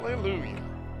Hallelujah.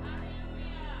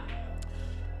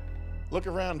 Look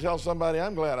around and tell somebody,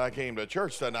 I'm glad I came to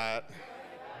church tonight.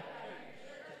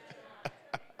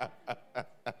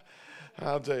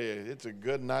 I'll tell you, it's a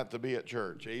good night to be at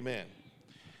church. Amen.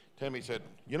 Tammy said,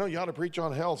 you know, you ought to preach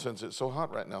on hell since it's so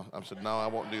hot right now. I said, no, I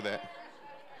won't do that.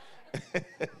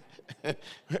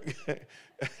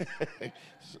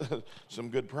 Some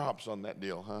good props on that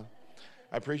deal, huh?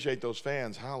 I appreciate those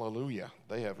fans. Hallelujah.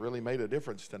 They have really made a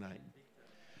difference tonight.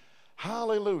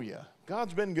 Hallelujah.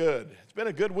 God's been good. It's been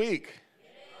a good week.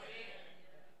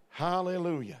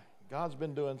 Hallelujah. God's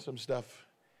been doing some stuff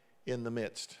in the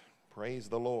midst. Praise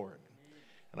the Lord.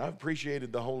 And I've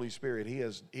appreciated the Holy Spirit. He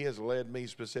has led me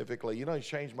specifically. You know, He's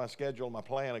changed my schedule, my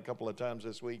plan a couple of times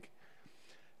this week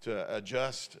to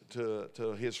adjust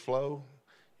to His flow.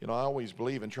 You know, I always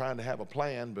believe in trying to have a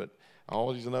plan, but I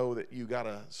always know that you got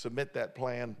to submit that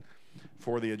plan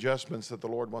for the adjustments that the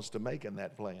Lord wants to make in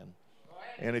that plan.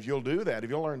 And if you'll do that, if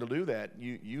you'll learn to do that,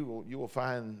 you will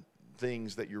find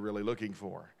things that you're really looking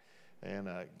for. And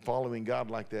following God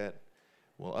like that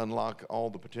will unlock all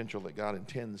the potential that God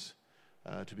intends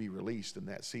to be released in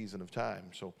that season of time.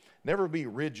 So never be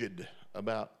rigid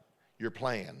about your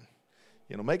plan.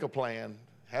 You know, make a plan,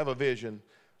 have a vision,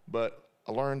 but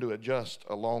learn to adjust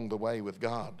along the way with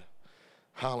God.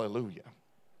 Hallelujah.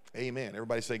 Amen.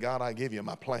 Everybody say, God, I give you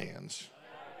my plans.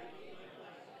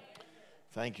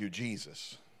 Thank you,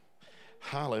 Jesus.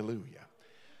 Hallelujah.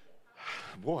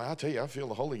 Boy, I'll tell you, I feel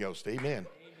the Holy Ghost. Amen.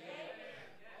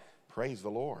 Praise the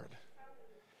Lord.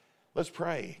 Let's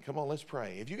pray. Come on, let's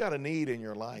pray. If you got a need in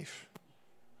your life,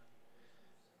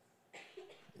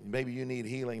 maybe you need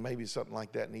healing, maybe something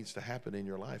like that needs to happen in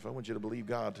your life, I want you to believe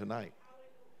God tonight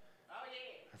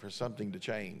for something to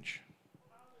change.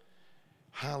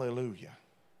 Hallelujah.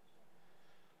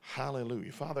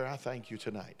 Hallelujah. Father, I thank you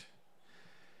tonight,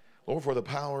 Lord, for the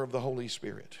power of the Holy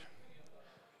Spirit.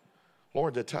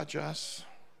 Lord, to touch us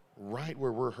right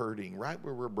where we're hurting, right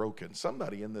where we're broken.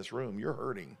 Somebody in this room, you're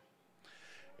hurting.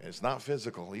 And it's not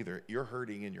physical either. You're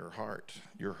hurting in your heart.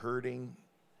 You're hurting,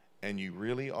 and you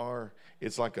really are.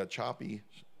 It's like a choppy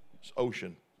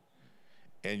ocean,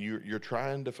 and you're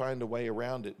trying to find a way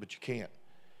around it, but you can't.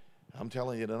 I'm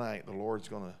telling you tonight, the Lord's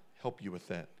going to help you with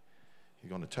that. He's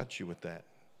going to touch you with that,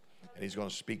 and He's going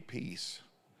to speak peace,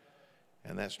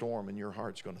 and that storm in your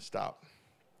heart's going to stop.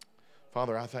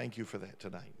 Father, I thank you for that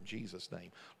tonight, in Jesus'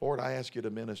 name. Lord, I ask you to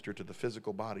minister to the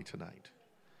physical body tonight.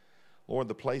 Lord,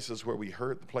 the places where we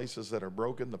hurt, the places that are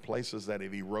broken, the places that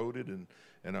have eroded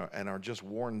and are just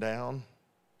worn down,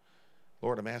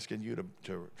 Lord, I'm asking you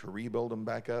to rebuild them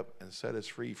back up and set us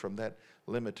free from that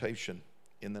limitation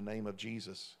in the name of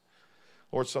Jesus.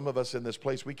 Lord, some of us in this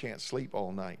place, we can't sleep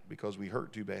all night because we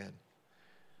hurt too bad.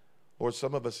 Lord,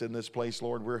 some of us in this place,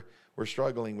 Lord, we're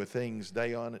struggling with things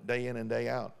day in and day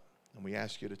out. And we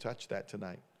ask you to touch that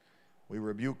tonight. We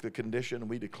rebuke the condition and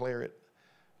we declare it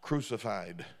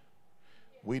crucified.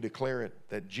 We declare it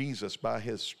that Jesus, by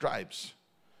His stripes,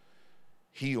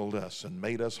 healed us and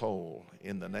made us whole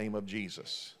in the name of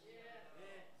Jesus.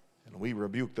 And we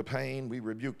rebuke the pain, we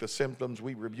rebuke the symptoms,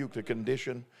 we rebuke the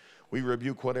condition, we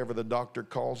rebuke whatever the doctor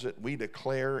calls it. We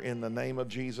declare in the name of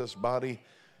Jesus, body,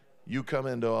 you come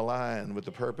into a line with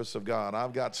the purpose of God.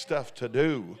 I've got stuff to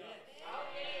do.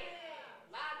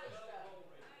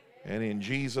 And in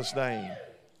Jesus' name,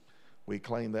 we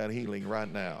claim that healing right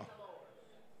now.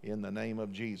 In the name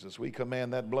of Jesus. We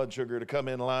command that blood sugar to come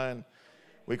in line.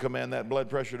 We command that blood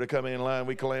pressure to come in line.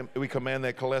 We command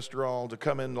that cholesterol to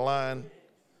come in line.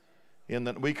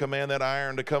 We command that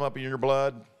iron to come up in your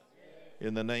blood.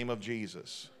 In the name of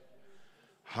Jesus.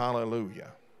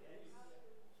 Hallelujah.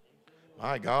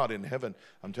 My God in heaven,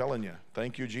 I'm telling you,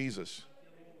 thank you, Jesus.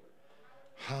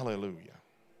 Hallelujah.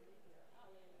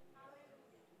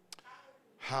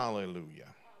 Hallelujah.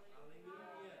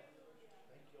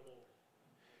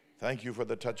 Thank you for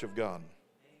the touch of God.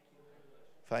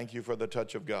 Thank you for the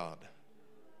touch of God.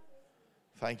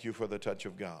 Thank you for the touch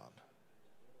of God.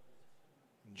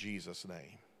 In Jesus'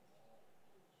 name.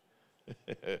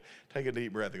 Take a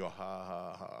deep breath and go,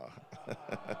 ha, ha, ha.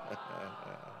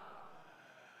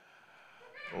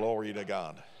 Glory to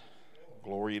God.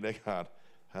 Glory to God.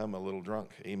 I'm a little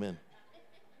drunk. Amen.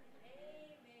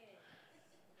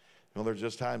 You know, there's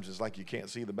just times it's like you can't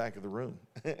see the back of the room.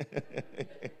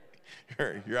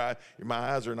 My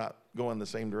eyes are not going the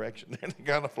same direction. They're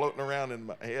kind of floating around in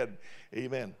my head.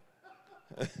 Amen.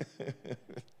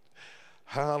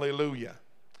 Hallelujah.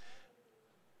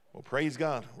 Well, praise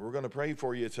God. We're going to pray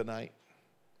for you tonight.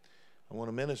 I want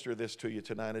to minister this to you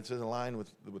tonight. It's in line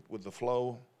with the flow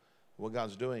of what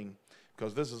God's doing,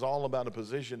 because this is all about a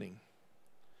positioning.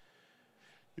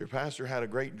 Your pastor had a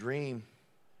great dream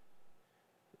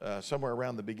somewhere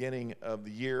around the beginning of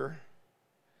the year,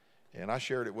 and I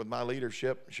shared it with my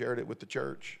leadership, shared it with the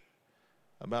church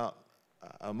about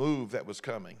a move that was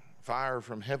coming, fire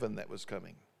from heaven that was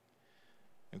coming.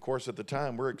 And of course, at the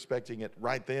time, we're expecting it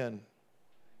right then,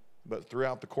 but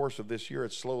throughout the course of this year,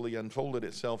 it slowly unfolded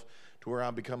itself to where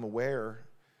I've become aware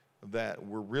that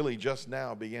we're really just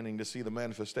now beginning to see the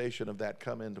manifestation of that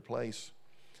come into place,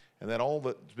 and that all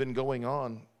that's been going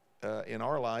on in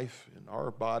our life, in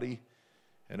our body,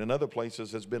 and in other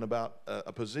places has been about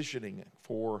a positioning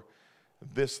for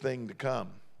this thing to come.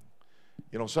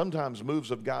 You know, sometimes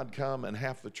moves of God come and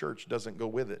half the church doesn't go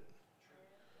with it,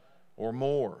 or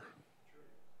more.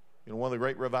 You know, one of the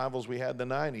great revivals we had in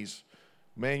the 90s,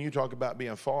 man, you talk about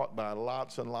being fought by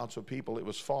lots and lots of people. It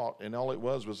was fought, and all it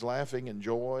was laughing and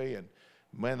joy. And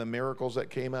man, the miracles that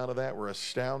came out of that were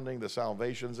astounding. The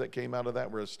salvations that came out of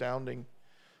that were astounding.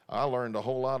 I learned a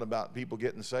whole lot about people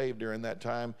getting saved during that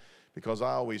time, because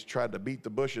I always tried to beat the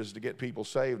bushes to get people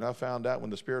saved. And I found out when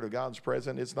the Spirit of God's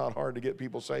present, it's not hard to get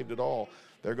people saved at all.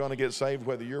 They're going to get saved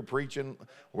whether you're preaching,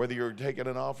 whether you're taking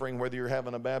an offering, whether you're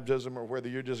having a baptism, or whether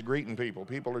you're just greeting people.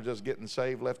 People are just getting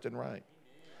saved left and right.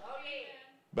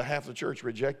 But half the church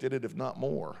rejected it, if not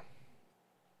more.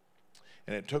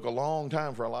 And it took a long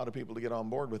time for a lot of people to get on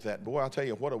board with that. Boy, I'll tell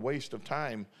you, what a waste of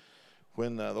time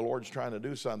when the Lord's trying to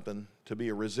do something to be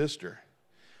a resistor.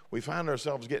 We find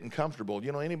ourselves getting comfortable.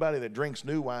 You know, anybody that drinks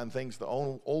new wine thinks the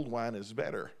old wine is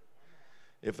better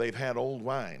if they've had old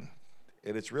wine.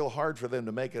 And it's real hard for them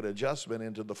to make an adjustment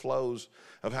into the flows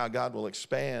of how God will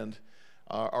expand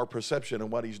our perception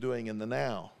of what he's doing in the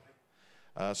now.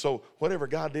 So whatever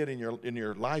God did in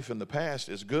your life in the past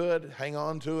is good. Hang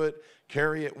on to it.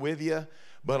 Carry it with you.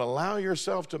 But allow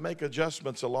yourself to make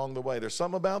adjustments along the way. There's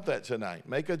some about that tonight.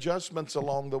 Make adjustments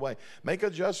along the way. Make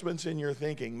adjustments in your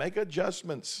thinking. Make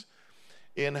adjustments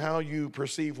in how you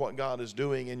perceive what God is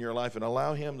doing in your life, and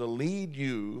allow him to lead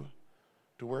you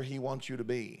to where he wants you to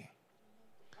be.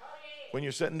 When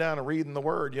you're sitting down and reading the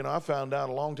Word, you know, I found out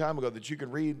a long time ago that you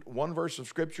can read one verse of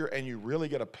Scripture and you really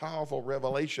get a powerful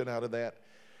revelation out of that.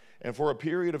 And for a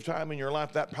period of time in your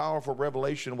life, that powerful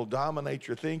revelation will dominate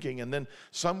your thinking. And then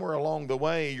somewhere along the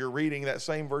way, you're reading that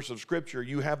same verse of Scripture.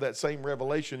 You have that same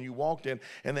revelation you walked in.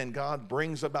 And then God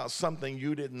brings about something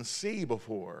you didn't see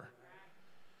before.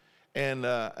 And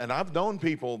I've known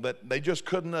people that they just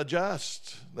couldn't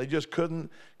adjust. They just couldn't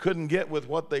get with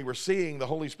what they were seeing, the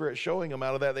Holy Spirit showing them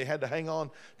out of that. They had to hang on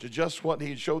to just what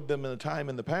he showed them in a time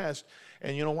in the past.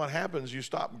 And you know what happens? You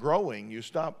stop growing. You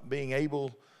stop being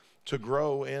able to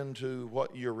grow into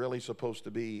what you're really supposed to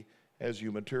be as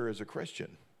you mature as a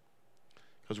Christian.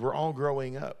 Because we're all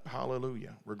growing up.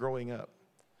 Hallelujah. We're growing up.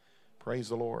 Praise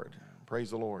the Lord. Praise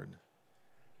the Lord.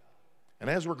 And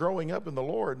as we're growing up in the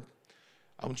Lord,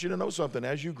 I want you to know something.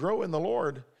 As you grow in the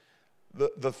Lord,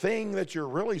 the thing that you're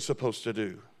really supposed to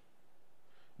do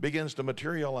begins to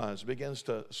materialize, begins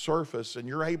to surface, and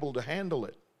you're able to handle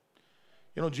it.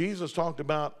 You know, Jesus talked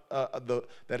about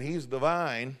that he's the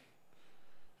vine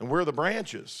and we're the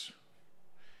branches.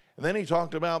 And then he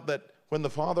talked about that when the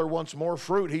Father wants more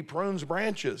fruit, he prunes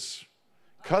branches,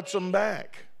 cuts them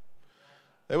back.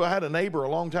 I had a neighbor a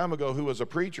long time ago who was a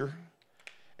preacher.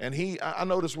 And I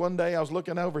noticed one day I was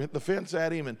looking over the fence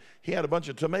at him, and he had a bunch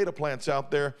of tomato plants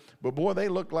out there. But boy, they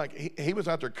looked like he was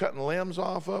out there cutting limbs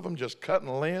off of them, just cutting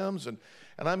limbs. And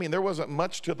I mean, there wasn't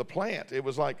much to the plant. It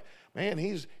was like, man,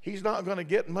 he's not going to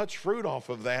get much fruit off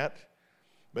of that.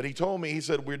 But he told me, he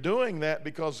said, we're doing that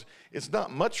because it's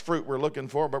not much fruit we're looking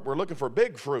for, but we're looking for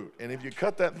big fruit. And if you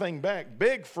cut that thing back,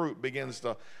 big fruit begins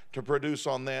to produce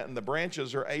on that, and the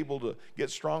branches are able to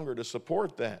get stronger to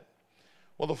support that.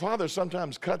 Well, the Father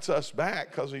sometimes cuts us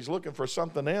back because he's looking for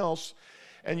something else.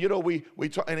 And, you know,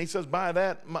 and he says, by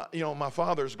that, my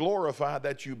Father's glorified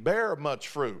that you bear much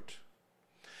fruit.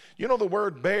 You know, the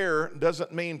word bear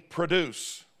doesn't mean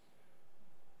produce.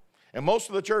 And most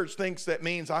of the church thinks that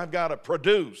means I've got to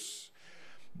produce.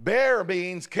 Bear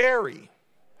means carry.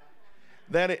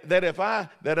 That if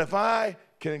I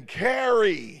can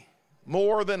carry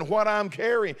more than what I'm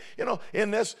carrying. You know,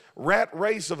 in this rat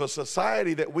race of a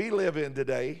society that we live in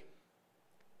today,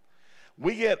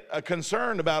 we get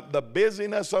concerned about the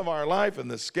busyness of our life and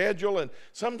the schedule, and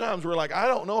sometimes we're like, I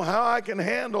don't know how I can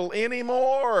handle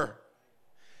anymore.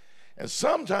 And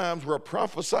sometimes we're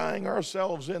prophesying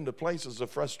ourselves into places of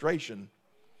frustration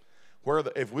where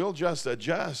if we'll just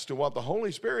adjust to what the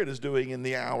Holy Spirit is doing in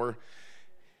the hour,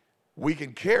 we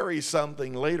can carry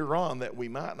something later on that we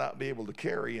might not be able to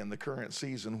carry in the current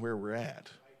season where we're at.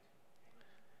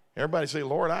 Everybody say,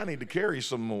 Lord, I need to carry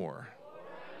some more.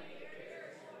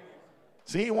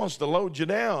 See, he wants to load you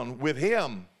down with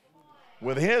him,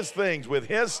 with his things, with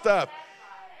his stuff.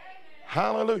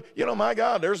 Hallelujah. You know, my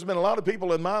God, there's been a lot of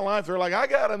people in my life, they're like, I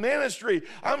got a ministry,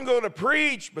 I'm going to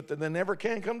preach, but then they never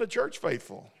can come to church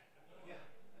faithful.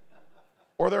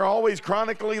 Or they're always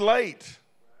chronically late.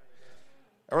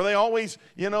 Or they always,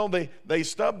 you know, they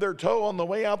stub their toe on the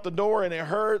way out the door and it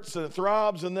hurts and it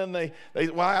throbs, and then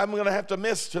well, I'm going to have to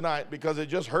miss tonight because it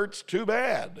just hurts too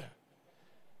bad.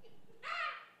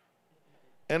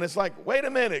 And it's like, wait a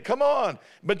minute, come on.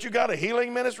 But you got a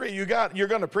healing ministry. You're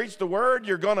going to preach the word.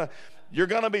 You're going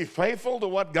to be faithful to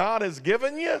what God has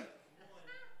given you.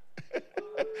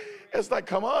 It's like,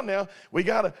 come on now. We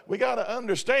got to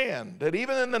understand that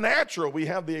even in the natural, we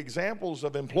have the examples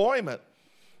of employment.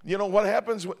 You know what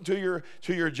happens to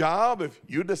your job if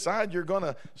you decide you're going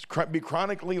to be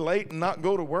chronically late and not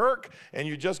go to work, and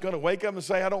you're just going to wake up and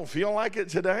say, I don't feel like it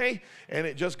today, and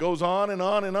it just goes on and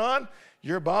on and on.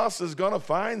 Your boss is going to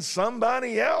find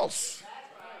somebody else.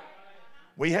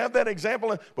 We have that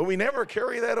example, but we never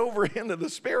carry that over into the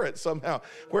Spirit somehow,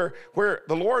 where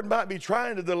the Lord might be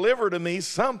trying to deliver to me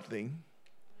something,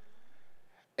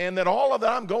 and that all of that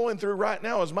I'm going through right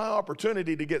now is my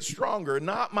opportunity to get stronger,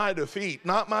 not my defeat,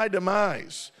 not my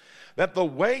demise. That the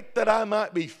weight that I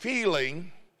might be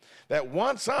feeling, that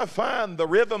once I find the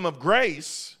rhythm of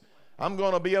grace, I'm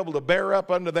going to be able to bear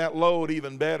up under that load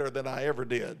even better than I ever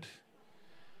did.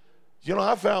 You know,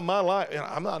 I found my life, and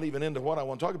I'm not even into what I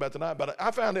want to talk about tonight, but I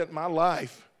found it in my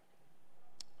life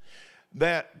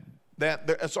that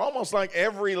it's almost like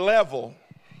every level,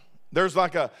 there's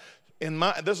like this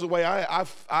is the way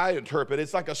I interpret it,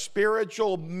 it's like a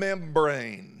spiritual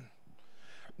membrane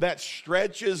that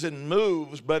stretches and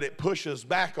moves, but it pushes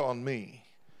back on me.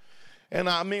 And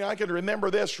I mean, I can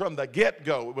remember this from the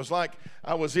get-go. It was like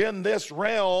I was in this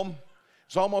realm.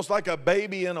 It's almost like a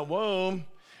baby in a womb.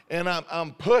 And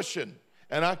I'm pushing,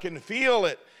 and I can feel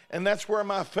it, and that's where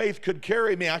my faith could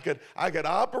carry me. I could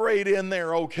operate in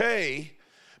there okay,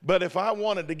 but if I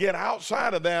wanted to get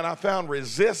outside of that, I found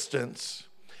resistance.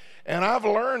 And I've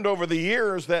learned over the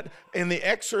years that in the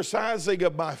exercising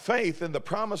of my faith in the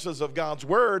promises of God's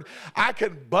word, I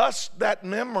could bust that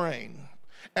membrane.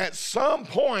 At some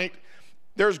point,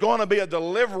 there's going to be a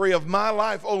delivery of my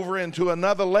life over into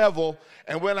another level.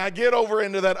 And when I get over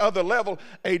into that other level,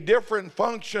 a different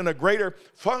function, a greater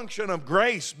function of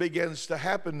grace begins to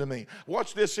happen to me.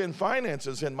 Watch this in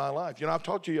finances in my life. You know, I've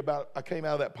talked to you about, I came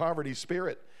out of that poverty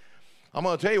spirit. I'm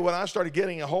going to tell you, when I started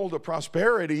getting a hold of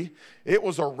prosperity, it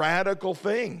was a radical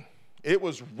thing. It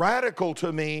was radical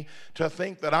to me to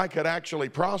think that I could actually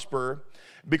prosper,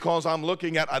 because I'm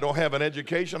looking at, I don't have an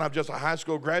education. I'm just a high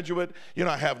school graduate. You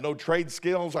know, I have no trade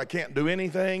skills. I can't do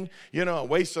anything. You know, I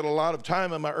wasted a lot of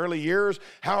time in my early years.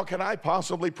 How can I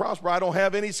possibly prosper? I don't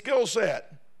have any skill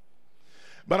set.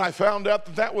 But I found out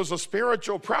that that was a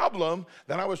spiritual problem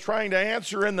that I was trying to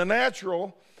answer in the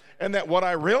natural, and that what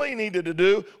I really needed to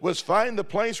do was find the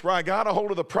place where I got a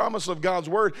hold of the promise of God's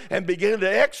word and begin to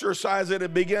exercise it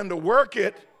and begin to work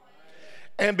it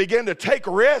and begin to take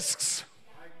risks.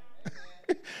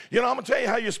 You know, I'm going to tell you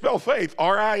how you spell faith.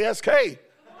 R-I-S-K.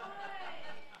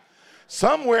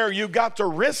 Somewhere you got to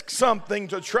risk something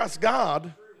to trust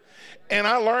God. And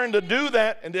I learned to do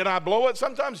that. And did I blow it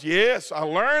sometimes? Yes, I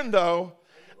learned though.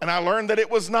 And I learned that it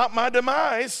was not my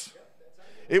demise.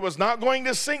 It was not going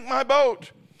to sink my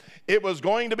boat. It was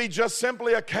going to be just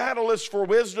simply a catalyst for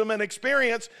wisdom and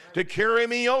experience to carry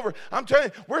me over. I'm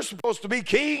telling you, we're supposed to be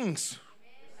kings.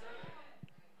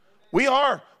 We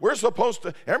are. We're supposed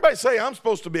to. Everybody say, I'm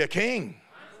supposed to be a king.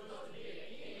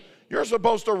 You're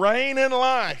supposed to reign in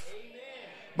life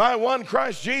by one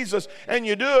Christ Jesus. And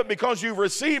you do it because you've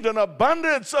received an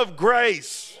abundance of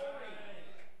grace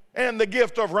and the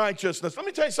gift of righteousness. Let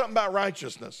me tell you something about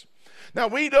righteousness. Now,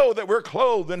 we know that we're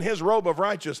clothed in his robe of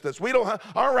righteousness.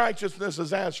 Our righteousness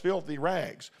is as filthy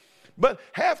rags. But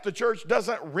half the church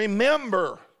doesn't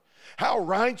remember how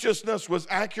righteousness was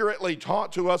accurately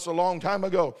taught to us a long time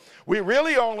ago. We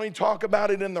really only talk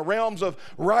about it in the realms of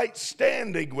right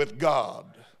standing with God.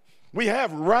 We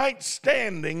have right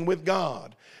standing with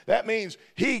God. That means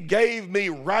he gave me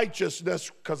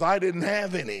righteousness because I didn't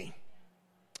have any.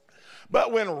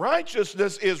 But when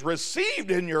righteousness is received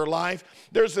in your life,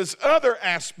 there's this other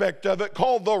aspect of it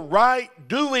called the right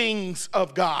doings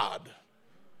of God.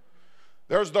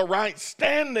 There's the right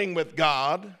standing with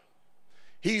God.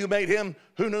 He who made him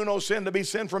who knew no sin to be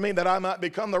sin for me, that I might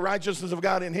become the righteousness of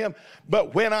God in him.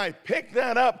 But when I pick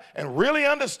that up and really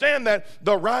understand that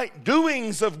the right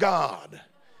doings of God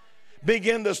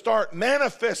begin to start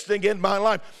manifesting in my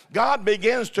life, God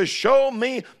begins to show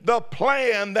me the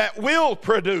plan that will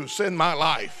produce in my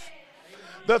life.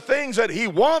 The things that he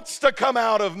wants to come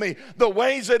out of me, the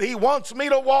ways that he wants me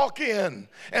to walk in.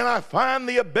 And I find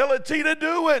the ability to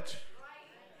do it.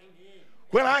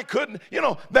 When I couldn't,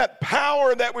 that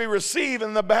power that we receive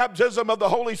in the baptism of the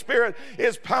Holy Spirit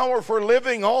is power for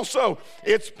living also.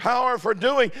 It's power for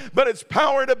doing, but it's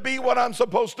power to be what I'm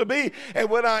supposed to be. And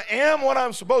when I am what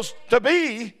I'm supposed to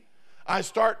be, I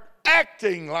start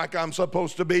acting like I'm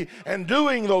supposed to be and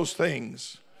doing those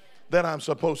things that I'm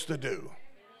supposed to do.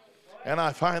 And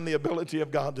I find the ability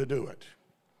of God to do it.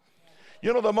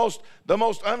 The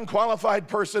most unqualified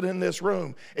person in this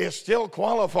room is still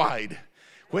qualified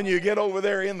when you get over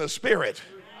there in the Spirit.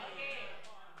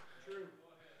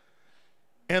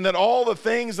 And that all the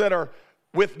things that are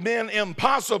with men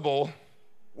impossible,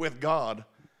 with God,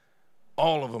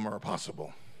 all of them are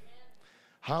possible.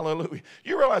 Hallelujah.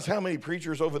 You realize how many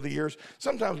preachers over the years,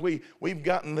 sometimes we've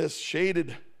gotten this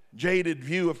jaded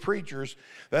view of preachers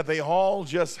that they all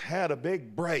just had a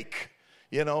big break.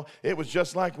 It was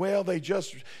just like, well, they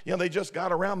just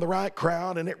got around the right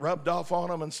crowd and it rubbed off on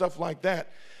them and stuff like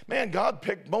that. Man, God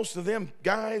picked most of them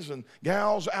guys and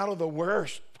gals out of the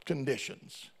worst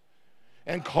conditions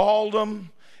and called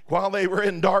them while they were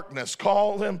in darkness,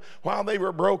 called them while they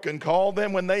were broken, called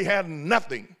them when they had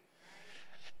nothing,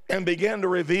 and began to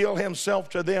reveal himself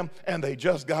to them, and they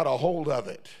just got a hold of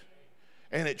it.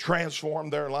 And it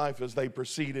transformed their life as they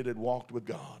proceeded and walked with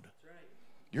God.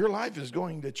 Your life is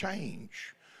going to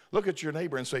change. Look at your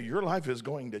neighbor and say, your life is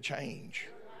going to change.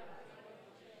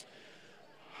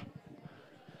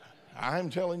 I'm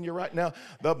telling you right now,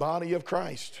 the body of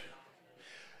Christ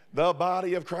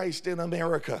in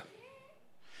America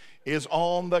is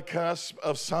on the cusp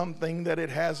of something that it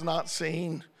has not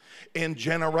seen in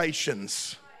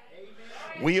generations.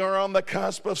 We are on the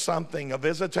cusp of something. A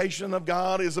visitation of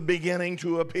God is beginning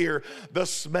to appear. The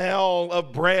smell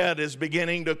of bread is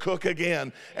beginning to cook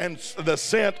again, and the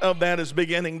scent of that is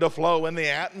beginning to flow in the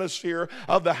atmosphere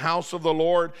of the house of the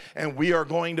Lord, and we are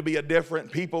going to be a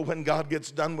different people when God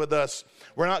gets done with us.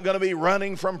 We're not going to be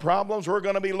running from problems. We're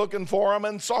going to be looking for them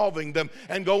and solving them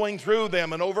and going through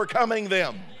them and overcoming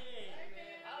them.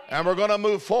 And we're going to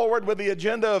move forward with the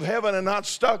agenda of heaven and not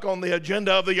stuck on the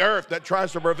agenda of the earth that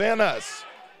tries to prevent us.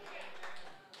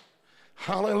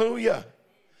 Hallelujah.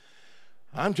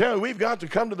 I'm telling you, we've got to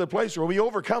come to the place where we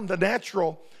overcome the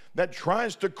natural that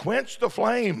tries to quench the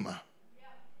flame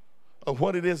of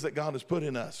what it is that God has put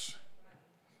in us.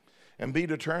 And be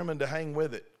determined to hang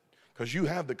with it, because you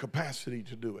have the capacity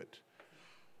to do it.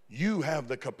 You have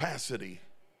the capacity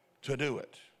to do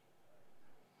it.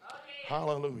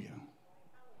 Hallelujah.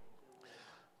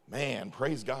 Man,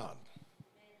 praise God.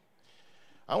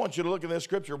 I want you to look at this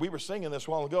scripture. We were singing this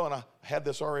a while ago, and I had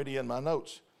this already in my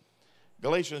notes.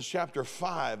 Galatians chapter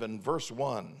 5 and verse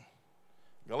 1.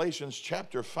 Galatians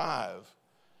chapter 5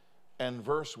 and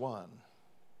verse 1.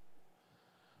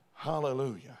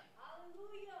 Hallelujah.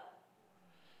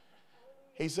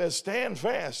 He says, stand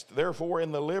fast, therefore,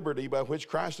 in the liberty by which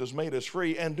Christ has made us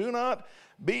free, and do not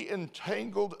be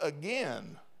entangled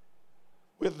again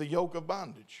with the yoke of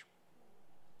bondage.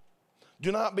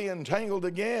 Do not be entangled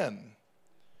again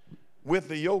with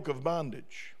the yoke of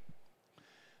bondage.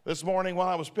 This morning, while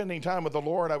I was spending time with the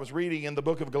Lord, I was reading in the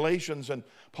book of Galatians, and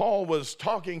Paul was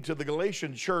talking to the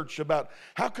Galatian church about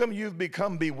how come you've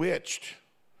become bewitched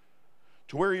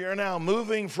to where you're now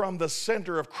moving from the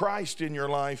center of Christ in your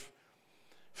life,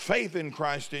 faith in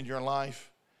Christ in your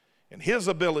life, and his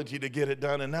ability to get it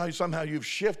done, and now somehow you've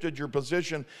shifted your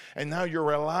position, and now you're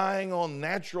relying on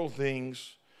natural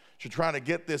things to try to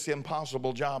get this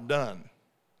impossible job done.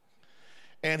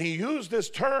 And he used this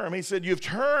term. He said, you've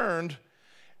turned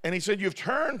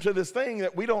to this thing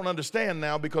that we don't understand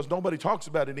now because nobody talks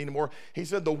about it anymore. He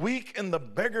said, the weak and the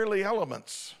beggarly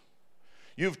elements.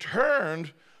 You've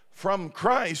turned from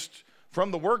Christ,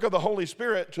 from the work of the Holy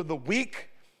Spirit, to the weak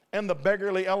and the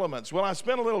beggarly elements. Well, I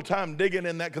spent a little time digging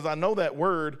in that because I know that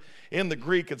word in the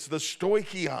Greek. It's the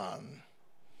stoichion.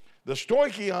 The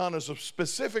stoichion is a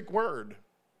specific word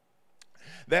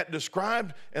that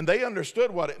described, and they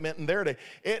understood what it meant in their day.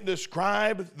 It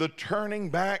described the turning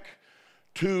back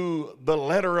to the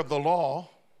letter of the law,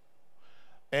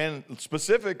 and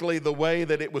specifically the way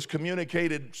that it was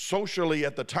communicated socially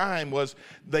at the time was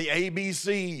the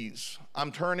ABCs.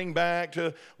 I'm turning back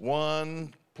to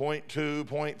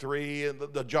 1.2.3, and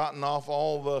the jotting off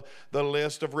all the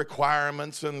list of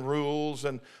requirements and rules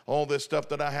and all this stuff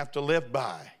that I have to live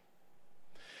by.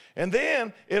 And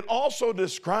then it also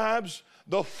describes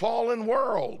the fallen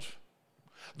world.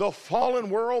 The fallen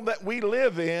world that we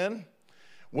live in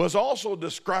was also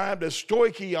described as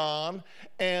stoichion,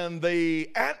 and the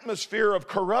atmosphere of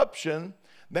corruption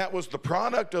that was the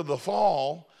product of the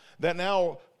fall that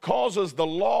now causes the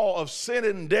law of sin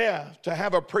and death to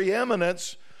have a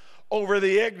preeminence over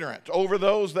the ignorant, over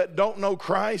those that don't know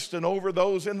Christ, and over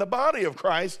those in the body of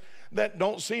Christ that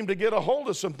don't seem to get a hold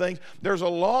of some things. There's a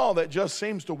law that just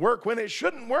seems to work when it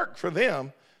shouldn't work for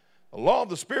them. The law of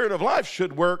the Spirit of life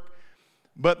should work,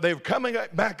 but they're coming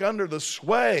back under the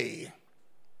sway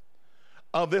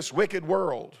of this wicked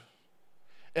world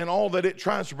and all that it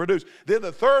tries to produce. Then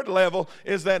the third level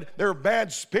is that there are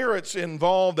bad spirits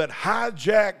involved that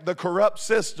hijack the corrupt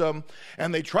system,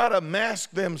 and they try to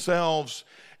mask themselves.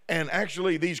 And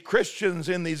actually, these Christians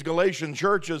in these Galatian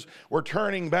churches were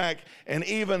turning back and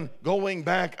even going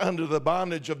back under the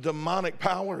bondage of demonic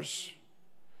powers.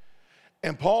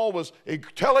 And Paul was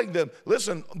telling them,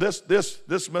 listen,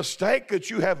 this mistake that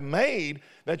you have made,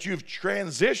 that you've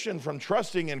transitioned from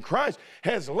trusting in Christ,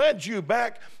 has led you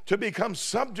back to become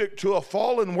subject to a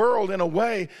fallen world in a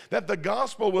way that the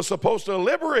gospel was supposed to have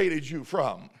liberated you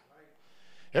from.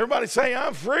 Everybody say,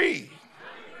 I'm free.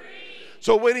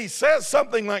 So when he says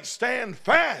something like stand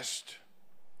fast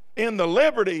in the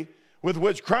liberty with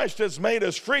which Christ has made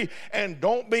us free, and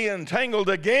don't be entangled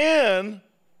again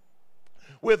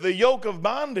with the yoke of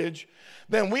bondage,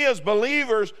 then we as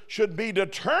believers should be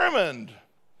determined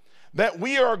that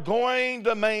we are going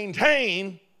to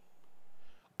maintain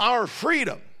our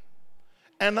freedom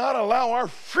and not allow our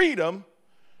freedom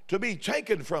to be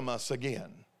taken from us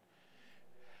again.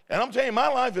 And I'm telling you, my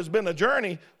life has been a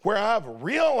journey where I've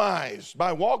realized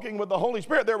by walking with the Holy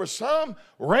Spirit, there were some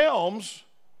realms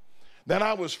that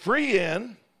I was free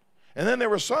in, and then there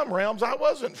were some realms I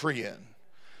wasn't free in.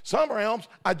 Some realms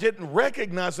I didn't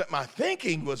recognize that my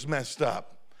thinking was messed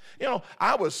up. You know,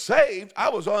 I was saved. I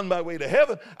was on my way to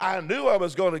heaven. I knew I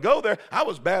was going to go there. I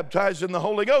was baptized in the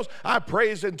Holy Ghost. I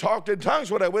praised and talked in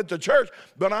tongues when I went to church,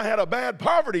 but I had a bad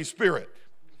poverty spirit.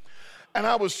 And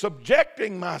I was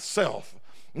subjecting myself.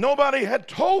 Nobody had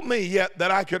told me yet that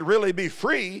I could really be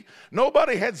free.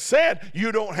 Nobody had said,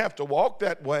 you don't have to walk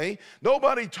that way.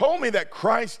 Nobody told me that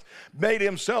Christ made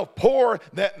himself poor,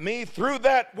 that me through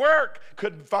that work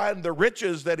could find the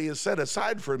riches that he has set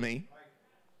aside for me.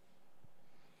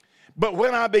 But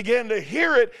when I began to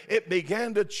hear it, it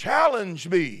began to challenge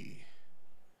me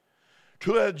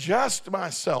to adjust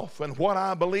myself and what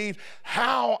I believed,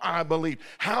 how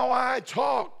I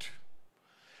talked,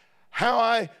 how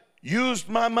I used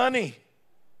my money,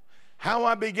 how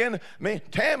I began.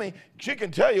 Tammy, she can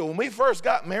tell you, when we first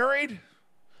got married,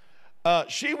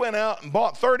 she went out and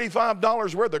bought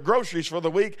 $35 worth of groceries for the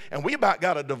week, and we about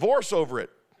got a divorce over it.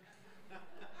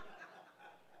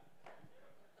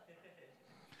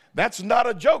 That's not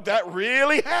a joke. That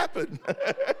really happened.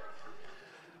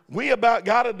 We about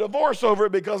got a divorce over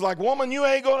it because, like, woman, you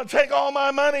ain't going to take all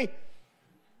my money.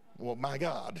 Well, my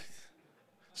God.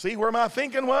 See where my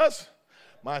thinking was?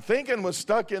 My thinking was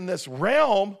stuck in this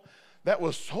realm that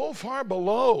was so far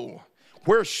below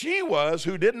where she was,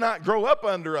 who did not grow up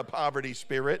under a poverty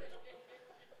spirit.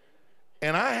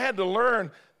 And I had to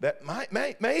learn that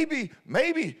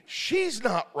maybe she's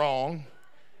not wrong.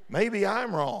 Maybe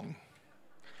I'm wrong.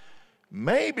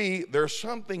 Maybe there's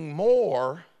something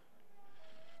more.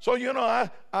 So, you know,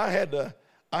 I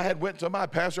had went to my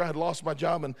pastor. I had lost my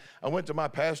job, and I went to my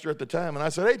pastor at the time, and I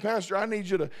said, hey, pastor, I need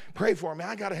you to pray for me.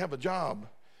 I got to have a job.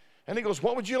 And he goes,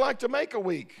 what would you like to make a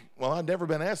week? Well, I'd never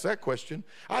been asked that question.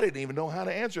 I didn't even know how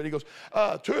to answer it. He goes,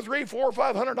 $200 or $300 or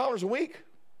 $500 a week?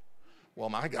 Well,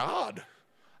 my God,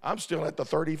 I'm still at the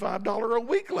 $35 a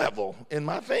week level in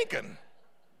my thinking.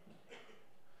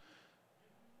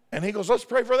 And he goes, let's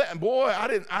pray for that. And boy,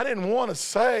 I didn't want to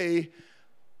say,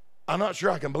 I'm not sure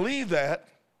I can believe that.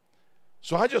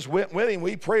 So I just went with him.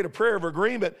 We prayed a prayer of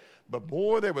agreement. But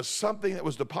boy, there was something that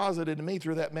was deposited in me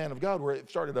through that man of God where it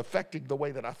started affecting the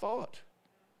way that I thought.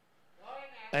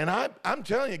 And I'm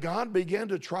telling you, God began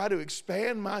to try to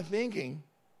expand my thinking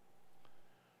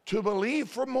to believe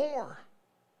for more.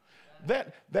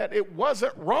 That it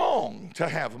wasn't wrong to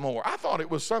have more. I thought it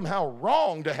was somehow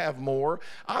wrong to have more.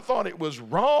 I thought it was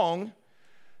wrong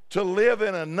to live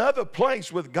in another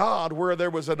place with God where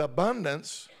there was an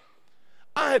abundance.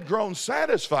 I had grown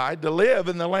satisfied to live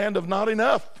in the land of not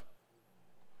enough.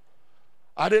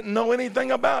 I didn't know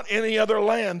anything about any other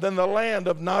land than the land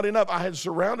of not enough. I had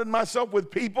surrounded myself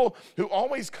with people who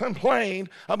always complained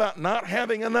about not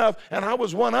having enough, and I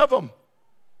was one of them.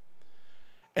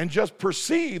 And just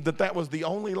perceived that that was the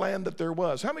only land that there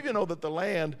was. How many of you know that the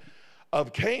land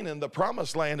of Canaan, the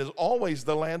promised land, is always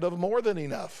the land of more than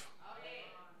enough?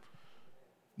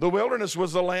 The wilderness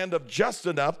was the land of just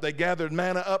enough. They gathered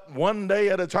manna up one day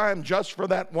at a time just for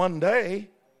that one day.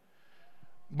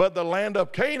 But the land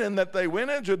of Canaan that they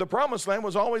went into, the promised land,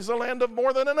 was always the land of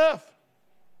more than enough.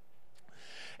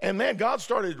 And man, God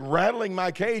started rattling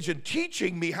my cage and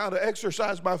teaching me how to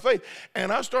exercise my faith.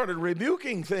 And I started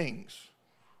rebuking things.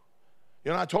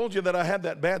 You know, I told you that I had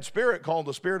that bad spirit called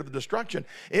the spirit of destruction.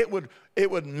 It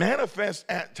would manifest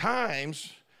at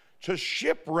times to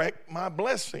shipwreck my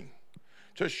blessing,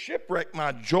 to shipwreck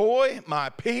my joy, my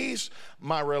peace,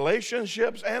 my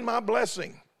relationships, and my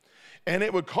blessing. And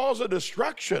it would cause a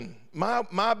destruction.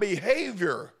 My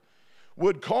behavior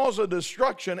would cause a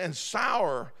destruction and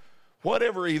sour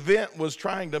whatever event was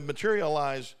trying to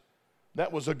materialize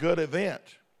that was a good event.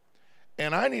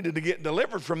 And I needed to get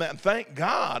delivered from that. And thank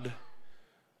God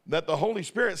that the Holy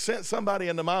Spirit sent somebody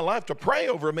into my life to pray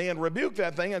over me and rebuke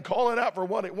that thing and call it out for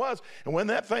what it was. And when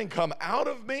that thing come out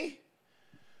of me,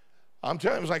 I'm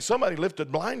telling you, it was like somebody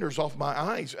lifted blinders off my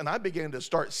eyes, and I began to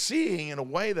start seeing in a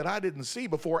way that I didn't see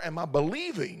before, and my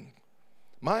believing,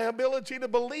 my ability to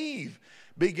believe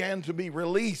began to be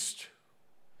released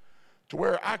to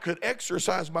where I could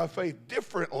exercise my faith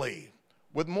differently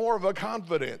with more of a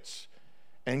confidence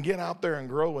and get out there and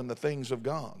grow in the things of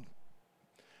God.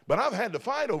 But I've had to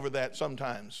fight over that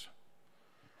sometimes,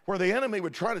 where the enemy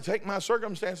would try to take my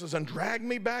circumstances and drag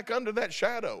me back under that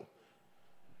shadow.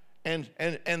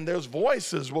 And those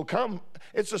voices will come.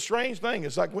 It's a strange thing.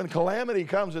 It's like when calamity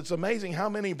comes, it's amazing how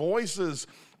many voices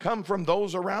come from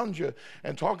those around you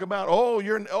and talk about, poor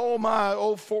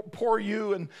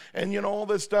you, and you know, all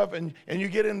this stuff. And you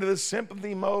get into this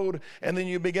sympathy mode, and then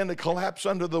you begin to collapse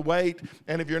under the weight.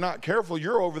 And if you're not careful,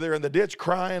 you're over there in the ditch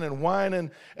crying and whining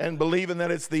and believing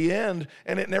that it's the end.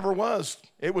 And it never was.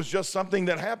 It was just something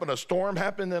that happened. A storm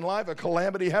happened in life. A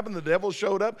calamity happened. The devil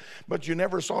showed up, but you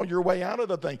never saw your way out of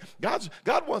the thing.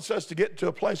 God wants us to get to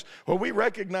a place where we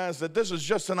recognize that this is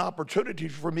just an opportunity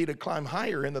for me to climb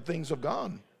higher in the things of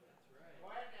God.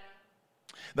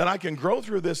 That I can grow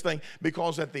through this thing,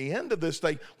 because at the end of this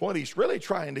thing, what he's really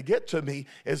trying to get to me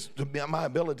is my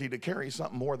ability to carry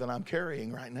something more than I'm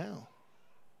carrying right now.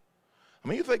 I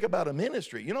mean, you think about a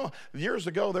ministry. You know, years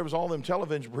ago, there was all them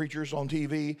television preachers on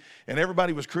TV, and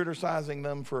everybody was criticizing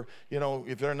them for, you know,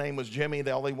 if their name was Jimmy,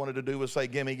 all they wanted to do was say,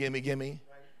 gimme, gimme, gimme.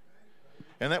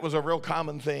 And that was a real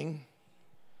common thing.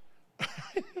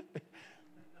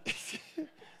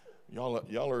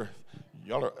 Y'all are,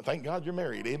 thank God you're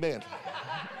married. Amen.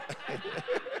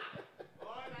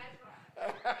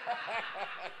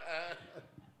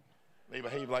 They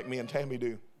behave like me and Tammy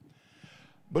do.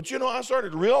 But you know, I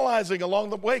started realizing along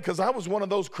the way, because I was one of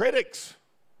those critics.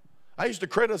 I used to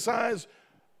criticize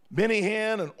Benny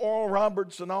Hinn and Oral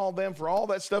Roberts and all them for all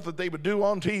that stuff that they would do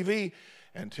on TV,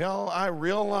 until I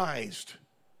realized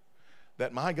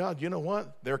that, my God, you know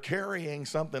what? They're carrying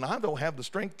something I don't have the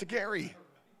strength to carry.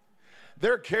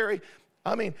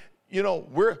 I mean, you know,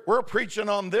 we're preaching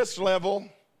on this level,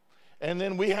 and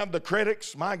then we have the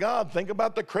critics. My God, think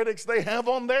about the critics they have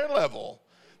on their level.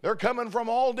 They're coming from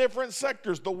all different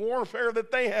sectors, the warfare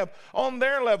that they have on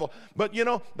their level. But, you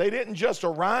know, they didn't just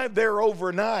arrive there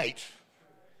overnight.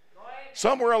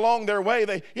 Somewhere along their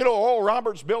way, Oral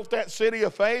Roberts built that city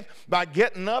of faith by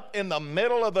getting up in the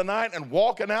middle of the night and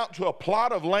walking out to a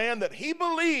plot of land that he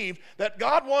believed that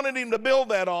God wanted him to build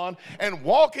that on, and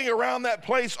walking around that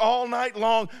place all night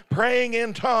long, praying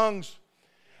in tongues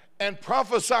and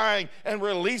prophesying and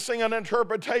releasing an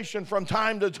interpretation from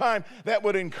time to time that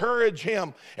would encourage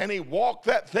him. And he walked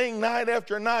that thing night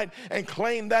after night and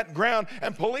claimed that ground,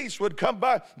 and police would come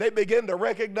by. They began to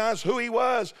recognize who he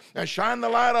was and shine the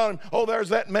light on him. Oh, there's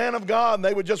that man of God. And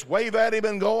they would just wave at him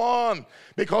and go on,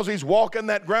 because he's walking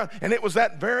that ground. And it was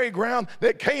that very ground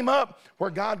that came up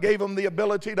where God gave him the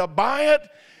ability to buy it,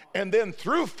 and then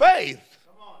through faith,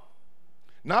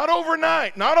 not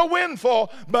overnight, not a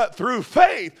windfall, but through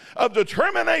faith of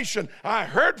determination, I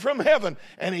heard from heaven,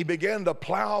 and he began to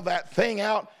plow that thing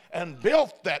out and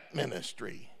built that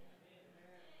ministry.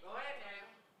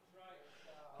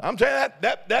 I'm telling you,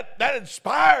 that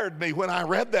inspired me when I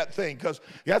read that thing, because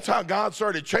that's how God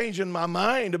started changing my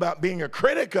mind about being a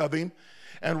critic of him,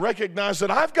 and recognize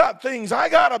that I've got things I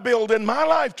got to build in my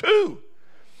life too.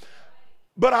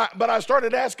 But I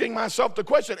started asking myself the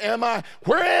question,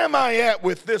 where am I at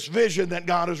with this vision that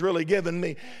God has really given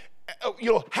me?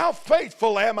 You know, how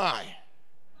faithful am I?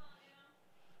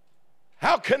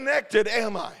 How connected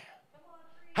am I?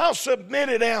 How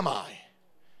submitted am I?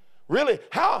 Really,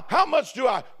 how much do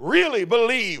I really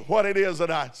believe what it is that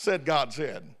I said God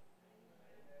said?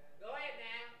 Go ahead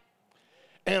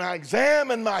now. And I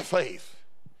examined my faith,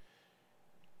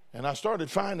 and I started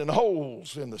finding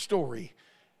holes in the story.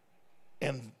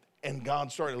 And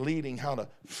God started leading how to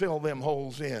fill them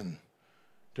holes in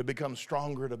to become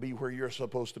stronger, to be where you're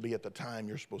supposed to be at the time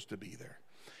you're supposed to be there.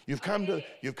 You've come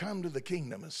to the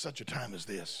kingdom at such a time as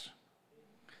this.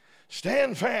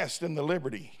 Stand fast in the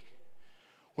liberty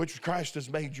which Christ has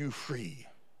made you free.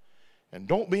 And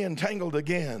don't be entangled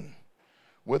again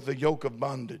with the yoke of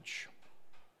bondage.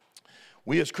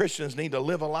 We as Christians need to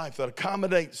live a life that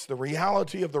accommodates the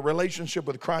reality of the relationship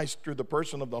with Christ through the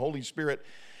person of the Holy Spirit.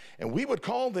 And we would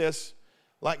call this,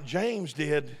 like James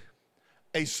did,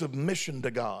 a submission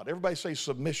to God. Everybody say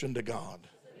submission to God.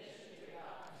 Submission to God.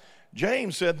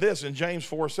 James said this in James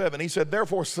 4:7. He said,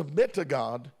 therefore submit to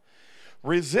God,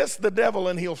 resist the devil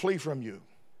and he'll flee from you.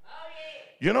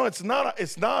 You know, it's not a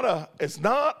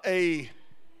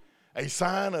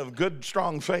sign of good,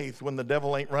 strong faith when the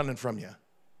devil ain't running from you.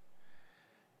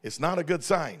 It's not a good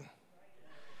sign.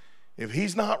 If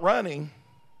he's not running,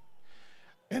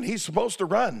 and he's supposed to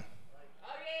run.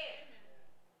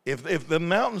 If the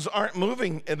mountains aren't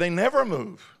moving, and they never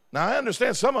move. Now, I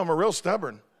understand some of them are real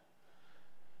stubborn.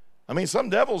 I mean, some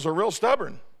devils are real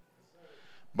stubborn.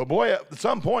 But boy, at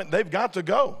some point, they've got to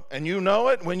go. And you know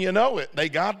it when you know it. They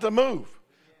got to move.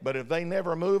 But if they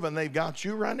never move and they've got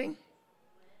you running,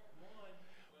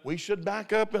 we should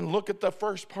back up and look at the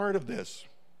first part of this.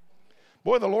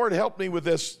 Boy, the Lord helped me with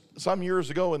this some years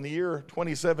ago in the year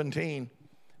 2017.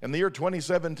 In the year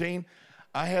 2017,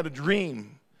 I had a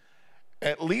dream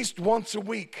at least once a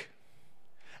week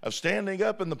of standing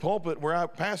up in the pulpit where I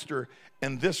pastor,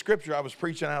 and this scripture, I was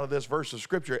preaching out of this verse of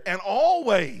scripture. And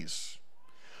always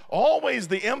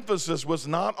the emphasis was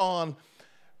not on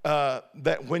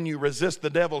that when you resist the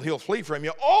devil, he'll flee from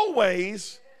you.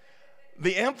 Always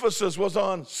the emphasis was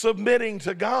on submitting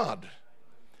to God.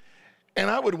 And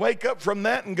I would wake up from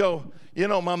that and go, you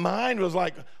know, my mind was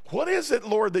like, what is it,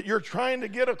 Lord, that you're trying to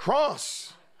get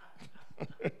across?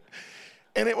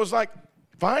 And it was like,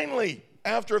 finally,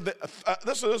 after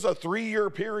this was a 3-year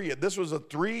period. This was a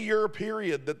 3-year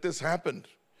period that this happened.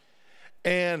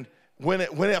 And when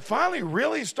it finally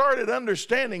really started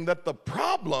understanding that the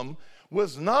problem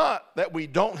was not that we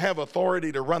don't have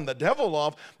authority to run the devil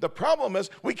off. The problem is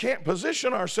we can't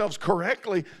position ourselves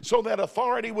correctly so that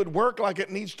authority would work like it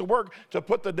needs to work to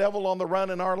put the devil on the run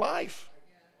in our life.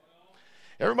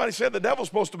 Everybody said the devil's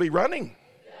supposed to be running.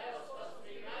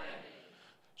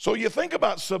 So you think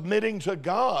about submitting to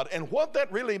God and what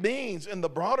that really means in the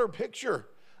broader picture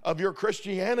of your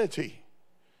Christianity.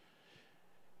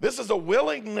 This is a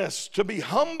willingness to be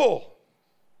humble.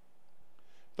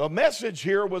 The message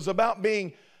here was about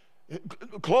being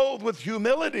clothed with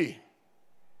humility.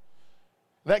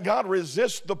 That God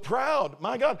resists the proud.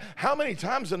 My God, how many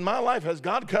times in my life has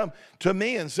God come to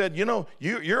me and said, you know,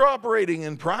 you're operating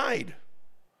in pride.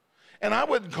 And I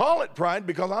wouldn't call it pride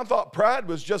because I thought pride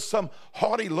was just some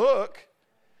haughty look.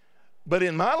 But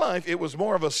in my life, it was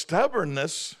more of a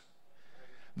stubbornness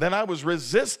than I was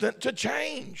resistant to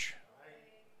change.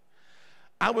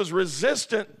 I was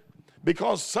resistant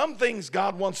because some things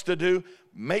God wants to do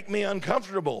make me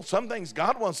uncomfortable. Some things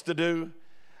God wants to do,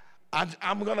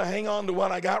 I'm going to hang on to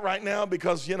what I got right now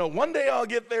because, you know, one day I'll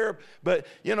get there. But,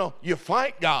 you know, you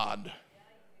fight God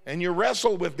and you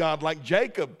wrestle with God like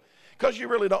Jacob because you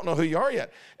really don't know who you are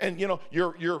yet. And, you know,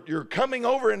 you're coming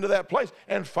over into that place.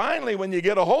 And finally, when you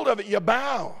get a hold of it, you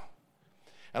bow.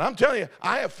 And I'm telling you,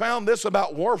 I have found this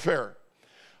about warfare.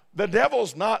 The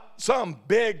devil's not some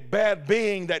big, bad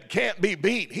being that can't be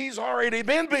beat. He's already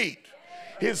been beat.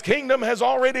 His kingdom has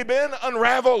already been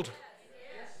unraveled.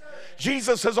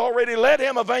 Jesus has already led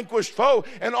him a vanquished foe,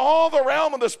 and all the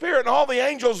realm of the Spirit and all the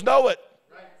angels know it.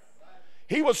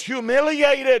 He was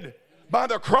humiliated by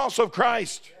the cross of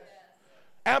Christ.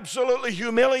 Absolutely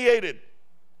humiliated.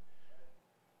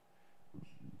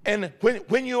 And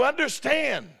when you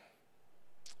understand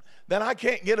that I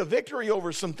can't get a victory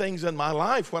over some things in my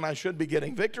life when I should be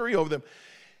getting victory over them,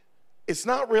 it's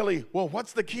not really, well,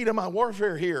 what's the key to my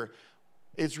warfare here?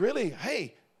 It's really,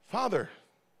 hey, Father,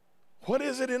 what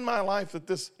is it in my life that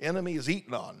this enemy is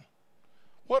eating on?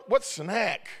 What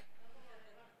snack?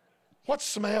 What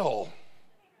smell?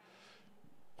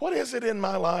 What is it in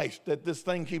my life that this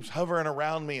thing keeps hovering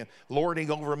around me and lording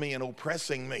over me and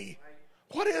oppressing me?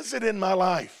 What is it in my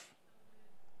life?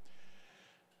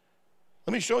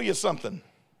 Let me show you something.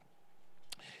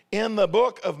 In the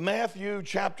book of Matthew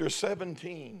chapter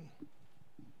 17,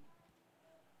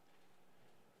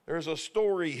 there's a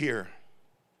story here.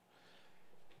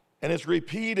 And it's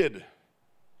repeated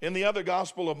in the other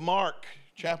gospel of Mark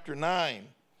chapter 9.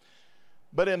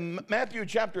 But in Matthew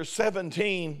chapter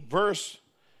 17, verse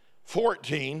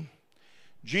 14,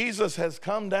 Jesus has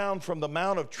come down from the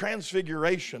Mount of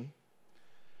Transfiguration,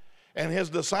 and his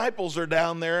disciples are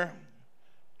down there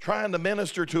trying to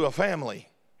minister to a family.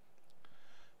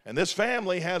 And this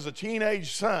family has a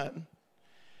teenage son,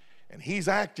 and he's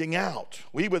acting out.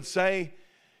 We would say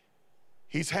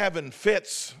he's having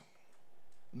fits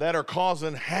that are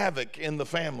causing havoc in the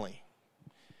family.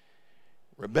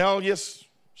 Rebellious,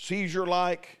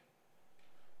 seizure-like,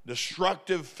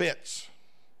 destructive fits.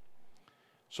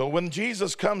 So when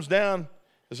Jesus comes down,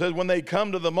 it says, when they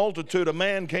come to the multitude, a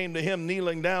man came to him,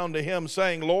 kneeling down to him,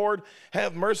 saying, Lord,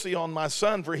 have mercy on my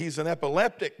son, for he's an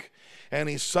epileptic, and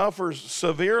he suffers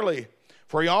severely,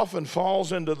 for he often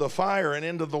falls into the fire and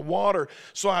into the water.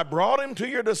 So I brought him to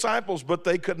your disciples, but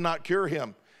they could not cure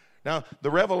him. Now,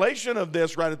 the revelation of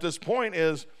this right at this point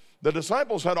is the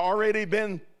disciples had already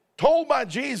been told by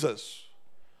Jesus,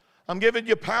 I'm giving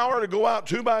you power to go out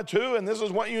 2 by 2, and this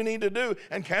is what you need to do,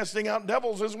 and casting out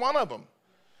devils is one of them.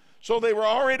 So they were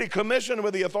already commissioned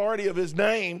with the authority of his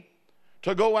name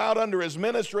to go out under his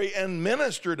ministry and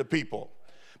minister to people.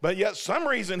 But yet some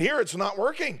reason here it's not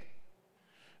working.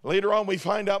 Later on we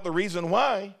find out the reason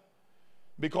why.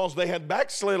 Because they had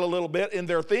backslid a little bit in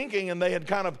their thinking, and they had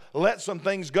kind of let some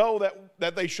things go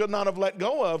that they should not have let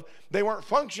go of. They weren't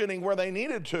functioning where they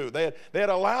needed to. They had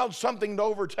allowed something to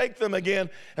overtake them again,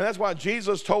 and that's why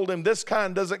Jesus told him this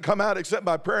kind doesn't come out except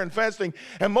by prayer and fasting.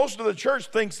 And most of the church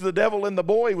thinks the devil in the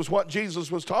boy was what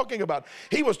Jesus was talking about.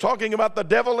 He was talking about the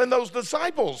devil in those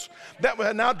disciples that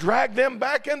had now dragged them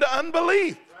back into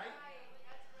unbelief.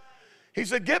 He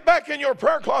said, get back in your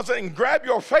prayer closet and grab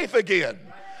your faith again.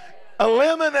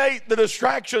 Eliminate the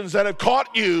distractions that have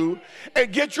caught you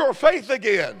and get your faith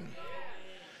again.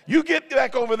 You get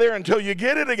back over there until you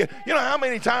get it again. You know how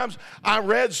many times I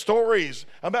read stories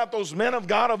about those men of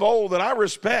God of old that I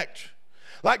respect.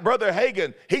 Like Brother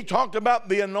Hagin, he talked about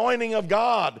the anointing of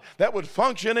God that would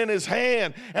function in his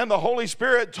hand. And the Holy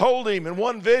Spirit told him in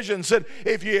one vision, said,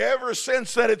 if you ever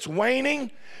sense that it's waning,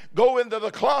 go into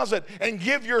the closet and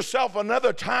give yourself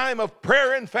another time of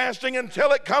prayer and fasting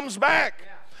until it comes back.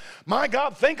 My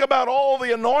God, think about all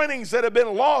the anointings that have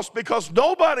been lost because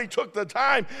nobody took the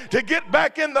time to get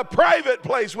back in the private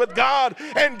place with God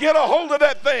and get a hold of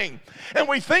that thing. And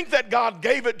we think that God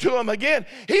gave it to him again.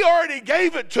 He already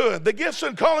gave it to him. The gifts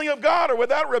and calling of God are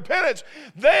without repentance.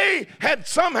 They had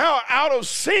somehow out of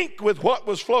sync with what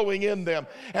was flowing in them.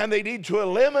 And they need to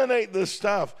eliminate this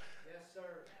stuff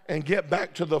and get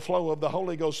back to the flow of the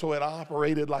Holy Ghost so it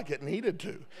operated like it needed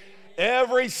to.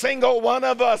 Every single one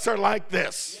of us are like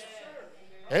this.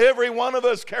 Every one of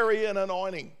us carry an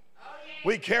anointing.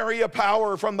 We carry a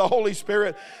power from the Holy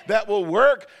Spirit that will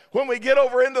work when we get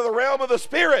over into the realm of the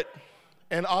Spirit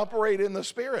and operate in the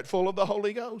Spirit full of the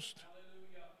Holy Ghost.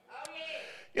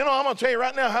 You know, I'm going to tell you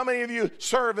right now, how many of you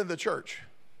serve in the church?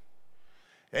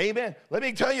 Amen. Let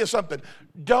me tell you something.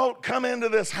 Don't come into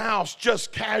this house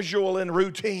just casual and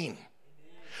routine.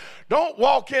 Don't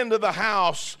walk into the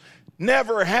house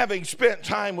never having spent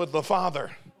time with the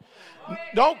Father.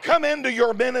 Don't come into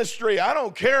your ministry. I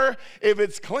don't care if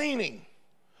it's cleaning.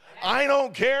 I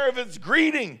don't care if it's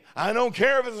greeting. I don't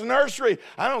care if it's nursery.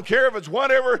 I don't care if it's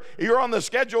whatever you're on the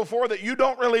schedule for that you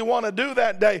don't really want to do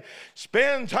that day.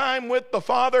 Spend time with the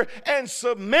Father and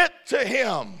submit to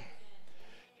Him.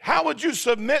 How would you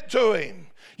submit to Him?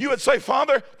 You would say,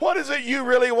 Father, what is it you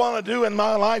really want to do in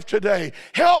my life today?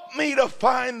 Help me to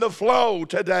find the flow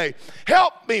today.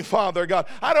 Help me, Father God.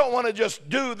 I don't want to just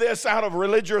do this out of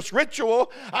religious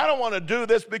ritual. I don't want to do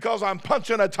this because I'm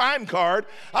punching a time card.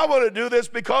 I want to do this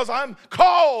because I'm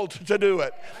called to do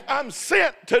it. I'm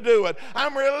sent to do it.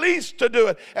 I'm released to do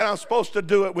it. And I'm supposed to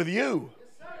do it with you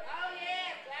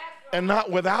and not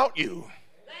without you.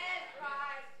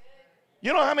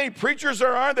 You know how many preachers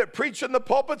there are that preach in the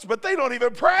pulpits, but they don't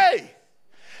even pray.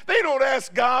 They don't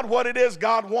ask God what it is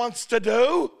God wants to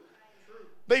do.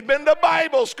 They've been to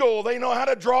Bible school. They know how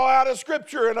to draw out a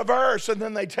scripture and a verse, and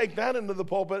then they take that into the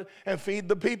pulpit and feed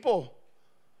the people.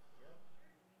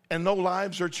 And no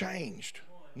lives are changed.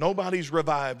 Nobody's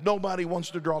revived. Nobody wants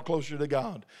to draw closer to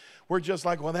God. We're just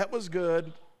like, well, that was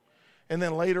good. And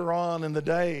then later on in the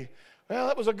day, well,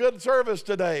 that was a good service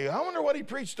today. I wonder what he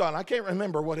preached on. I can't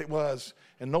remember what it was.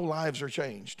 And no lives are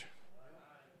changed.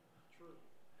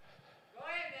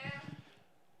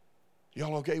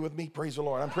 Y'all okay with me? Praise the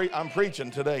Lord. I'm preaching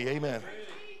today. Amen.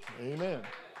 Amen.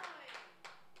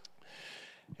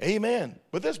 Amen.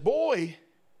 But this boy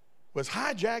was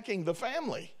hijacking the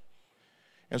family.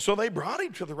 And so they brought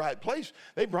him to the right place.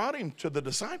 They brought him to the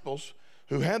disciples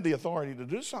who had the authority to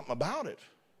do something about it.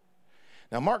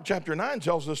 Now, Mark chapter 9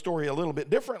 tells the story a little bit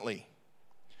differently.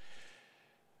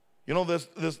 You know,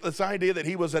 this idea that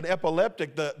he was an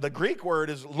epileptic, the Greek word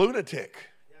is lunatic.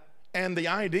 And the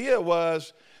idea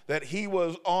was that he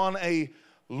was on a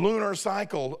lunar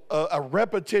cycle, a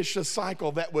repetitious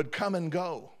cycle that would come and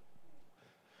go.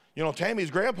 You know,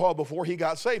 Tammy's grandpa, before he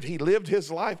got saved, he lived his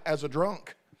life as a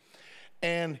drunk.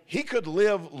 And he could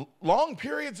live long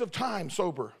periods of time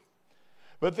sober.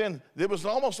 But then it was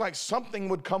almost like something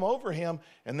would come over him,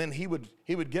 and then he would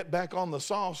get back on the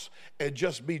sauce and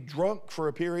just be drunk for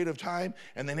a period of time,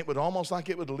 and then it would almost like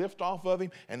it would lift off of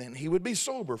him, and then he would be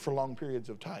sober for long periods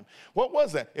of time. What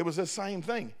was that? It was the same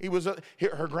thing.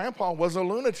 Her grandpa was a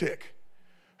lunatic.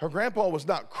 Her grandpa was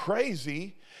not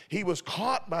crazy. He was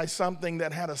caught by something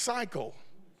that had a cycle.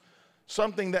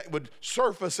 Something that would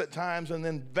surface at times and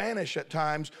then vanish at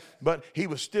times, but he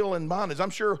was still in bondage. I'm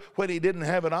sure when he didn't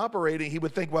have it operating, he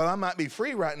would think, well, I might be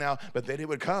free right now, but then it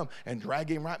would come and drag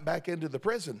him right back into the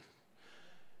prison.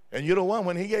 And you know what?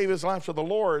 When he gave his life to the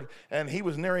Lord and he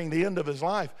was nearing the end of his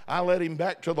life, I led him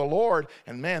back to the Lord,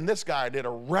 and man, this guy did a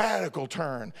radical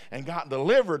turn and got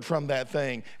delivered from that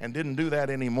thing and didn't do that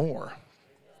anymore.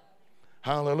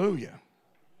 Hallelujah.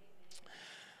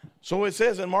 So it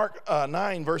says in Mark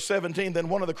 9, verse 17, then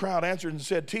one of the crowd answered and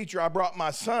said, Teacher, I brought my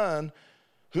son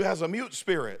who has a mute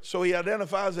spirit. So he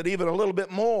identifies it even a little bit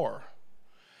more.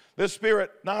 This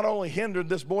spirit not only hindered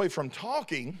this boy from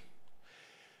talking,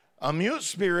 a mute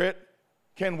spirit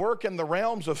can work in the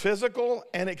realms of physical,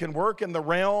 and it can work in the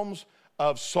realms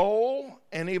of soul,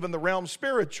 and even the realm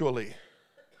spiritually.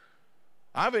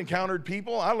 I've encountered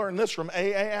people, I learned this from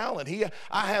A.A. Allen.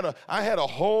 I had a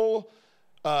whole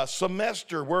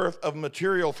semester worth of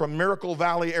material from Miracle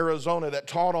Valley, Arizona, that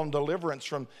taught on deliverance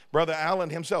from Brother Allen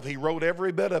himself. He wrote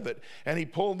every bit of it, and he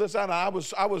pulled this out. I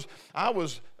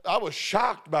was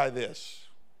shocked by this,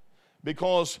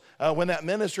 because when that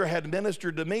minister had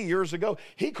ministered to me years ago,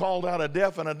 he called out a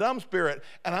deaf and a dumb spirit,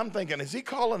 and I'm thinking, is he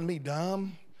calling me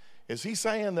dumb? Is he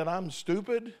saying that I'm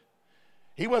stupid?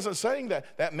 He wasn't saying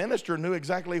that. That minister knew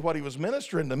exactly what he was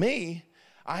ministering to me.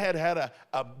 I had a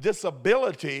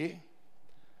disability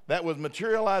that was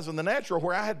materialized in the natural,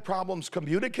 where I had problems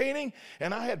communicating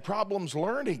and I had problems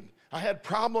learning. I had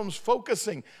problems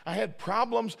focusing. I had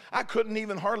problems. I couldn't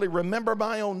even hardly remember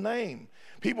my own name.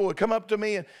 People would come up to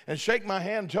me and shake my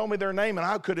hand and tell me their name,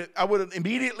 and I would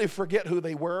immediately forget who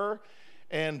they were.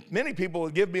 And many people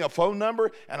would give me a phone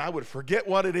number, and I would forget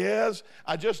what it is.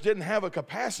 I just didn't have a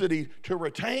capacity to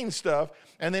retain stuff.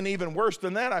 And then even worse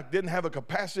than that, I didn't have a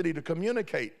capacity to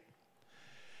communicate.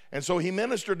 And so he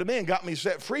ministered to me and got me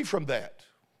set free from that.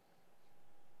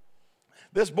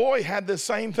 This boy had this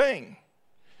same thing.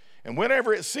 And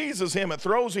whenever it seizes him, it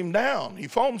throws him down. He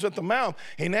foams at the mouth.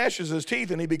 He gnashes his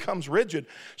teeth, and he becomes rigid.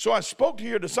 So I spoke to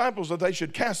your disciples that they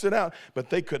should cast it out, but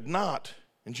they could not.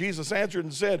 And Jesus answered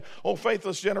and said, O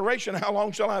faithless generation, how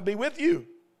long shall I be with you?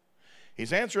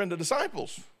 He's answering the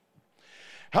disciples.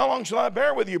 How long shall I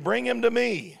bear with you? Bring him to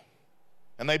me.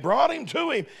 And they brought him to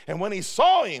him. And when he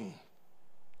saw him,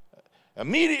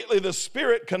 immediately the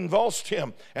spirit convulsed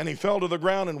him, and he fell to the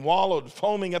ground and wallowed,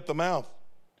 foaming at the mouth.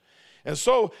 And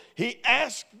so he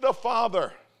asked the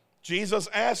father, Jesus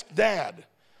asked Dad,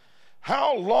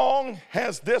 how long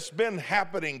has this been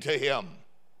happening to him?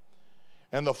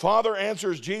 And the father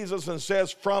answers Jesus and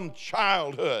says, from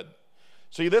childhood.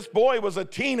 See, this boy was a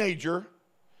teenager,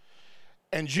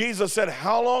 and Jesus said,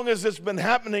 how long has this been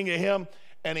happening to him?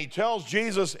 And he tells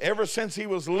Jesus, ever since he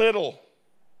was little.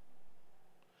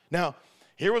 Now,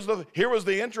 here was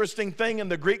the interesting thing in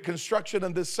the Greek construction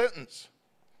of this sentence.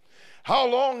 How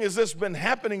long has this been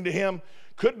happening to him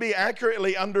could be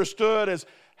accurately understood as,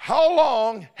 how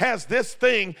long has this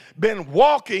thing been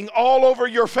walking all over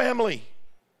your family?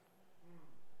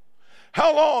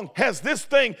 How long has this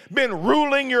thing been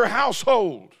ruling your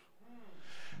household?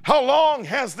 How long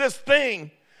has this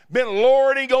thing been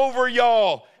lording over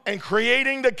y'all and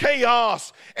creating the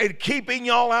chaos and keeping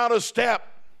y'all out of step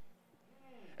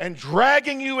and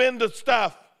dragging you into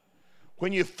stuff?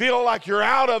 When you feel like you're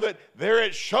out of it, there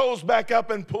it shows back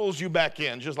up and pulls you back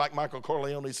in, just like Michael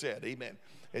Corleone said, amen.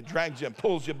 It drags you and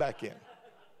pulls you back in.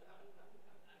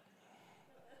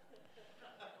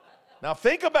 Now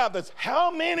think about this.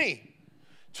 How many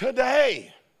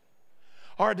today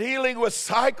are dealing with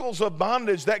cycles of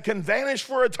bondage that can vanish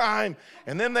for a time,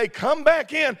 and then they come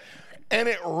back in, and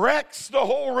it wrecks the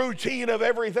whole routine of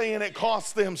everything, and it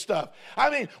costs them stuff? I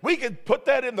mean, we could put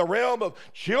that in the realm of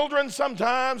children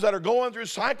sometimes that are going through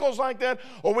cycles like that,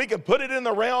 or we could put it in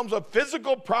the realms of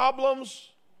physical problems,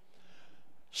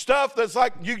 stuff that's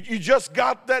like you just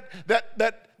got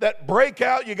that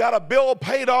breakout, you got a bill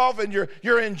paid off, and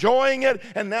you're enjoying it,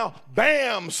 and now,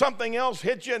 bam, something else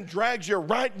hits you and drags you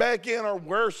right back in, or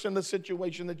worse, in the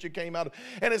situation that you came out of.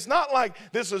 And it's not like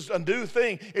this is a new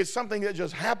thing. It's something that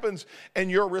just happens,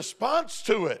 and your response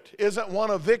to it isn't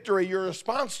one of victory. Your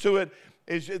response to it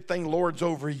is the thing lords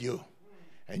over you,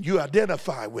 and you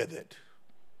identify with it.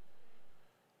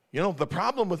 You know, the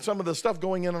problem with some of the stuff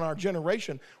going in our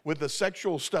generation with the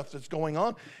sexual stuff that's going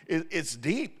on, it's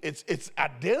deep. It's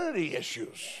identity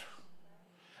issues.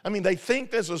 I mean, they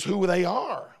think this is who they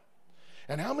are.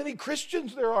 And how many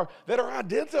Christians there are that are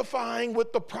identifying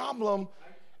with the problem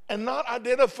and not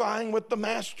identifying with the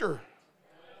master.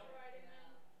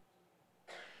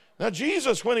 Now,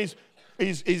 Jesus, when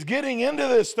he's getting into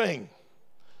this thing,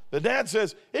 the dad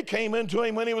says, it came into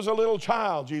him when he was a little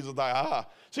child. Jesus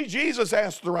thought, See, Jesus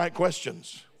asked the right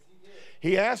questions.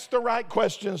 He asked the right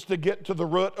questions to get to the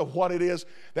root of what it is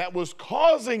that was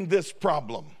causing this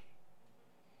problem.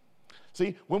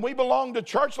 See, when we belong to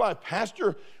church life,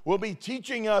 pastor will be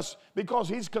teaching us because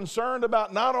he's concerned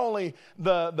about not only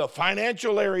the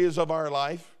financial areas of our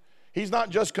life. He's not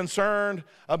just concerned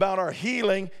about our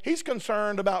healing. He's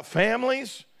concerned about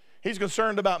families. He's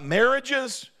concerned about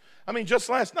marriages. I mean, just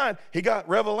last night, he got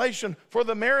revelation for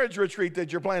the marriage retreat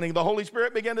that you're planning. The Holy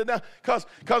Spirit began to down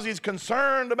because he's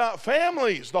concerned about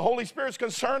families. The Holy Spirit's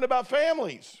concerned about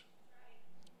families.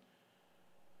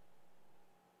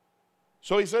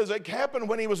 So he says it happened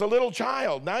when he was a little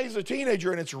child. Now he's a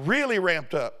teenager, and it's really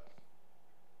ramped up.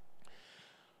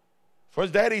 For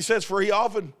his daddy says, for he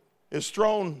often is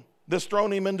thrown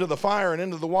him into the fire and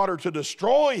into the water to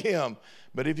destroy him.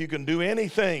 But if you can do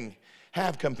anything,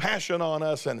 have compassion on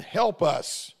us and help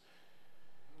us.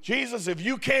 Jesus, if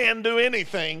you can do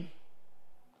anything,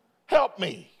 help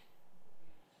me.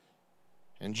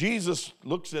 And Jesus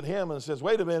looks at him and says,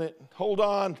 wait a minute, hold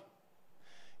on.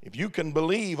 If you can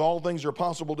believe, all things are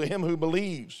possible to him who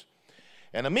believes.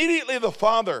 And immediately the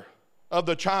father of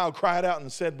the child cried out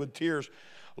and said with tears,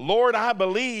 Lord, I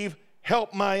believe,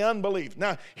 help my unbelief.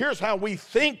 Now, here's how we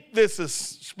think this is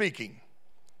speaking.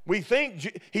 We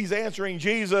think he's answering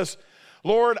Jesus,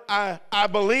 Lord, I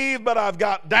believe, but I've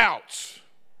got doubts.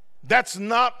 That's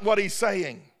not what he's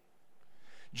saying.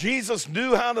 Jesus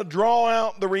knew how to draw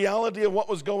out the reality of what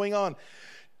was going on.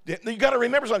 You got to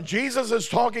remember something. Jesus is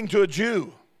talking to a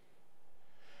Jew.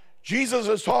 Jesus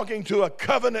is talking to a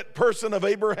covenant person of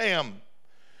Abraham.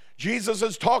 Jesus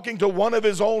is talking to one of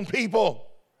his own people.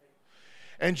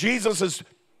 And Jesus is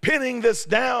pinning this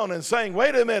down and saying,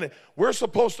 wait a minute, we're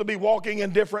supposed to be walking in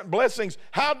different blessings.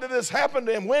 How did this happen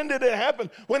to him? When did it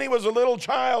happen? When he was a little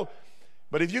child.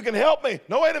 But if you can help me,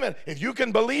 no, wait a minute, if you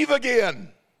can believe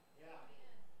again.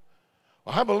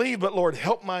 Well, I believe, but Lord,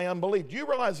 help my unbelief. Do you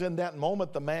realize in that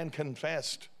moment the man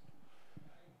confessed,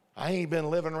 I ain't been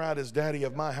living right as daddy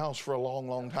of my house for a long,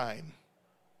 long time.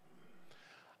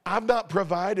 I've not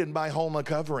provided my home a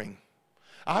covering.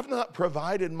 I've not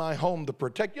provided my home to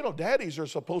protect. You know, daddies are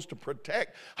supposed to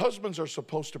protect. Husbands are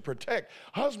supposed to protect.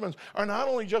 Husbands are not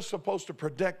only just supposed to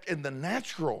protect in the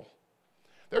natural,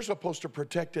 they're supposed to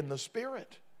protect in the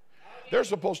spirit. They're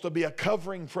supposed to be a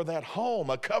covering for that home,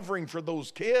 a covering for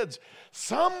those kids.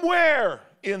 Somewhere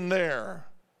in there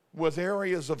was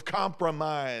areas of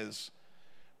compromise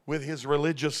with his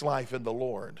religious life in the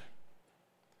Lord.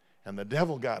 And the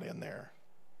devil got in there.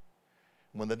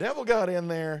 When the devil got in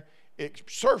there, it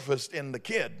surfaced in the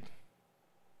kid.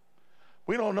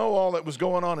 We don't know all that was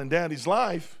going on in daddy's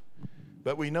life,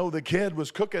 but we know the kid was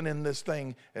cooking in this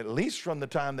thing at least from the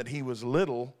time that he was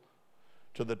little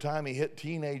to the time he hit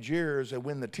teenage years. And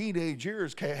when the teenage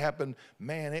years happened,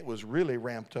 man, it was really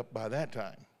ramped up by that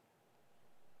time.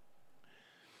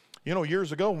 You know,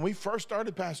 years ago when we first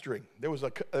started pastoring, there was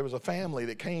a family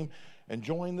that came and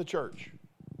joined the church.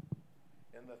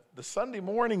 And the Sunday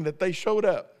morning that they showed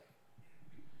up,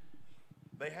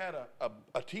 they had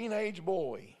a teenage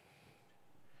boy.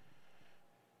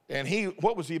 And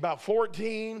what was he, about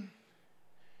 14?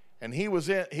 And he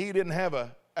didn't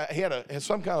have he had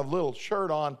some kind of little shirt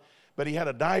on, but he had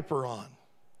a diaper on.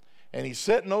 And he's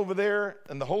sitting over there,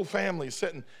 and the whole family's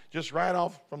sitting just right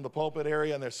off from the pulpit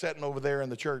area, and they're sitting over there in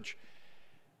the church.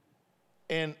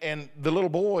 And the little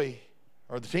boy,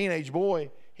 or the teenage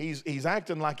boy, he's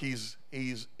acting like he's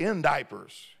in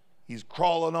diapers. He's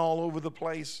crawling all over the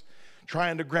place,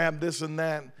 trying to grab this and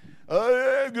that.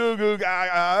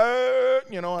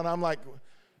 You know, and I'm like,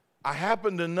 I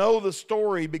happen to know the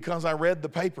story because I read the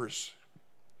papers.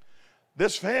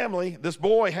 This family, this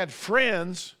boy had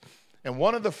friends, and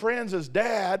one of the friends'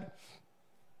 dad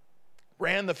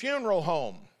ran the funeral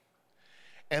home.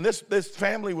 And this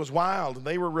family was wild, and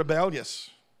they were rebellious.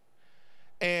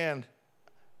 And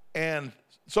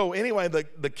so anyway,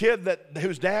 the kid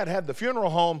whose dad had the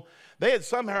funeral home, they had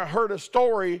somehow heard a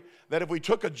story that if we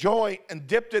took a joint and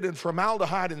dipped it in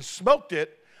formaldehyde and smoked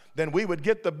it, then we would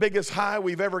get the biggest high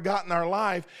we've ever got in our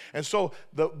life. And so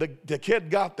the kid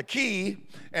got the key,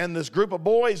 and this group of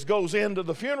boys goes into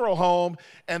the funeral home,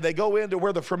 and they go into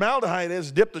where the formaldehyde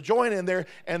is, dip the joint in there,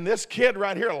 and this kid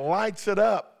right here lights it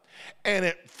up, and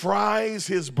it fries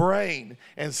his brain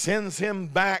and sends him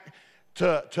back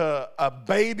to a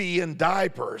baby in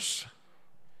diapers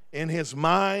in his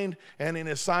mind and in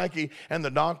his psyche. And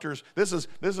the doctors, this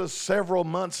is several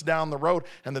months down the road,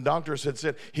 and the doctors had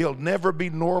said, he'll never be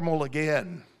normal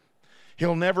again.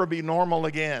 He'll never be normal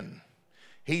again.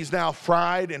 He's now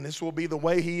fried, and this will be the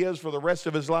way he is for the rest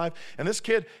of his life. And this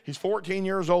kid, he's 14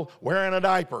 years old, wearing a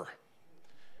diaper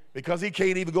because he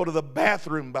can't even go to the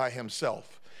bathroom by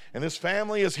himself. And this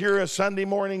family is here at Sunday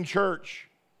morning church.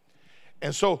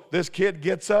 And so this kid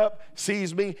gets up,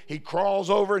 sees me, he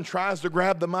crawls over and tries to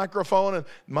grab the microphone, and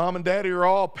Mom and Daddy are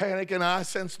all panicking. I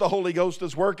sense the Holy Ghost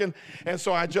is working. And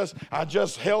so I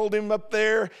just held him up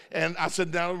there, and I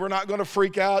said, now we're not going to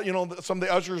freak out. You know, some of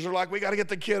the ushers are like, we got to get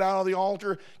the kid out of the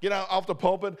altar, get out off the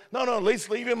pulpit. No, at least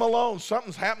leave him alone.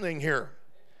 Something's happening here.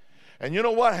 And you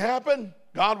know what happened?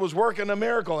 God was working a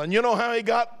miracle. And you know how he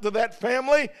got to that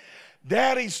family?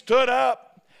 Daddy stood up.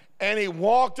 And he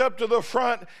walked up to the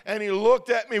front, and he looked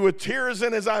at me with tears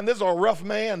in his eyes. This is a rough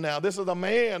man now. This is a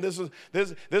man. This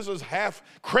is half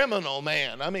criminal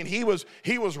man. I mean, he was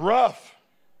rough.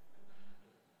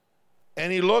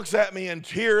 And he looks at me in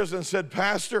tears and said,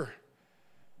 Pastor,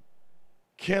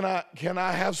 can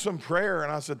I have some prayer?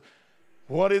 And I said,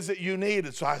 what is it you need?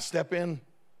 And so I step in,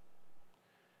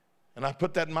 and I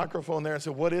put that microphone there and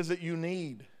said, what is it you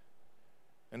need?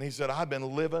 And he said, I've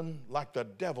been living like the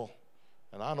devil.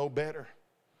 And I know better.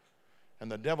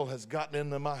 And the devil has gotten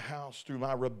into my house through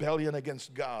my rebellion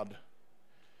against God.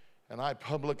 And I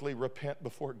publicly repent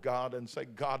before God and say,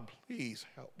 God, please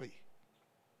help me.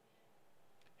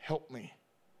 Help me.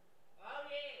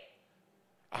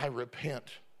 I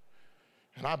repent.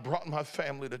 And I brought my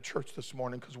family to church this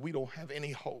morning because we don't have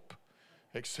any hope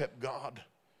except God.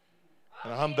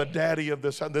 And I'm the daddy of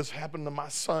this. And this happened to my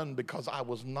son because I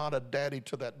was not a daddy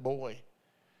to that boy.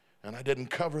 And I didn't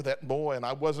cover that boy, and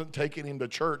I wasn't taking him to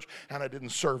church, and I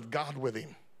didn't serve God with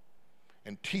him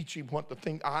and teach him what to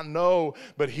think. I know,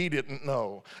 but he didn't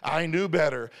know. I knew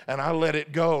better, and I let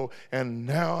it go. And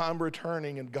now I'm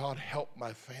returning, and God helped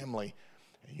my family.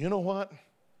 And you know what?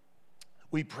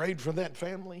 We prayed for that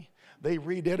family. They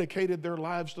rededicated their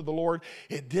lives to the Lord.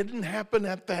 It didn't happen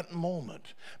at that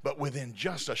moment, but within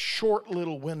just a short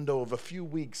little window of a few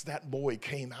weeks, that boy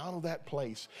came out of that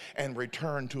place and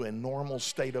returned to a normal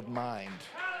state of mind.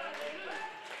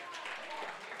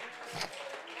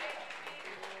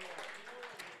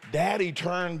 Daddy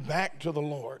turned back to the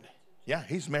Lord. Yeah,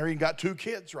 he's married and got 2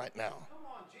 kids right now. Come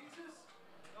on, Jesus.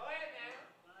 Go ahead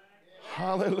now.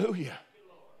 Hallelujah.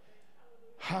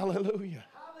 Hallelujah.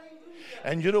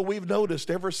 And you know, we've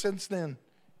noticed ever since then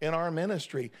in our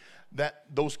ministry that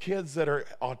those kids that are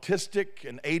autistic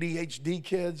and ADHD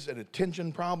kids and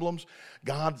attention problems,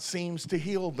 God seems to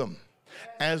heal them.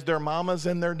 As their mamas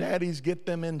and their daddies get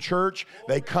them in church,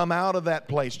 they come out of that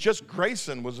place. Just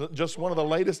Grayson was just one of the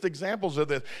latest examples of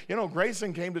this. You know,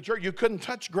 Grayson came to church. You couldn't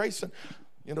touch Grayson.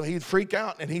 You know, he'd freak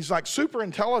out, and he's like super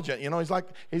intelligent. You know, he's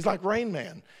like Rain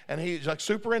Man, and he's like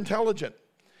super intelligent.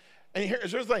 And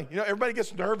here's the thing, you know, everybody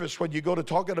gets nervous when you go to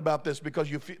talking about this because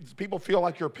people feel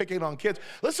like you're picking on kids.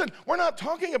 Listen, we're not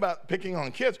talking about picking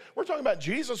on kids. We're talking about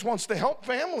Jesus wants to help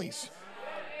families.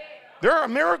 There are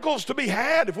miracles to be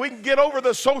had if we can get over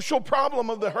the social problem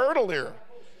of the hurdle here.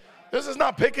 This is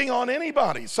not picking on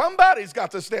anybody. Somebody's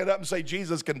got to stand up and say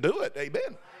Jesus can do it.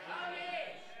 Amen.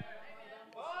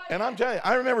 And I'm telling you,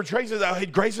 I remember Tracy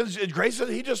said, Grayson,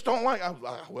 he just don't like.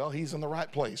 Well, he's in the right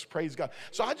place. Praise God.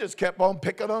 So I just kept on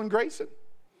picking on Grayson.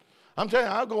 I'm telling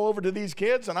you, I'll go over to these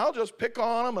kids and I'll just pick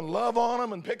on them and love on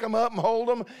them and pick them up and hold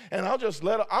them, and I'll just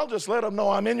let them know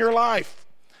I'm in your life.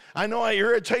 I know I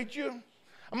irritate you.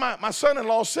 My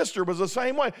son-in-law's sister was the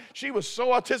same way. She was so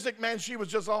autistic, man. She was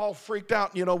just all freaked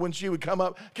out, you know, when she would come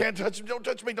up. Can't touch me, don't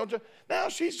touch me, don't touch me. Now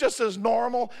she's just as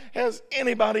normal as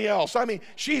anybody else. I mean,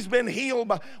 she's been healed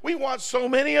by. We watch so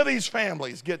many of these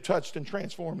families get touched and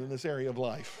transformed in this area of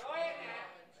life.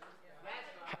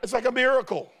 It's like a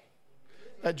miracle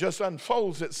that just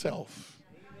unfolds itself.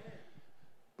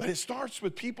 But it starts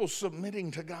with people submitting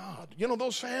to God. You know,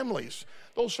 those families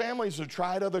have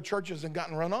tried other churches and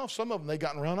gotten run off. Some of them, they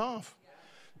gotten run off.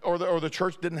 Or the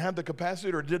church didn't have the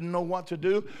capacity or didn't know what to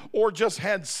do, or just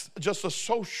had just a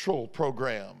social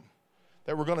program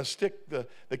that we're going to stick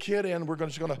the kid in. We're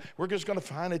just going to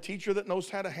find a teacher that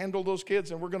knows how to handle those kids,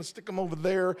 and we're going to stick them over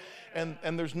there.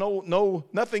 And there's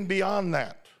nothing beyond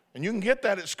that. And you can get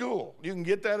that at school. You can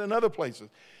get that in other places.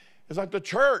 It's like the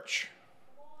church.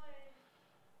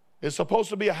 It's supposed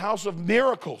to be a house of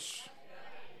miracles,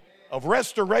 of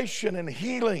restoration and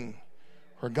healing,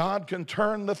 where God can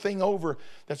turn the thing over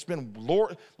that's been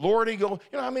lording. You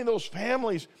know, I mean, those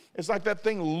families, it's like that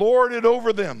thing lorded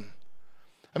over them.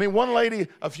 I mean, one lady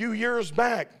a few years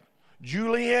back,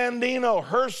 Julie Andino,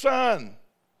 her son,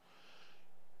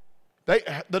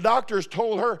 The doctors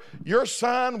told her, your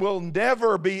son will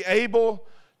never be able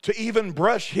to even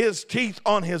brush his teeth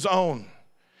on his own.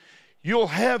 You'll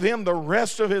have him the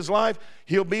rest of his life.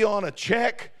 He'll be on a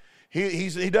check.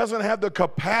 He doesn't have the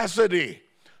capacity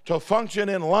to function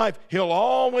in life. He'll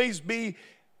always be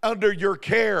under your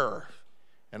care.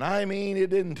 And I mean, it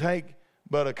didn't take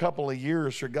but a couple of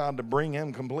years for God to bring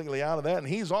him completely out of that. And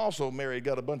he's also married,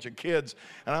 got a bunch of kids.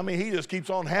 And I mean, he just keeps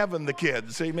on having the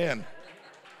kids. Amen.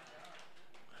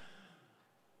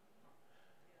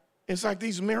 It's like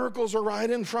these miracles are right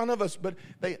in front of us, but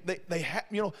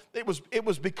it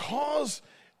was because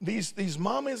these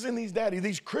mommies and these daddies,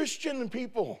 these Christian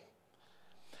people,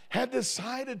 had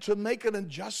decided to make an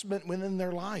adjustment within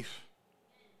their life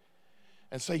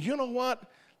and say, you know what,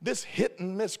 this hit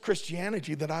and miss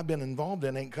Christianity that I've been involved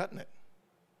in ain't cutting it.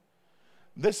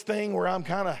 This thing where I'm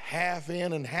kind of half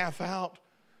in and half out,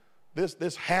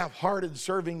 this half-hearted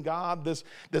serving God, this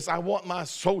I want my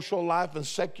social life and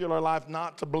secular life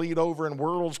not to bleed over and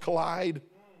worlds collide.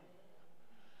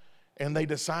 And they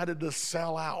decided to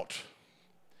sell out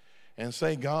and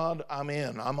say, God, I'm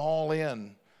in. I'm all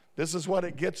in. This is what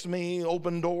it gets me,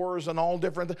 open doors and all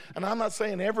different things. And I'm not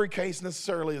saying every case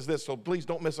necessarily is this, so please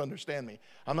don't misunderstand me.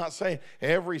 I'm not saying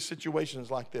every situation is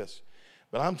like this.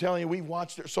 But I'm telling you, we've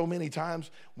watched it so many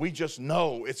times, we just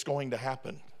know it's going to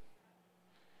happen.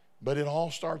 But it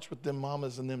all starts with them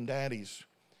mamas and them daddies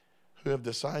who have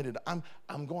decided,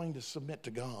 I'm going to submit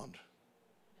to God.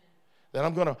 That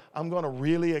I'm going to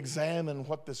really examine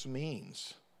what this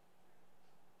means.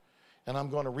 And I'm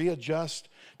going to readjust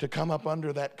to come up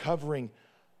under that covering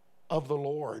of the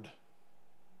Lord.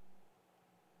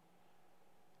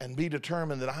 And be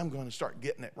determined that I'm going to start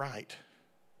getting it right.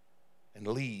 And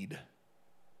lead.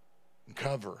 And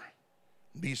cover.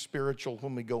 Be spiritual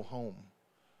when we go home.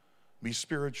 Be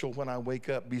spiritual when I wake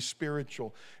up. Be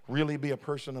spiritual. Really be a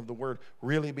person of the Word.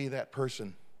 Really be that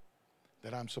person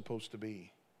that I'm supposed to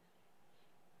be.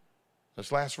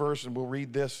 This last verse, and we'll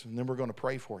read this, and then we're going to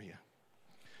pray for you.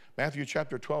 Matthew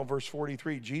chapter 12, verse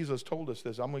 43, Jesus told us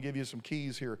this. I'm going to give you some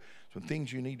keys here, some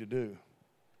things you need to do.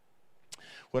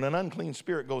 When an unclean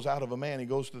spirit goes out of a man, he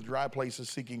goes to the dry places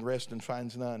seeking rest and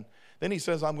finds none. Then he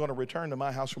says, I'm going to return to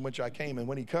my house from which I came. And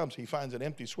when he comes, he finds it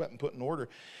empty, swept, and put in order.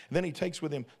 And then he takes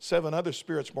with him 7 other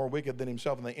spirits more wicked than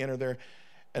himself, and they enter there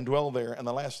and dwell there. And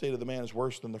the last state of the man is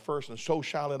worse than the first. And so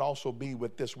shall it also be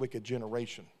with this wicked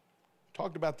generation.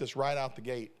 Talked about this right out the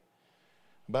gate.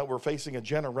 About we're facing a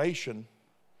generation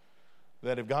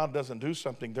that if God doesn't do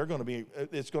something,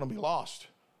 it's going to be lost.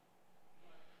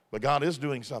 But God is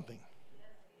doing something.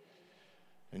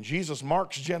 And Jesus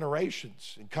marks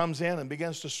generations and comes in and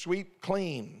begins to sweep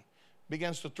clean,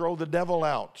 begins to throw the devil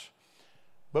out.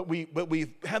 But we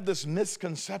have this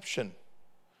misconception.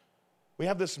 We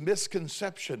have this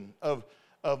misconception of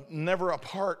never a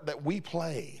part that we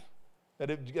play.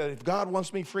 That if God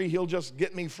wants me free, he'll just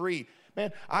get me free.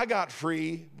 Man, I got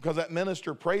free because that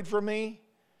minister prayed for me.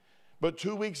 But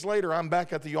 2 weeks later, I'm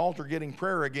back at the altar getting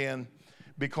prayer again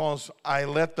because I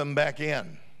let them back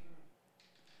in.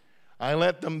 I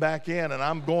let them back in, and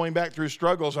I'm going back through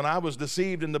struggles, and I was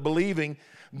deceived into believing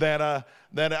that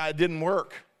I didn't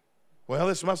work. Well,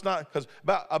 this must not, because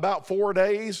about 4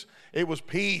 days, it was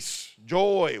peace,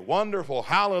 joy, wonderful,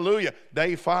 hallelujah.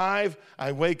 Day 5,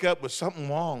 I wake up with something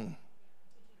wrong.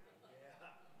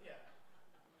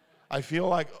 I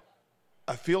feel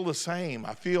the same.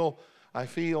 I feel.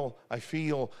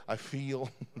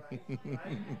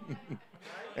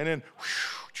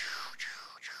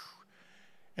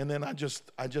 And then I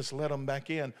just let them back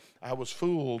in. I was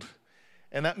fooled.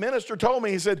 And that minister told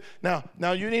me, he said,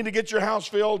 now you need to get your house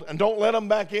filled and don't let them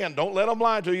back in. Don't let them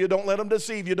lie to you. Don't let them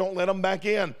deceive you. Don't let them back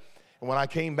in. And when I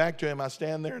came back to him, I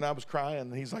stand there and I was crying.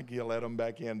 And he's like, you let them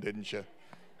back in, didn't you?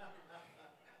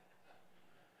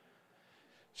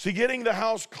 See, getting the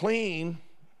house clean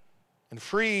and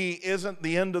free isn't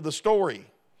the end of the story.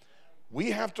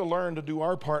 We have to learn to do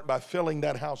our part by filling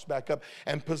that house back up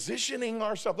and positioning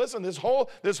ourselves. Listen, this whole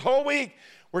week,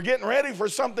 we're getting ready for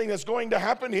something that's going to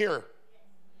happen here.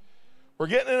 We're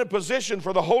getting in a position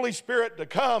for the Holy Spirit to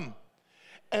come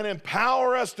and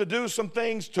empower us to do some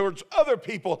things towards other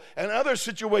people and other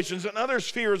situations and other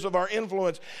spheres of our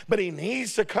influence. But he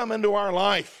needs to come into our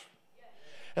life.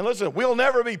 And listen, we'll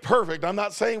never be perfect. I'm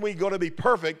not saying we're going to be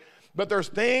perfect, but there's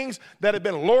things that have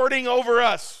been lording over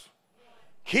us,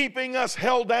 keeping us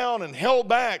held down and held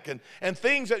back, and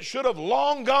things that should have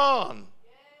long gone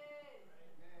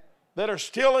that are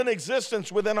still in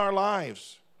existence within our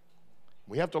lives.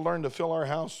 We have to learn to fill our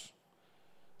house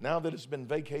now that it's been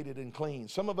vacated and clean.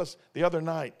 Some of us, the other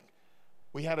night,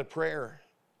 we had a prayer,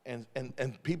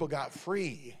 And people got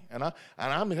free. And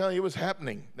I'm telling you, it was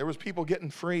happening. There was people getting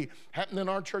free. Happened in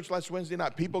our church last Wednesday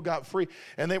night. People got free.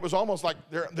 And it was almost like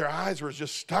their eyes were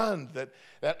just stunned that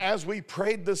as we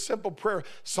prayed this simple prayer,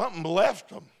 something left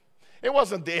them. It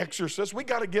wasn't The Exorcist. We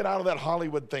got to get out of that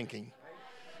Hollywood thinking.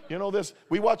 You know this,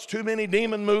 we watch too many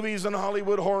demon movies and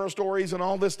Hollywood horror stories and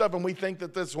all this stuff, and we think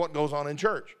that this is what goes on in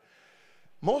church.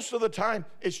 Most of the time,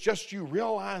 it's just you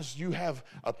realize you have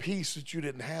a peace that you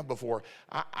didn't have before.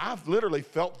 I've literally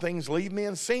felt things leave me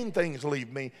and seen things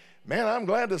leave me. Man, I'm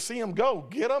glad to see them go.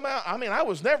 Get them out. I mean, I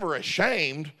was never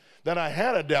ashamed that I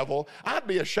had a devil. I'd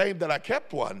be ashamed that I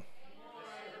kept one.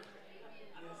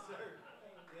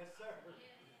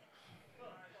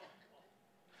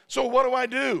 So what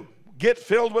do? Get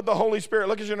filled with the Holy Spirit.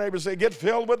 Look at your neighbor and say, get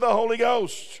filled with the Holy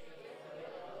Ghost.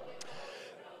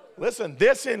 Listen,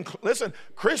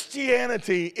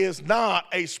 Christianity is not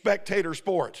a spectator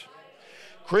sport.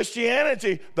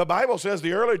 Christianity, the Bible says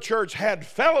the early church had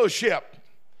fellowship.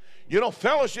 You know,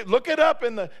 fellowship, look it up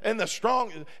in the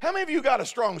Strong. How many of you got a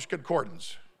Strong's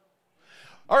Concordance?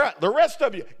 All right, the rest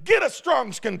of you, get a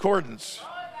Strong's Concordance.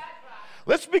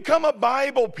 Let's become a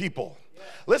Bible people.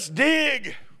 Let's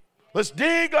dig. Let's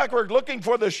dig like we're looking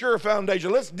for the sure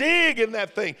foundation. Let's dig in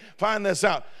that thing. Find this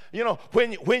out. You know,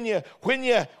 when you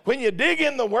dig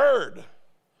in the Word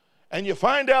and you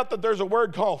find out that there's a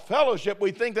word called fellowship,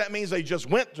 we think that means they just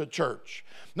went to church.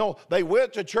 No, they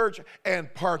went to church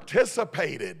and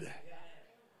participated.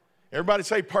 Everybody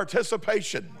say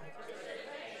participation.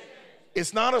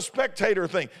 It's not a spectator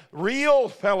thing. Real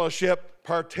fellowship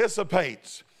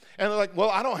participates. And they're like, well,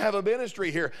 I don't have a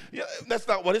ministry here. Yeah, that's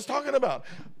not what it's talking about.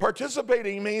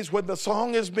 Participating means when the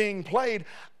song is being played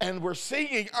and we're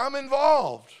singing, I'm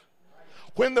involved.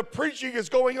 When the preaching is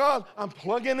going on, I'm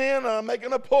plugging in, I'm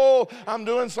making a pull, I'm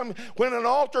doing something. When an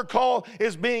altar call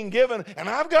is being given and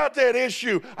I've got that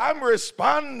issue, I'm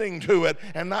responding to it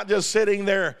and not just sitting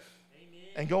there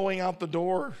and going out the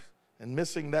door and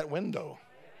missing that window.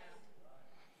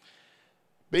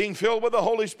 Being filled with the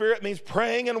Holy Spirit means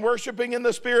praying and worshiping in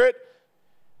the Spirit,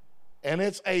 and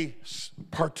it's a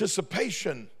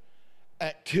participation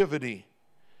activity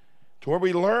to where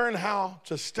we learn how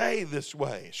to stay this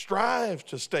way, strive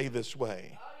to stay this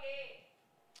way.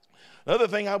 Another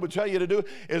thing I would tell you to do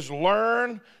is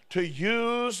learn to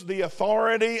use the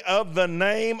authority of the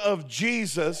name of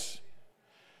Jesus,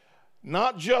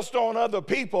 not just on other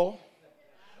people,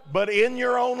 but in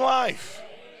your own life.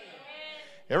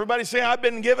 Everybody say, I've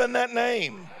been given that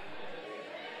name.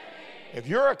 If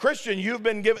you're a Christian, you've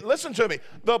been given, listen to me,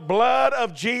 the blood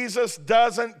of Jesus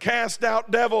doesn't cast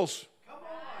out devils.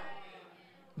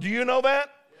 Do you know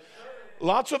that?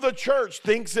 Lots of the church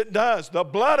thinks it does. The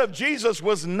blood of Jesus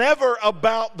was never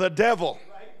about the devil.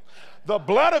 The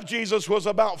blood of Jesus was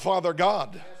about Father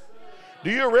God. Do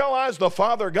you realize the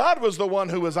Father God was the one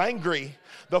who was angry?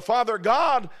 The Father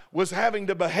God was having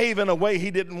to behave in a way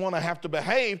he didn't want to have to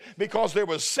behave because there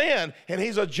was sin, and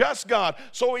he's a just God.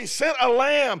 So he sent a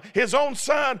lamb, his own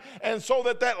son, and so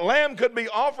that lamb could be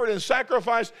offered and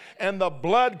sacrificed and the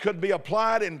blood could be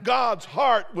applied and God's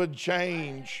heart would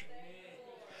change.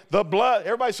 The blood,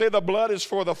 everybody say the blood is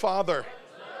for the Father.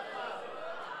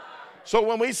 So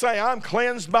when we say I'm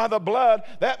cleansed by the blood,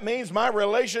 that means my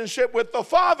relationship with the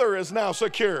Father is now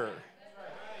secure.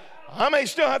 I may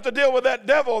still have to deal with that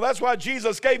devil. That's why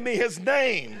Jesus gave me his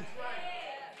name.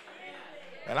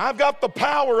 And I've got the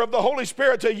power of the Holy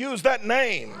Spirit to use that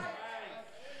name.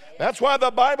 That's why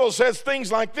the Bible says things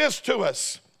like this to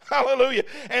us. Hallelujah.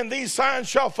 And these signs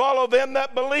shall follow them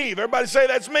that believe. Everybody say,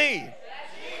 that's me.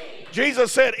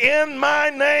 Jesus said, in my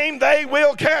name they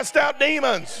will cast out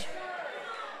demons.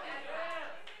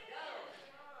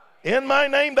 In my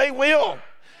name they will.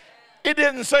 It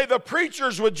didn't say the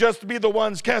preachers would just be the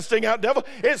ones casting out devils.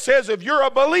 It says if you're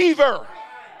a believer,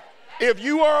 if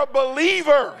you are a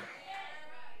believer,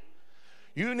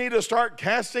 you need to start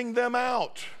casting them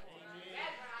out.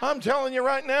 I'm telling you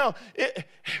right now,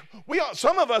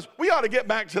 some of us, we ought to get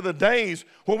back to the days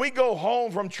when we go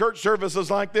home from church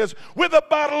services like this with a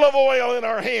bottle of oil in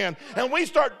our hand and we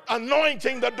start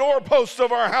anointing the doorposts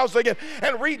of our house again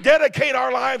and rededicate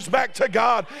our lives back to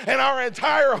God and our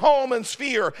entire home and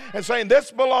sphere and saying, this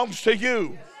belongs to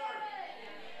you.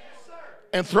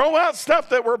 And throw out stuff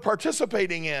that we're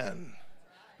participating in.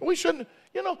 We shouldn't,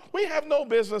 we have no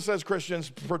business as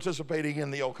Christians participating in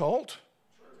the occult.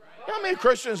 How many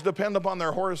Christians depend upon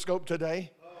their horoscope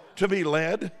today to be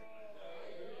led?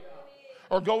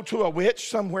 Or go to a witch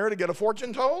somewhere to get a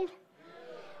fortune told?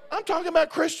 I'm talking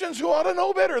about Christians who ought to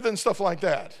know better than stuff like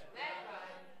that.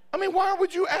 I mean, why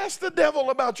would you ask the devil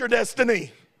about your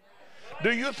destiny?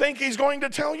 Do you think he's going to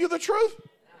tell you the truth?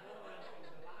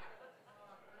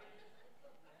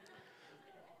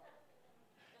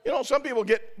 You know, some people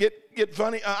get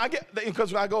funny. I get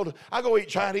because I go eat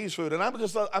Chinese food,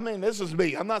 and this is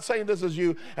me. I'm not saying this is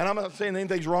you, and I'm not saying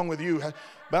anything's wrong with you,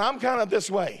 but I'm kind of this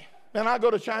way. And I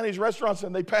go to Chinese restaurants,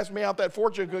 and they pass me out that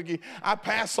fortune cookie. I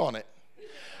pass on it.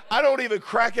 I don't even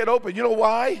crack it open. You know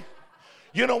why?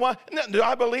 You know why? Do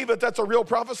I believe that that's a real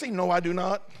prophecy? No, I do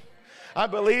not. I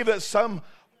believe that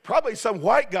probably some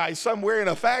white guy somewhere in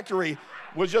a factory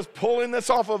was just pulling this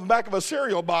off of the back of a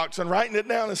cereal box and writing it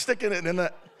down and sticking it in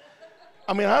that.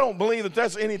 I mean, I don't believe that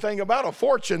that's anything about a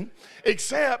fortune,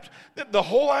 except that the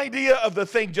whole idea of the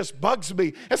thing just bugs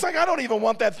me. It's like I don't even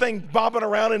want that thing bobbing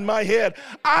around in my head.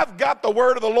 I've got the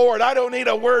word of the Lord. I don't need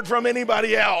a word from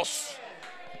anybody else.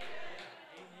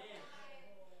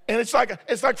 And it's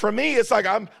like for me, it's like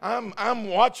I'm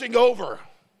watching over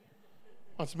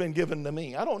what's been given to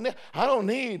me. I don't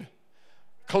need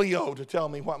Cleo to tell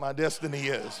me what my destiny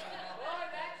is.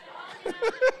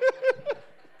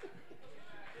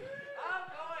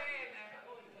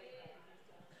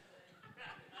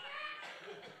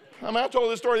 I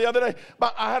told this story the other day,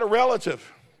 but I had a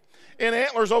relative in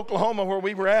Antlers, Oklahoma, where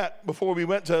we were at before we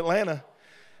went to Atlanta.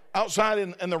 Outside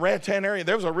in the Rattan area,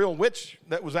 there was a real witch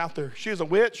that was out there. She was a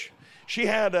witch. She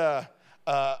had a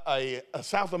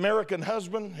South American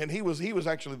husband, and he was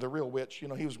actually the real witch. You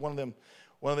know, he was one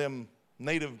of them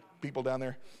native people down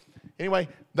there. Anyway,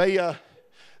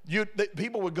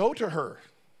 people would go to her,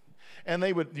 and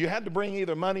you had to bring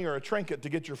either money or a trinket to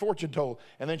get your fortune told,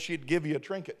 and then she'd give you a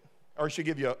trinket. Or she'd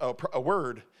give you a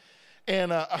word.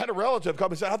 And I had a relative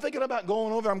come and said, I'm thinking about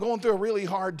going over. I'm going through a really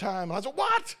hard time. And I said,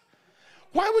 what?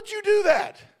 Why would you do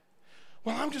that?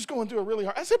 Well, I'm just going through a really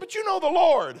hard. I said, but you know the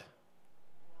Lord.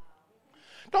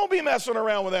 Don't be messing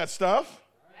around with that stuff.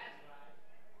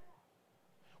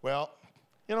 Well,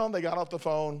 you know, they got off the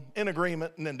phone in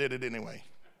agreement and then did it anyway.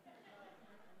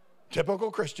 Typical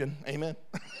Christian. Amen.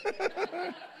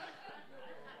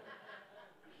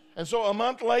 And so a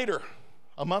month later,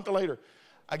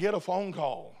 I get a phone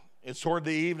call. It's toward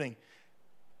the evening.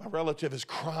 My relative is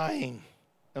crying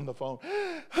on the phone.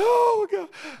 Oh, God.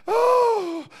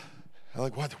 Oh. I'm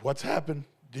like, what's happened?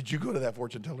 Did you go to that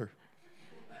fortune teller?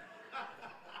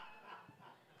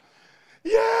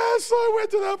 Yes, I went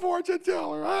to that fortune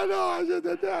teller. I know I should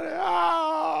have done it.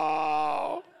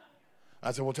 Oh.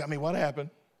 I said, well, tell me what happened.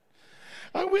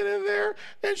 I went in there,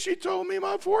 and she told me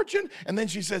my fortune. And then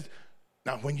she said,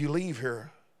 now, when you leave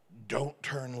here, don't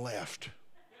turn left.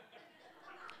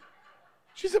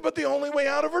 She said, but the only way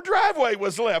out of her driveway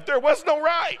was left. There was no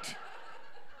right.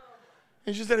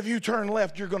 And she said, if you turn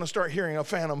left, you're going to start hearing a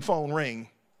phantom phone ring.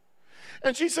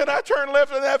 And she said, I turned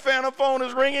left and that phantom phone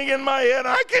is ringing in my head.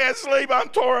 I can't sleep. I'm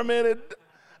tormented.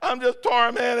 I'm just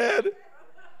tormented.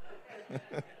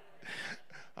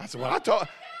 I said, well,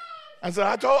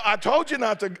 I told you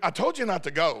not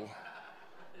to go.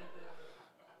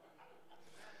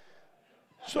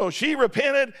 So she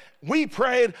repented, we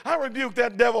prayed, I rebuked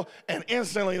that devil, and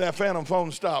instantly that phantom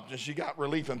phone stopped, and she got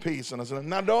relief and peace. And I said,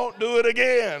 now don't do it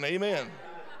again. Amen.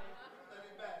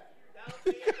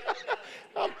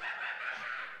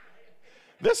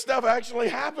 This stuff actually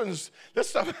happens.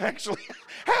 This stuff actually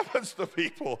happens to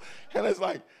people. And it's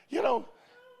like, you know.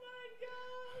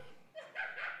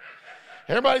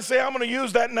 Everybody say, I'm going to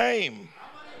use that name.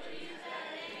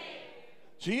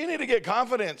 So you need to get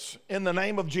confidence in the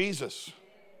name of Jesus.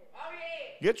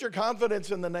 Get your confidence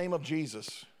in the name of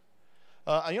Jesus.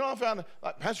 I found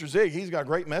Pastor Zig, he's got a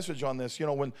great message on this. You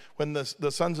know, when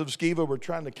the sons of Sceva were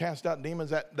trying to cast out demons,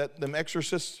 them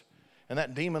exorcists, and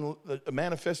that demon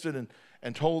manifested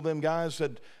and told them guys,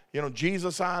 said, you know,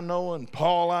 Jesus I know and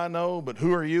Paul I know, but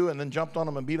who are you? And then jumped on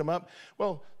them and beat them up.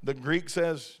 Well, the Greek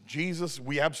says, Jesus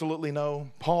we absolutely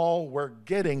know. Paul we're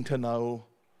getting to know.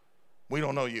 We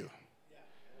don't know you.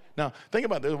 Now, think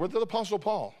about this. We're the Apostle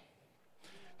Paul.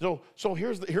 So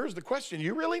here's the question.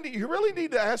 You really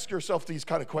need to ask yourself these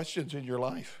kind of questions in your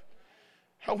life.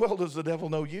 How well does the devil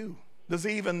know you? Does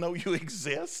he even know you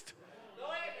exist?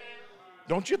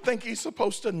 Don't you think he's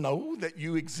supposed to know that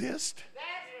you exist? That's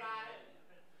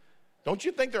right. Don't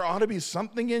you think there ought to be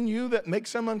something in you that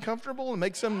makes him uncomfortable and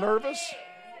makes him nervous?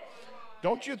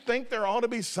 Don't you think there ought to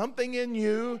be something in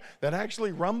you that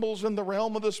actually rumbles in the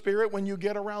realm of the Spirit when you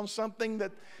get around something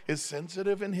that is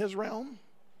sensitive in his realm?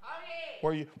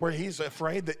 Where he's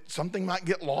afraid that something might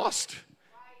get lost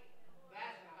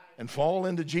and fall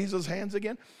into Jesus' hands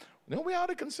again? No, we ought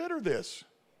to consider this.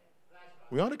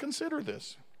 We ought to consider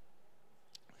this.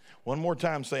 One more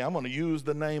time, say, I'm going to use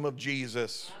the name of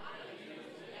Jesus.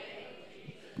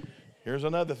 Here's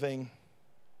another thing.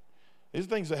 These are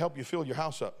things that help you fill your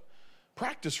house up.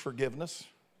 Practice forgiveness.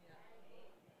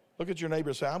 Look at your neighbor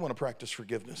and say, I'm going to practice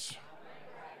forgiveness.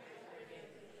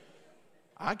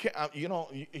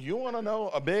 You want to know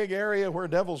a big area where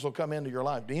devils will come into your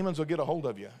life, demons will get a hold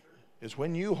of you, is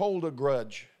when you hold a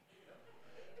grudge.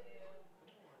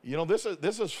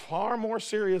 This is far more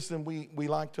serious than we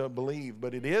like to believe,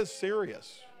 but it is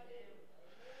serious.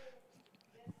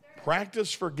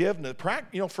 Practice forgiveness.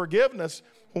 Forgiveness,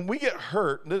 when we get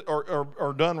hurt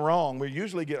or done wrong, we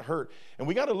usually get hurt. And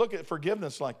we got to look at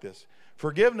forgiveness like this.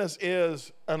 Forgiveness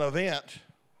is an event,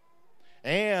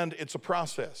 and it's a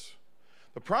process.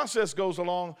 The process goes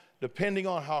along depending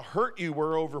on how hurt you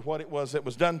were over what it was that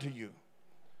was done to you,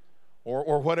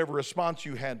 or whatever response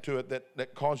you had to it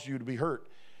that caused you to be hurt.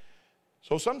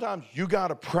 So sometimes you got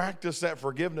to practice that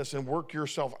forgiveness and work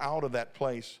yourself out of that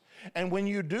place. And when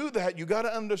you do that, you got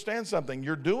to understand something.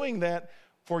 You're doing that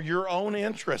for your own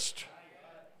interest.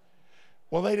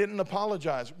 Well, they didn't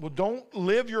apologize. Well, don't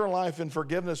live your life in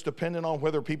forgiveness depending on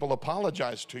whether people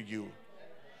apologize to you.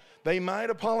 They might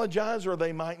apologize or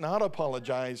they might not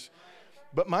apologize.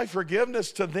 But my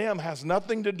forgiveness to them has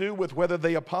nothing to do with whether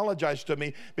they apologize to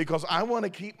me, because I want to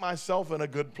keep myself in a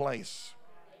good place.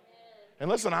 And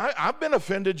listen, I've been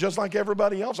offended just like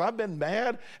everybody else. I've been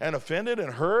mad and offended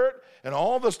and hurt and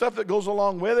all the stuff that goes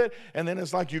along with it. And then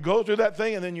it's like you go through that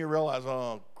thing and then you realize,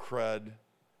 oh, crud,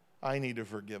 I need to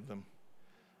forgive them.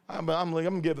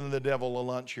 I'm giving the devil a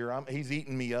lunch here. He's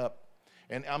eating me up.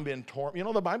 And I'm being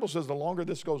tormented. The Bible says the longer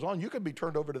this goes on, you could be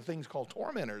turned over to things called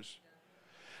tormentors.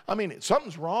 I mean,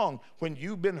 something's wrong when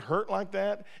you've been hurt like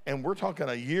that, and we're talking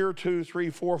a year, 2, 3,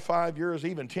 4, 5 years,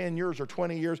 even 10 years or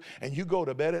 20 years, and you go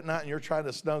to bed at night and you're trying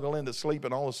to snuggle into sleep,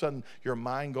 and all of a sudden your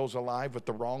mind goes alive with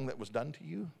the wrong that was done to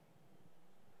you.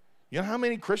 You know how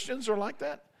many Christians are like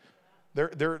that?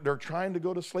 They're trying to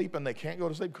go to sleep and they can't go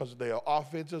to sleep because the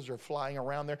offenses are flying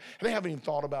around there, and they haven't even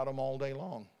thought about them all day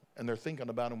long, and they're thinking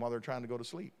about them while they're trying to go to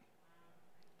sleep.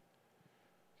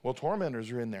 Well, tormentors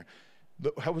are in there.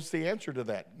 What's the answer to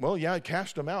that? Well, yeah,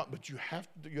 cast them out, but you have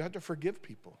to forgive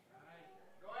people.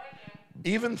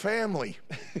 Even family.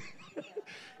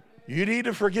 You need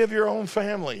to forgive your own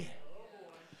family.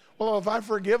 Well, if I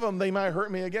forgive them, they might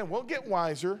hurt me again. Well, get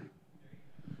wiser.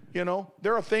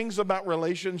 There are things about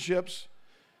relationships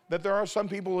that there are some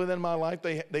people within my life,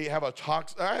 they have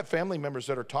I have family members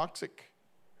that are toxic.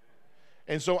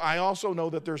 And so I also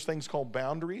know that there's things called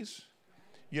boundaries.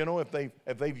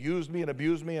 If they've used me and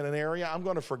abused me in an area, I'm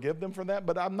going to forgive them for that,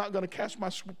 but I'm not going to cast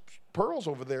my pearls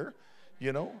over there.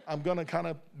 I'm going to kind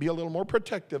of be a little more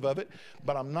protective of it,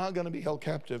 but I'm not going to be held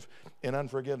captive in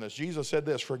unforgiveness. Jesus said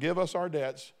this, forgive us our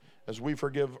debts as we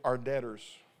forgive our debtors.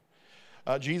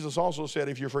 Jesus also said,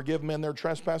 if you forgive men their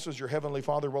trespasses, your heavenly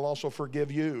Father will also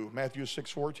forgive you. Matthew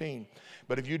 6:14.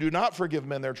 But if you do not forgive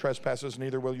men their trespasses,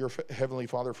 neither will your heavenly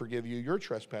Father forgive you your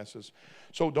trespasses.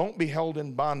 So don't be held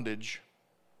in bondage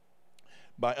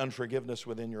by unforgiveness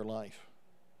within your life.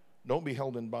 Don't be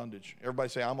held in bondage. Everybody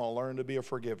say, I'm going to learn to be a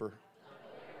forgiver.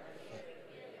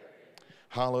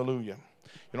 Hallelujah.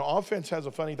 Offense has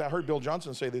a funny thing. I heard Bill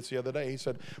Johnson say this the other day. He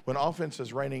said, when offense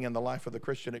is reigning in the life of the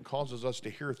Christian, it causes us to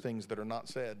hear things that are not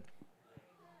said.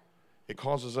 It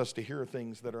causes us to hear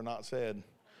things that are not said.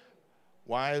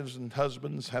 Wives and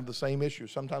husbands have the same issue.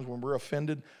 Sometimes when we're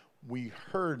offended, we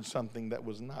heard something that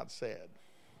was not said.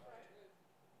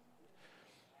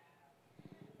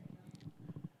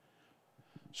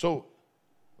 So,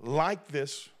 like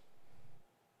this,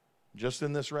 just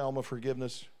in this realm of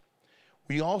forgiveness,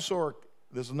 we also are,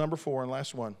 this is number 4 and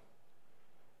last one,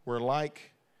 we're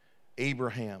like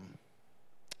Abraham.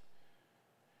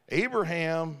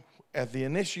 Abraham, at the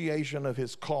initiation of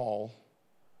his call,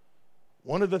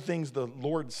 one of the things the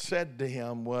Lord said to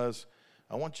him was,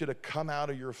 I want you to come out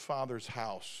of your father's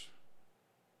house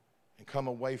and come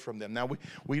away from them. Now,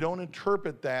 we don't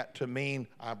interpret that to mean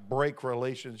I break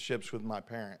relationships with my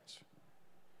parents.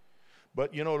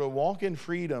 But, to walk in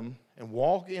freedom and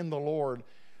walk in the Lord,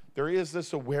 there is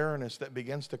this awareness that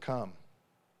begins to come.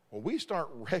 Well, we start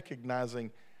recognizing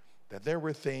that there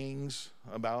were things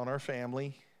about our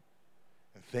family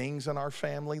and things in our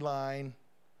family line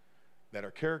that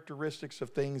are characteristics of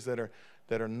things that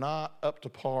are not up to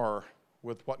par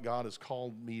with what God has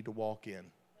called me to walk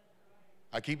in.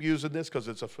 I keep using this because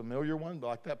it's a familiar one,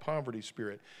 like that poverty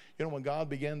spirit. When God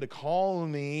began to call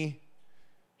me,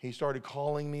 he started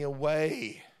calling me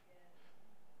away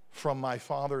from my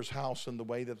father's house and the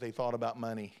way that they thought about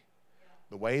money.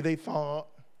 The way they thought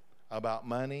about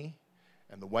money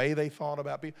and the way they thought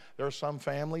about people. There are some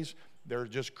families, they're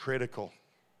just critical.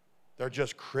 They're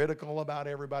just critical about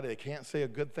everybody. They can't say a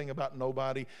good thing about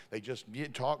nobody. They just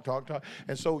talk.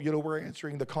 And so, we're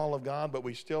answering the call of God, but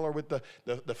we still are with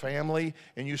the family,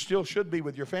 and you still should be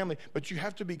with your family, but you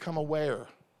have to become aware.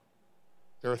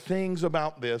 There are things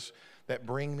about this that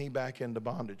bring me back into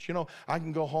bondage. You know, I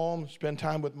can go home, spend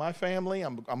time with my family.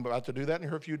 I'm about to do that in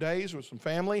here a few days with some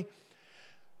family.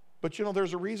 But, you know,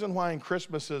 there's a reason why in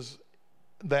Christmases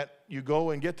that you go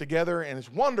and get together, and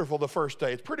it's wonderful the first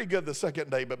day. It's pretty good the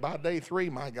second day, but by day 3,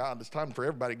 my God, it's time for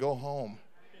everybody to go home.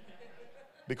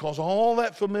 Because all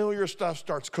that familiar stuff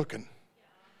starts cooking.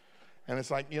 And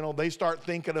it's like, you know, they start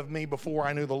thinking of me before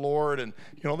I knew the Lord, and,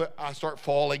 you know, I start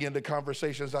falling into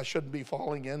conversations I shouldn't be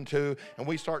falling into, and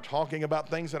we start talking about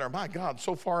things that are, my God,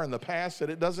 so far in the past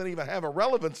that it doesn't even have a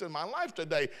relevance in my life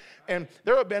today. And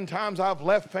there have been times I've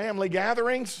left family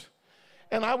gatherings,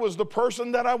 and I was the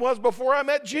person that I was before I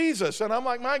met Jesus. And I'm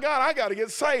like, my God, I got to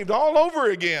get saved all over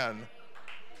again.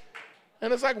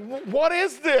 And it's like, what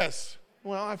is this?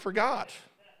 Well, I forgot.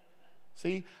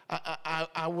 See, I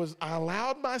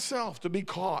allowed myself to be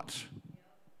caught.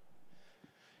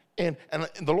 And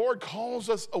the Lord calls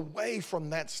us away from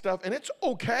that stuff. And it's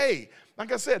okay.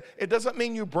 Like I said, it doesn't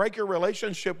mean you break your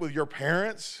relationship with your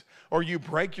parents or you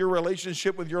break your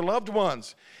relationship with your loved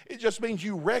ones. It just means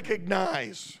you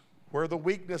recognize where the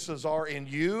weaknesses are in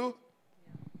you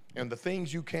and the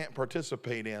things you can't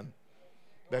participate in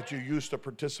that you used to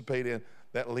participate in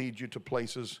that lead you to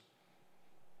places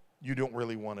you don't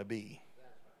really want to be.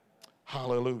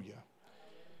 Hallelujah.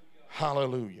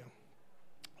 Hallelujah.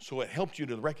 So it helps you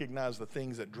to recognize the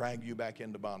things that drag you back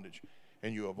into bondage,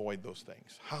 and you avoid those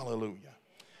things. Hallelujah.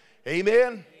 Amen?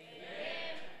 Amen.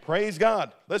 Praise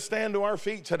God. Let's stand to our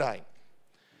feet tonight.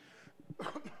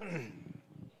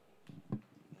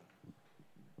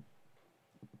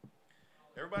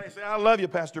 Everybody say, I love you,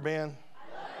 Pastor Ben.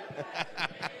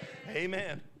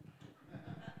 Amen.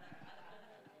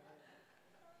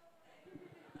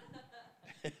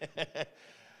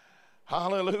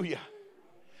 Hallelujah.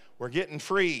 We're getting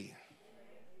free.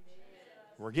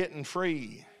 We're getting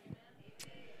free.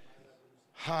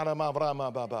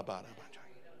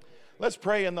 Let's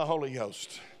pray in the Holy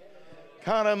Ghost.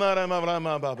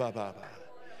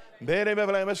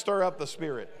 Let's stir up the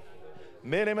Spirit.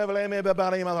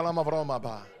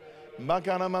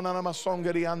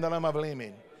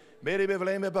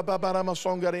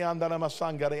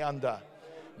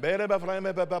 Bere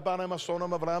befreme papara masona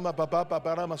mavrama papa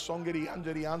papara masongeri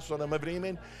anjeri ansona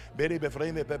mavrimin bere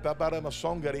befreme papara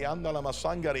masongeri andala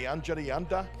masangeri anjeri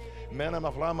anta mena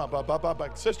maflama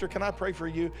papa. Sister, can I pray for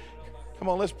you? Come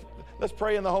on, let's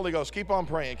pray in the Holy Ghost. Keep on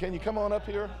praying. Can you come on up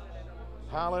here?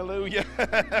 Hallelujah.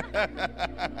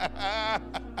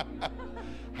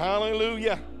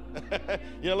 Hallelujah.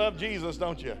 You love Jesus,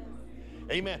 don't you?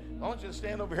 Amen. I want you to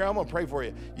stand over here. I'm going to pray for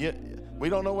you. We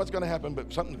don't know what's going to happen,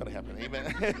 but something's going to happen.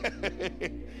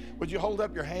 Amen. Would you hold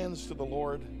up your hands to the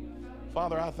Lord?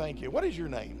 Father, I thank you. What is your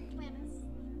name? Glennis.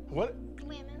 What?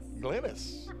 Glennis.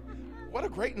 Glennis. What a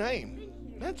great name.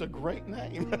 That's a great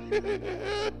name.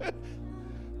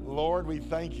 Lord, we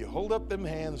thank you. Hold up them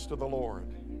hands to the Lord.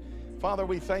 Father,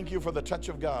 we thank you for the touch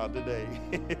of God today.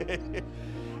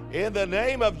 In the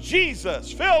name of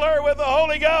Jesus, fill her with the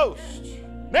Holy Ghost.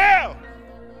 Now.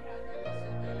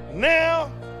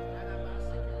 Now.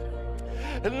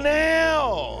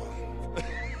 Now.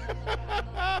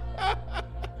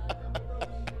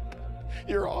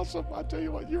 You're awesome. I tell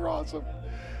you what, you're awesome.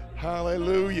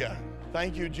 Hallelujah.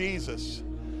 Thank you, Jesus.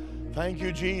 Thank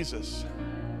you, Jesus.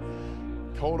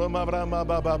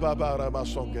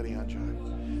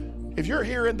 If you're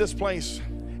here in this place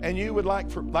and you would like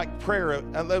prayer,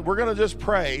 we're going to just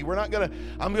pray.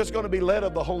 I'm just going to be led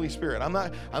of the Holy Spirit. I'm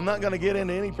not going to get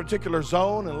into any particular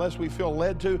zone unless we feel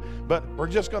led to, but we're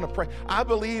just going to pray. I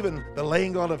believe in the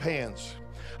laying on of hands.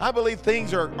 I believe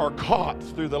things are caught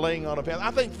through the laying on of hands. I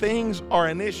think things are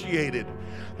initiated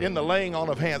in the laying on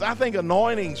of hands. I think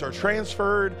anointings are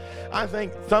transferred. I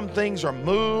think some things are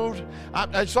moved.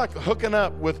 It's like hooking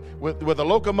up with a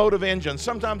locomotive engine.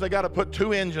 Sometimes they got to put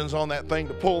 2 engines on that thing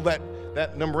to pull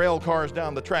them rail cars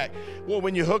down the track. Well,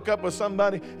 when you hook up with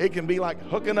somebody, it can be like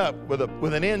hooking up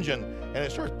with an engine, and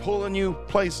it starts pulling you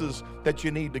places that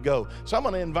you need to go. So I'm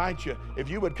going to invite you, if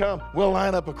you would come, we'll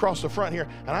line up across the front here,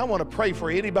 and I want to pray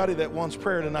for anybody that wants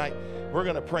prayer tonight. We're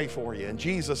going to pray for you in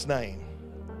Jesus' name.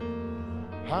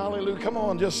 Hallelujah. Come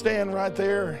on, just stand right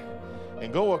there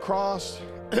and go across.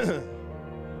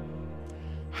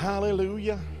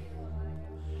 Hallelujah.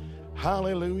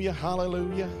 Hallelujah.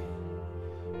 Hallelujah.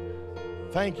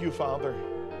 Thank you, Father.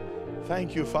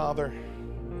 Thank you, Father.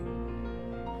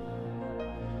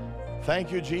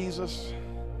 Thank you, Jesus.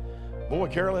 Boy,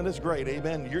 Carolyn, it's great.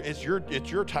 Amen. It's your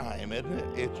time, isn't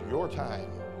it? It's your time.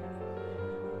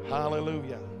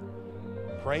 Hallelujah.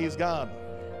 Praise God.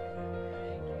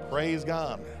 Praise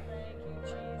God.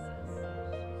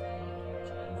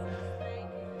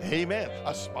 Amen.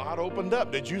 A spot opened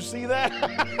up. Did you see that?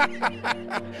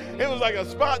 It was like a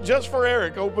spot just for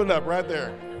Eric opened up right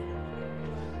there.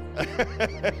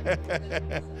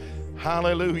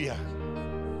 Hallelujah.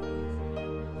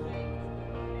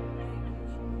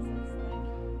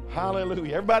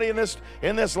 Hallelujah. Everybody in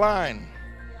this line,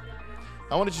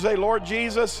 I want you to say, Lord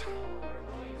Jesus.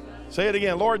 Say it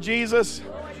again. Lord Jesus,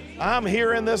 I'm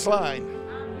here in this line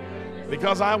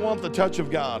because I want the touch of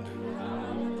God.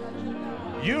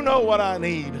 You know what I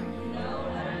need,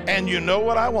 and you know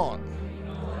what I want.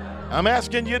 I'm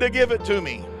asking you to give it to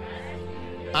me.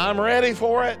 I'm ready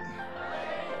for it,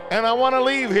 and I want to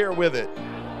leave here with it.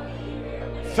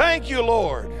 Thank you,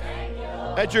 Lord,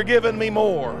 that you're giving me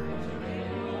more.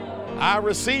 I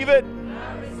receive it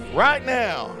right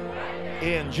now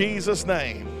in Jesus'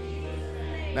 name.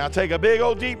 Now take a big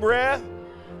old deep breath.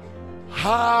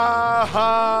 Ha,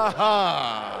 ha,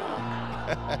 ha.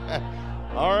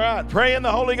 All right, pray in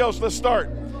the Holy Ghost. Let's start.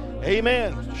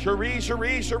 Amen. Cherie,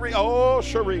 Cherie, Cherie. Oh,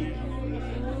 Cherie.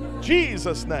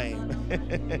 Jesus' name.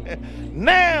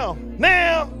 Now,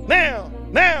 now, now,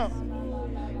 now.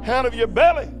 Out of your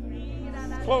belly,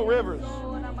 flow rivers,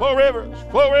 flow rivers,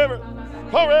 flow rivers,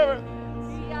 flow rivers.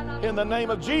 In the name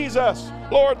of Jesus.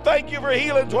 Lord, thank you for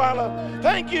healing Twyla.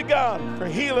 Thank you, God, for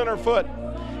healing her foot.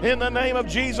 In the name of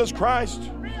Jesus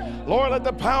Christ. Lord, let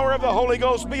the power of the Holy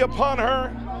Ghost be upon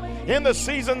her in the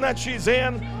season that she's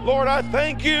in. Lord, I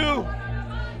thank you.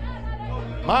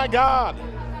 My God,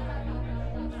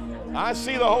 I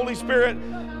see the Holy Spirit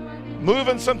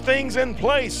moving some things in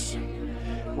place.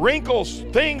 Wrinkles,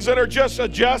 things that are just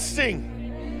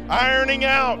adjusting, ironing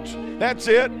out. That's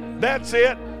it. That's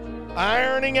it.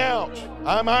 Ironing out.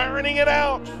 I'm ironing it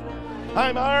out.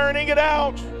 I'm ironing it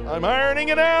out. I'm ironing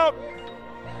it out.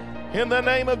 In the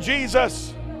name of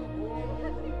Jesus.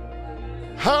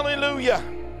 Hallelujah.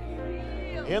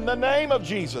 In the name of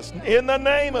Jesus. In the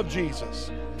name of Jesus.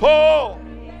 Pull.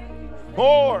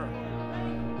 More.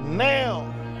 Now.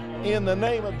 In the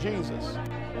name of Jesus.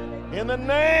 In the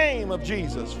name of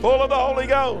Jesus. Full of the Holy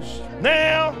Ghost.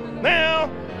 Now. Now.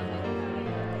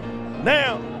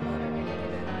 Now.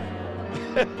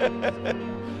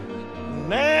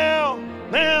 Now.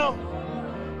 Now.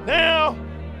 Now.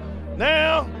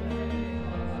 Now.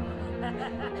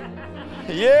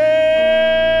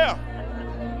 Yeah.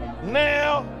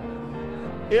 Now,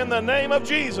 in the name of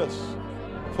Jesus,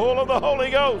 full of the Holy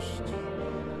Ghost.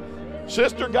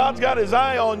 Sister, God's got his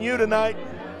eye on you tonight.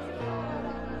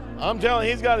 I'm telling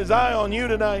you, he's got his eye on you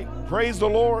tonight. Praise the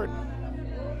Lord.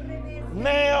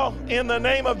 Now, in the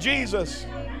name of Jesus,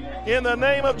 in the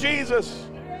name of Jesus,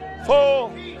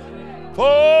 full,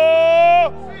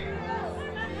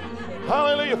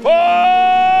 hallelujah, full,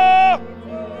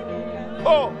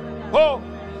 oh, oh, oh,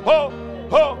 oh,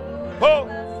 oh, oh,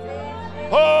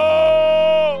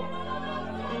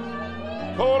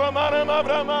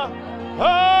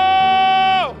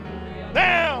 oh,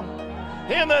 now,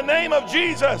 in the name of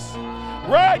Jesus,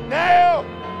 right now.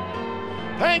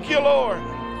 Thank you, Lord.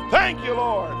 Thank you,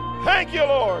 Lord. Thank you,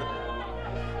 Lord.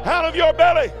 Out of your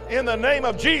belly, in the name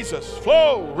of Jesus,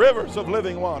 flow rivers of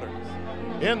living water.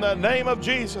 In the name of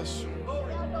Jesus.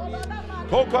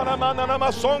 Lord,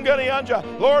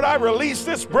 I release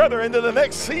this brother into the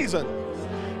next season,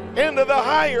 into the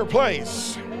higher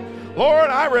place. Lord,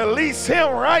 I release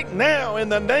him right now in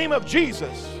the name of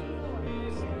Jesus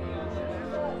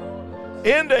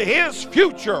into his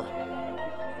future.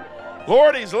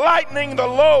 Lord, he's lightening the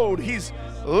load. He's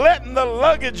letting the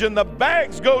luggage and the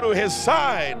bags go to his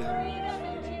side.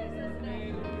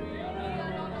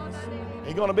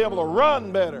 He's going to be able to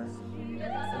run better. In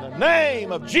the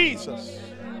name of Jesus.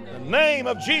 In the name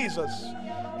of Jesus.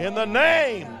 In the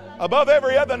name above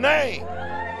every other name.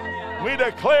 We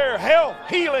declare health,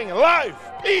 healing, life,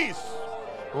 peace,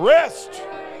 rest.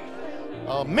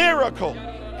 A miracle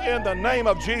in the name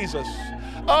of Jesus.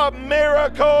 A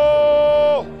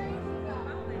miracle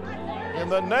in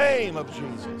the name of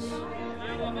Jesus.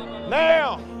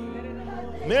 Now,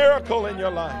 miracle in your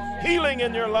life, healing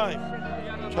in your life,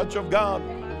 touch of God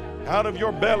out of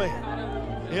your belly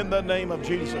in the name of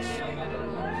Jesus.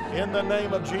 In the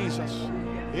name of Jesus.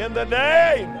 In the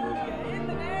name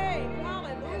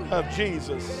of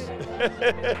Jesus.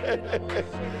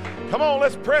 Come on,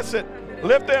 let's press it.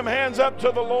 Lift them hands up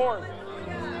to the Lord.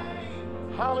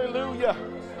 Hallelujah.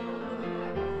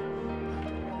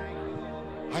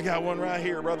 I got one right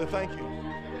here, brother. Thank you.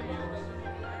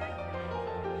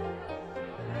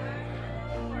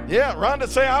 Yeah, Rhonda,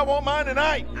 say, I want mine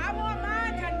tonight. I want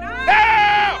mine tonight.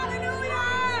 Now!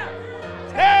 Hallelujah.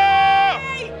 Now!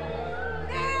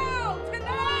 Now!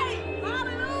 Tonight.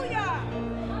 Hallelujah.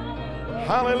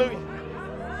 Hallelujah.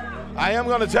 I am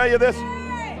going to tell you this.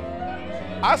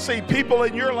 I see people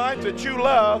in your life that you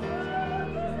love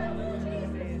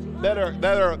their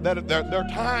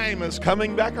time is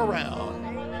coming back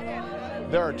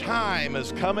around. Their time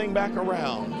is coming back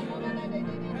around.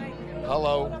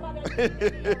 Hello.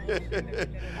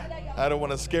 I don't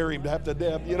want to scare him half to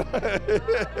death, you know.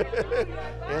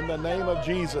 In the name of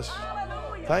Jesus.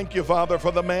 Thank you, Father,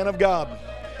 for the man of God.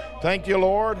 Thank you,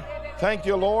 Lord. Thank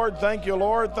you, Lord. Thank you,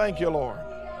 Lord. Thank you, Lord.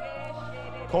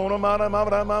 In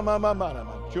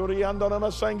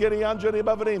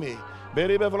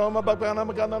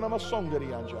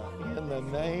the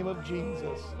name of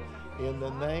Jesus. In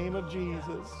the name of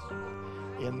Jesus.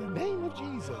 In the name of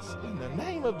Jesus. In the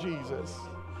name of Jesus.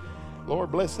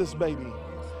 Lord, bless this baby.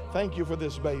 Thank you for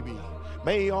this baby.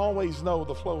 May he always know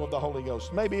the flow of the Holy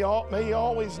Ghost. May he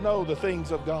always know the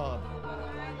things of God.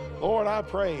 Lord, I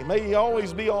pray, may he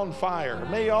always be on fire.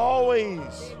 May he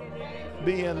always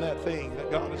be in that thing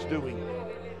that God is doing.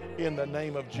 In the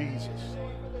name of Jesus.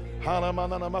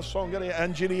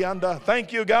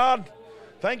 Thank you, God.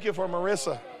 Thank you for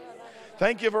Marissa.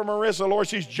 Thank you for Marissa, Lord.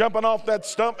 She's jumping off that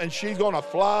stump and she's going to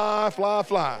fly, fly,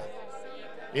 fly.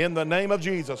 In the name of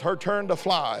Jesus, her turn to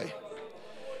fly.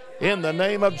 In the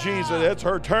name of Jesus, it's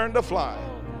her turn to fly.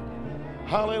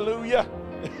 Hallelujah.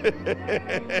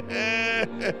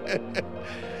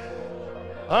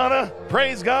 Anna,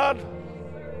 praise God.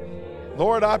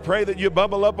 Lord, I pray that you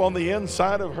bubble up on the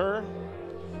inside of her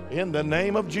in the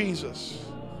name of Jesus.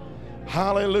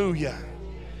 Hallelujah.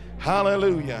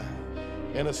 Hallelujah.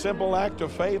 In a simple act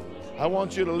of faith, I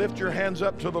want you to lift your hands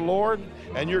up to the Lord,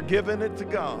 and you're giving it to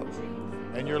God,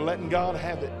 and you're letting God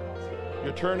have it.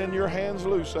 You're turning your hands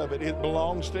loose of it. It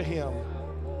belongs to Him.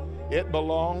 It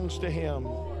belongs to Him.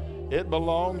 It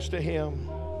belongs to Him.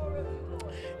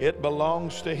 It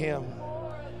belongs to Him.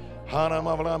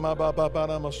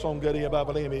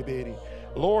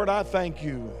 Lord, I thank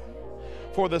you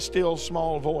for the still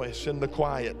small voice in the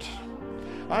quiet.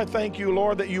 I thank you,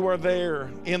 Lord, that you are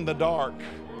there in the dark.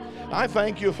 I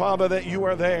thank you, Father, that you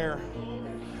are there.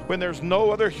 When there's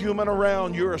no other human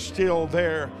around, you are still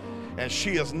there. And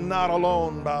she is not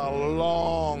alone by a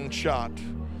long shot.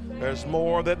 There's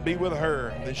more that be with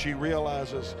her than she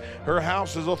realizes. Her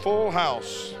house is a full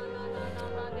house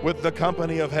with the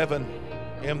company of heaven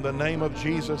in the name of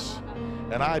Jesus.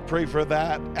 And I pray for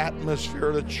that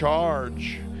atmosphere to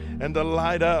charge and to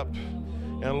light up.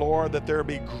 And Lord, that there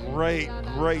be great,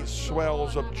 great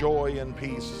swells of joy and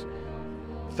peace.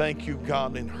 Thank you,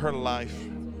 God, in her life.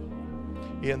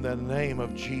 In the name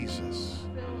of Jesus.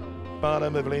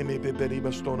 Hallelujah.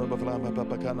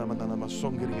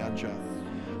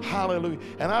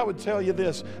 And I would tell you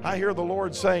this. I hear the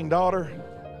Lord saying, daughter,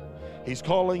 He's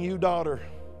calling you daughter.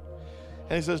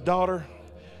 And He says, daughter,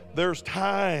 there's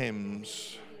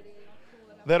times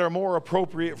that are more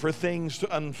appropriate for things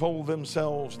to unfold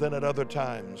themselves than at other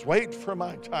times. Wait for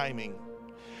my timing.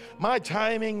 My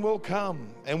timing will come.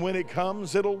 And when it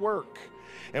comes, it'll work.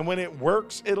 And when it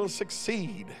works, it'll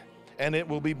succeed. And it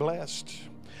will be blessed.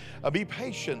 Be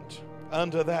patient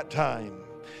unto that time.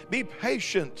 Be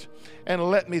patient and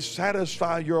let me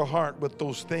satisfy your heart with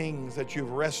those things that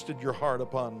you've rested your heart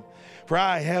upon. For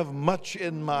I have much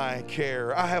in my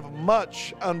care. I have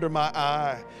much under my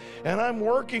eye. And I'm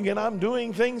working and I'm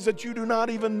doing things that you do not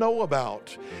even know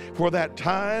about. For that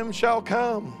time shall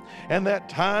come, and that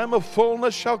time of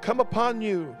fullness shall come upon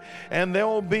you. And there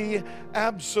will be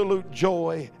absolute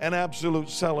joy and absolute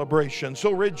celebration.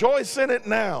 So rejoice in it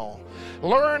now.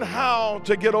 Learn how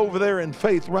to get over there in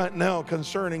faith right now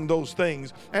concerning those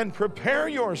things. And prepare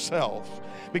yourself,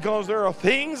 because there are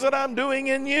things that I'm doing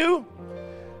in you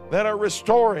that are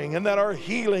restoring and that are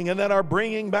healing and that are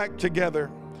bringing back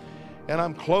together. And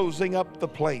I'm closing up the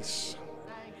place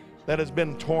that has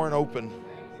been torn open.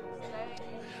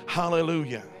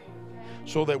 Hallelujah.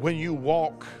 So that when you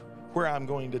walk where I'm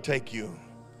going to take you,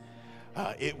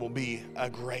 it will be a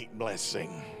great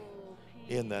blessing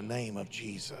in the name of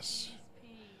Jesus.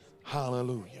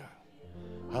 Hallelujah.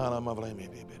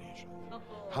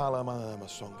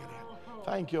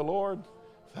 Thank you, Lord.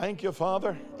 Thank you,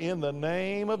 Father, in the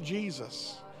name of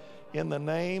Jesus. In the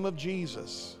name of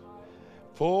Jesus.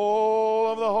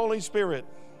 Full of the Holy Spirit.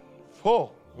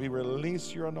 Full. We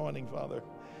release your anointing, Father,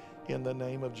 in the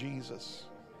name of Jesus.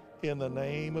 In the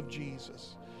name of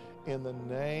Jesus. In the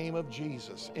name of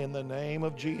Jesus. In the name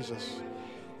of Jesus.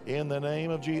 In the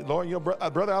name of Jesus. Lord,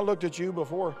 brother, I looked at you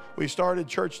before we started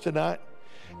church tonight,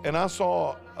 and I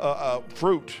saw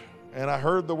fruit, and I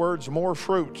heard the words, more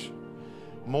fruit.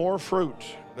 More fruit.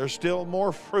 There's still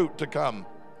more fruit to come.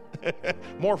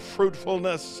 More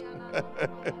fruitfulness.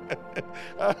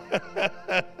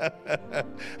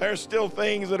 There's still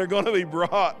things that are going to be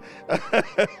brought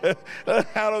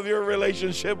out of your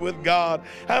relationship with God,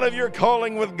 out of your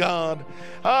calling with God.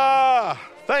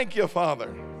 Thank you,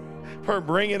 Father, for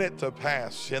bringing it to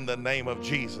pass in the name of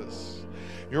Jesus.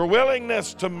 Your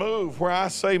willingness to move where I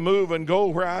say move and go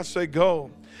where I say go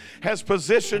has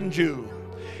positioned you,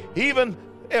 even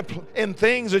in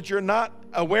things that you're not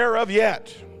aware of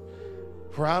yet,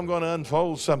 for I'm going to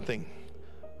unfold something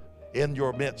in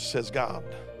your midst, says God.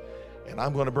 And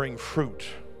I'm going to bring fruit,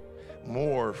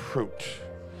 more fruit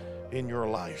in your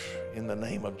life in the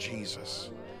name of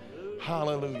Jesus.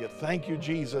 Hallelujah. Thank you,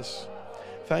 Jesus.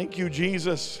 Thank you,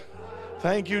 Jesus.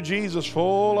 Thank you, Jesus.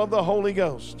 Full of the Holy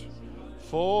Ghost.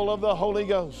 Full of the Holy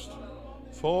Ghost.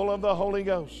 Full of the Holy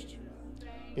Ghost.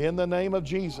 In the name of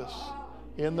Jesus.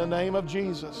 In the name of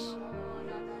Jesus.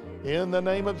 In the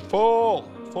name of full.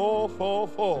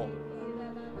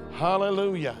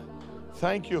 Hallelujah.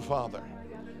 Thank you, Father.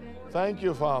 Thank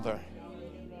you, Father.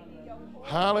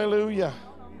 Hallelujah.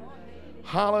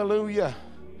 Hallelujah.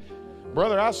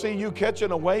 Brother, I see you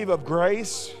catching a wave of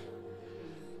grace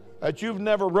that you've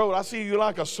never rode. I see you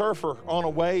like a surfer on a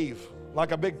wave,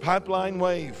 like a big pipeline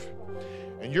wave.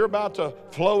 And you're about to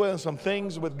flow in some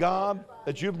things with God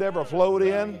that you've never flowed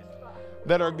in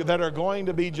that are going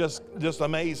to be just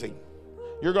amazing.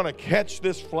 You're going to catch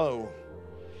this flow,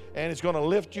 and it's going to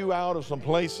lift you out of some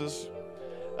places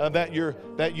that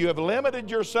you have limited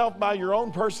yourself by your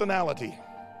own personality.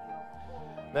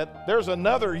 That there's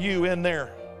another you in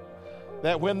there,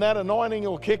 that when that anointing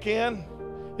will kick in,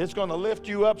 it's going to lift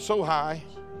you up so high,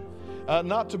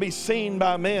 not to be seen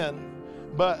by men,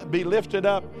 but be lifted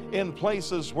up in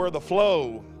places where the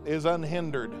flow is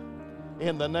unhindered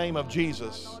in the name of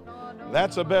Jesus.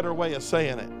 That's a better way of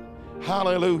saying it.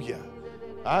 Hallelujah.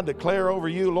 I declare over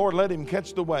you, Lord, let him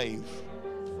catch the wave.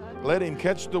 Let him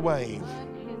catch the wave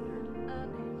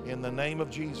in the name of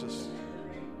Jesus.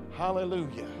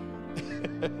 Hallelujah.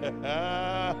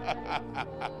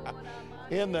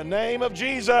 In the name of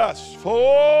Jesus,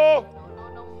 full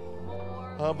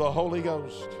of the Holy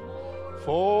Ghost.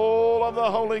 Full of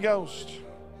the Holy Ghost.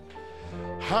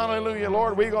 Hallelujah,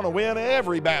 Lord, we're going to win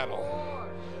every battle.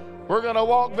 We're going to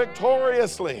walk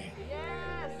victoriously.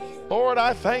 Lord,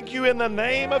 I thank you in the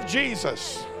name of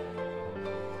Jesus.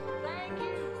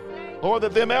 Lord,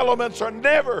 that them elements are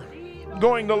never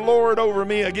going to lord over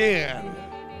me again.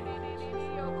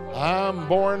 I'm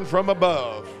born from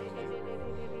above.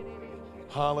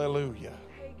 Hallelujah.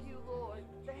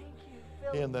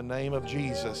 In the name of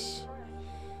Jesus.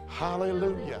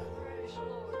 Hallelujah.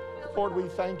 Lord, we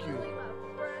thank you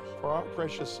for our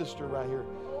precious sister right here.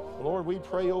 Lord, we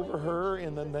pray over her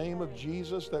in the name of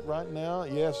Jesus that right now,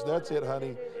 yes, that's it,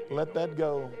 honey. Let that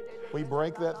go. We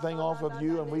break that thing off of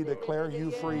you and we declare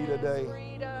you free today.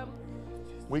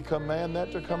 We command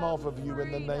that to come off of you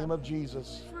in the name of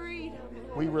Jesus.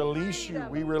 We release you.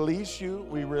 We release you.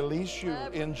 We release you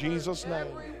in Jesus' name.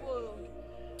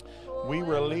 We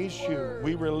release you.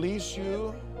 We release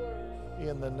you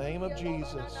in the name of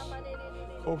Jesus.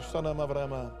 And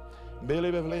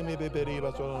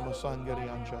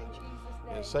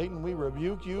Satan, we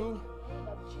rebuke you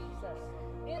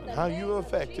and how you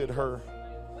affected her.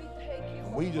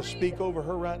 And we just speak over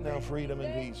her right now, freedom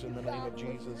and peace in the name of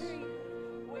Jesus.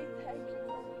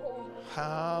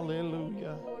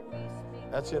 Hallelujah.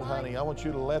 That's it, honey. I want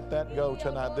you to let that go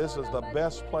tonight. This is the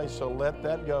best place, so let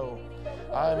that go.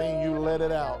 I mean, you let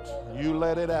it out. You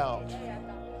let it out.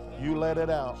 You let it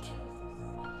out.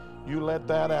 You let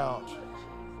that out.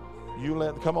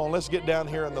 Come on, let's get down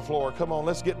here on the floor. Come on,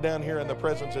 let's get down here in the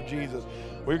presence of Jesus.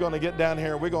 We're going to get down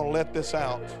here and we're going to let this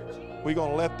out. We're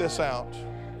going to let this out.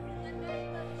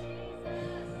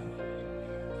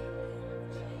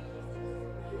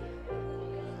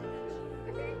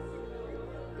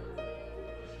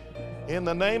 In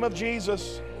the name of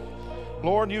Jesus,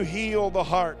 Lord, you heal the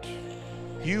heart.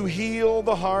 You heal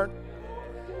the heart.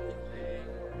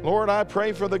 Lord, I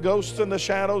pray for the ghosts and the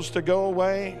shadows to go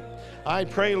away. I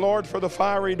pray, Lord, for the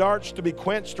fiery darts to be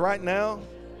quenched right now.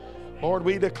 Lord,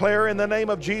 we declare in the name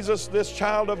of Jesus, this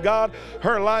child of God,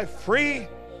 her life free.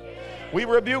 We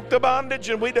rebuke the bondage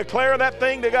and we declare that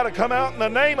thing they got to come out in the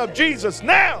name of Jesus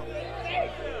now.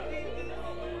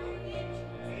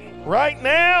 Right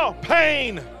now,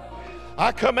 pain.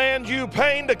 I command you,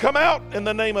 pain, to come out in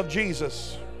the name of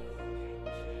Jesus.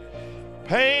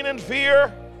 Pain and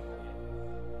fear.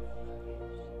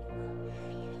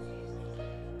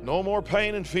 No more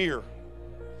pain and fear.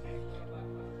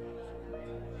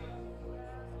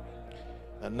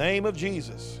 In the name of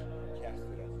Jesus.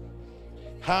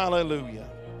 Hallelujah.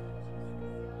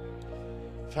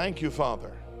 Thank you,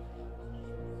 Father.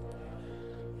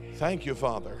 Thank you,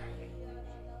 Father.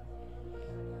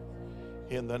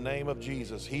 In the name of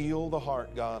Jesus, heal the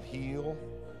heart, God. Heal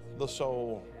the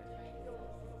soul.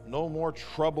 No more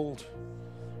troubled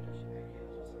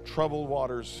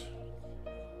waters.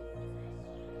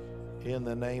 In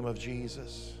the name of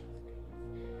Jesus.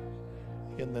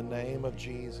 In the name of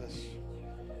Jesus.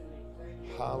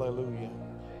 Hallelujah.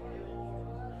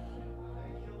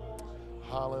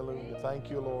 Hallelujah. Thank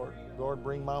you, Lord. Lord,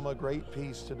 bring Mama great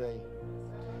peace today.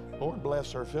 Lord,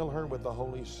 bless her. Fill her with the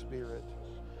Holy Spirit.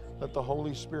 Let the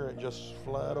Holy Spirit just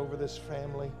flood over this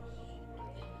family.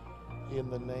 In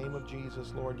the name of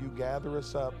Jesus, Lord, you gather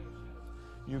us up.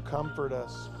 You comfort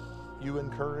us. You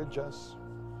encourage us.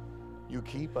 You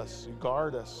keep us. You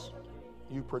guard us.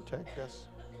 You protect us.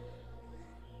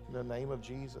 In the name of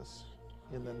Jesus.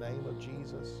 In the name of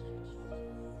Jesus.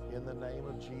 In the name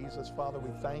of Jesus. Father,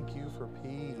 we thank you for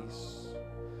peace.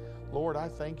 Lord, I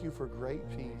thank you for great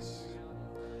peace.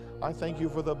 I thank you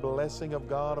for the blessing of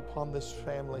God upon this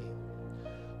family.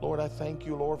 Lord, I thank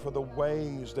you, Lord, for the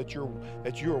ways that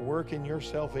you're working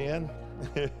yourself in.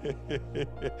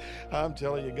 I'm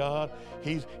telling you, God,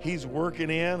 He's working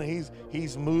in.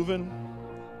 He's moving.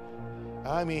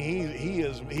 I mean, He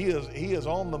is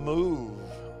on the move.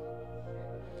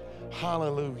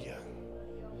 Hallelujah.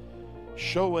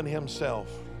 Showing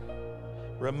Himself,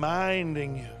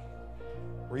 reminding you,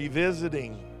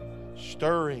 revisiting,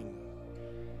 stirring.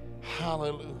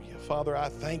 Hallelujah. Father, I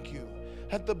thank you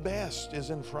that the best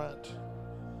is in front.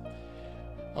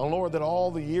 Oh, Lord, that all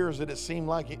the years that it seemed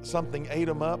like something ate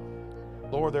them up,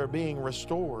 Lord, they're being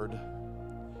restored.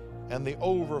 And the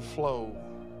overflow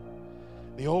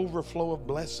of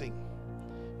blessing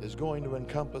is going to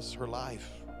encompass her life,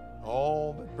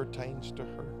 all that pertains to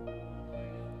her.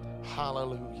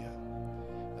 Hallelujah.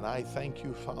 And I thank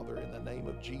you, Father, in the name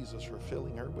of Jesus, for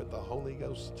filling her with the Holy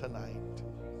Ghost tonight.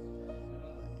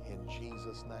 In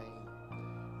Jesus' name.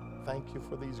 Thank you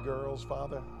for these girls,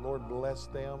 Father. Lord, bless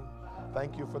them.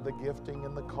 Thank you for the gifting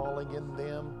and the calling in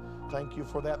them. Thank you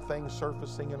for that thing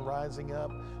surfacing and rising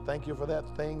up. Thank you for that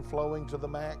thing flowing to the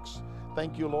max.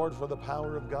 Thank you, Lord, for the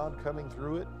power of God coming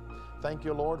through it. Thank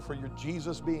you, Lord, for your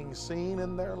Jesus being seen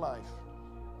in their life.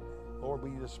 Lord,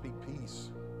 we just speak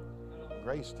peace,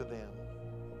 grace to them.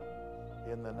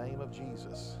 In the name of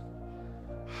Jesus.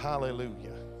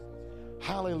 Hallelujah.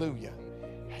 Hallelujah.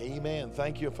 Amen.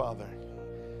 Thank you, Father.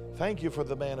 Thank you for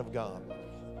the man of God.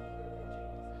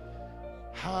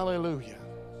 Hallelujah.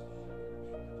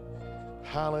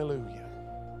 Hallelujah.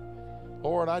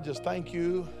 Lord, I just thank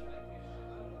you.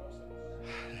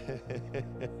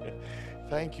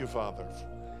 Thank you, Father.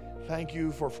 Thank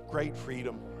you for great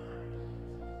freedom.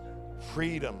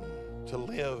 Freedom to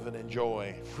live and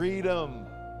enjoy. Freedom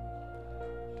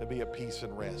to be at peace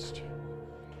and rest.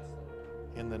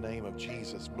 In the name of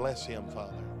Jesus. Bless him,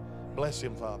 Father. Bless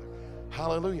him, Father.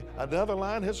 Hallelujah. Another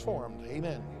line has formed.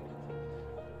 Amen.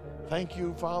 Thank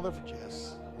you, Father, for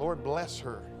Jess. Lord, bless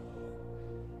her.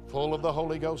 Full of the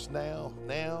Holy Ghost now.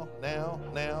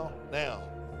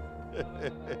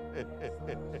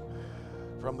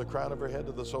 From the crown of her head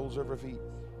to the soles of her feet.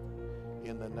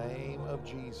 In the name of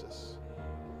Jesus.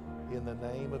 In the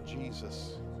name of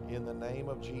Jesus. In the name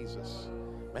of Jesus.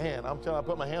 Man, I'm telling you, I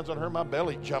put my hands on her, my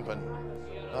belly's jumping.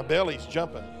 My belly's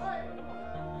jumping.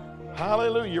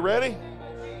 Hallelujah. You ready?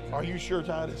 Are you sure,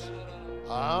 Titus?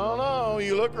 I don't know.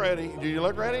 You look ready. Do you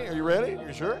look ready? Are you ready?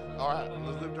 You sure? All right.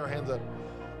 Let's lift our hands up.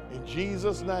 In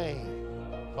Jesus' name.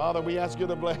 Father, we ask you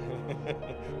to bless,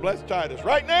 bless Titus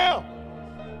right now.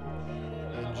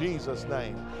 In Jesus'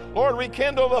 name. Lord,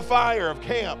 rekindle the fire of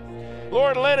camp.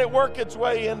 Lord, let it work its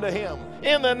way into him.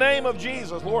 In the name of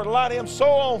Jesus, Lord, light him so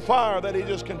on fire that he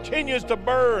just continues to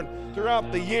burn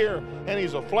throughout the year, and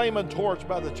he's a flaming torch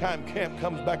by the time camp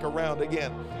comes back around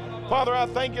again. Father, I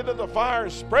thank you that the fire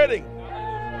is spreading.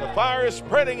 The fire is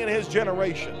spreading in his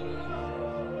generation.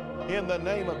 In the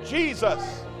name of Jesus.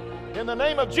 In the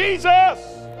name of Jesus.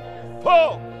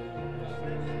 Full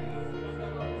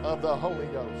of the Holy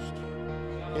Ghost.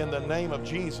 In the name of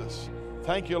Jesus.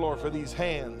 Thank you, Lord, for these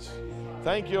hands.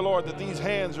 Thank you, Lord, that these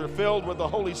hands are filled with the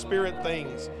Holy Spirit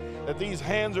things, that these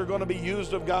hands are going to be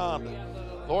used of God.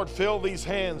 Lord, fill these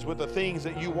hands with the things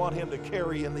that you want him to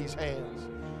carry in these hands.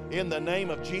 In the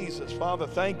name of Jesus, Father,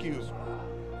 thank you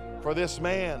for this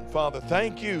man. Father,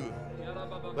 thank you.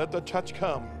 Let the touch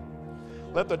come.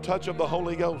 Let the touch of the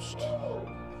Holy Ghost.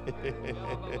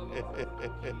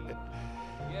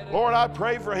 Lord, I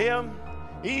pray for him,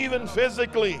 even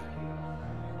physically,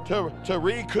 to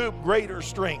recoup greater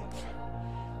strength.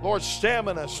 Lord,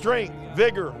 stamina, strength,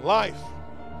 vigor, life.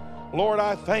 Lord,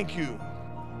 I thank you.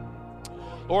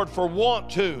 Lord, for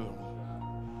want to.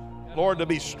 Lord, to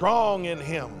be strong in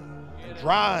him.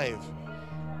 Drive.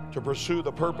 to pursue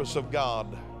the purpose of God.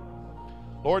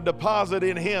 Lord, deposit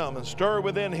in him and stir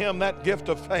within him that gift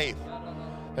of faith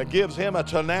that gives him a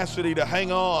tenacity to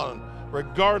hang on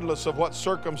regardless of what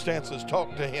circumstances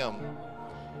talk to him.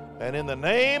 And in the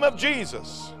name of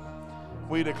Jesus,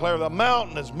 we declare the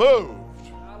mountain is moved.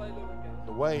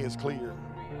 The way is clear.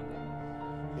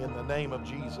 In the name of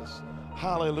Jesus.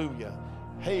 Hallelujah.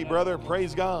 Hey, brother,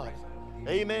 praise God.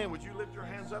 Amen. Would you lift your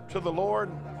hands up to the Lord?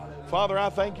 Father, I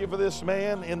thank you for this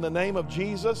man in the name of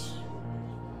Jesus.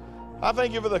 I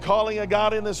thank you for the calling of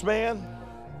God in this man.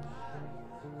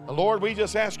 Lord, we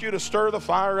just ask you to stir the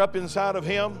fire up inside of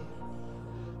him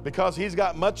because he's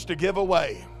got much to give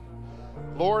away.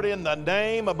 Lord, in the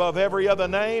name above every other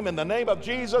name, in the name of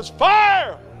Jesus,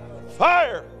 fire,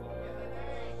 fire,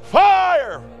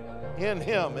 fire in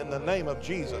him in the name of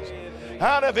Jesus.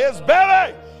 Out of his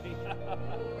belly,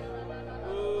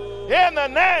 in the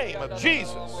name of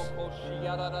Jesus.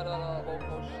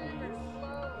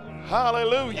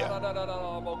 Hallelujah.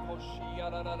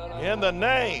 In the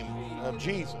name of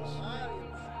Jesus.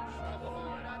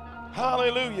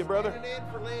 Hallelujah, brother.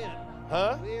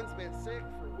 Huh? Lynn's been sick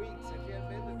for weeks and she hasn't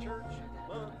been to church in a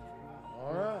month.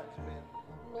 All right.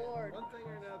 Lord. One thing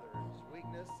or another. It's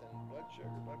weakness and blood sugar,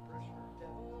 blood pressure.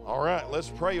 All right, let's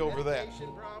pray over that.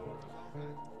 Medication problems.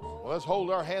 Well, let's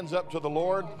hold our hands up to the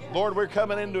Lord. Lord, we're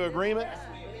coming into agreement.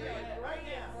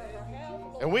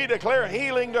 And we declare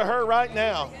healing to her right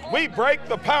now. We break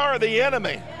the power of the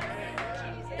enemy.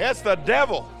 It's the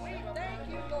devil.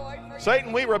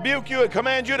 Satan, we rebuke you and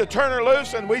command you to turn her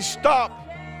loose, and we stop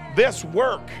this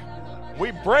work.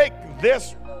 We break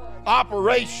this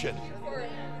operation.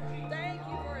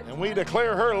 And we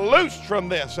declare her loosed from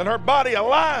this and her body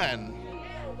aligned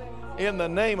in the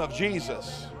name of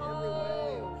Jesus.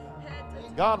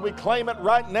 God, we claim it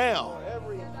right now.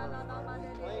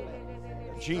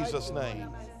 In Jesus' name.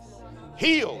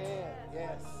 Healed.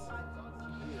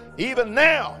 Even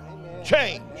now,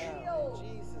 change.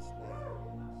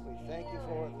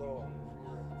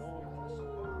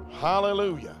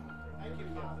 Hallelujah.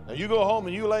 Now you go home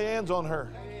and you lay hands on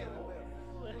her.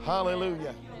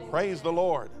 Hallelujah. Praise the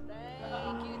Lord.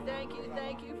 Thank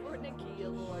you for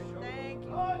Nikia, Lord. Thank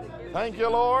you. Thank you,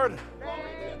 Lord.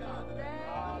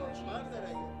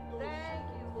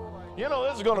 You know,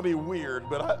 this is going to be weird,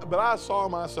 but I saw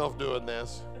myself doing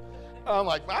this. I'm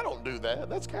like, I don't do that.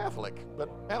 That's Catholic. But,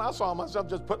 man, I saw myself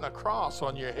just putting a cross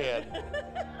on your head.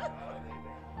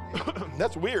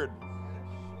 That's weird.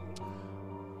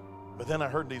 But then I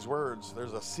heard these words,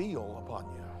 there's a seal upon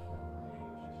you.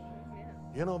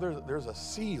 You know, there's a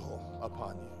seal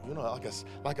upon you. You know,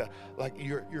 like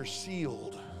you're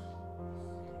sealed.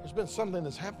 There's been something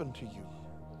that's happened to you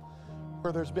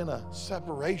where there's been a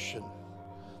separation,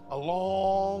 a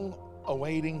long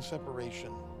awaiting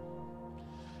separation.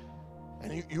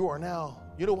 And you are now,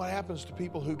 you know what happens to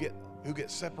people who get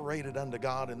separated unto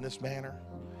God in this manner?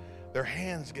 Their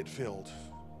hands get filled.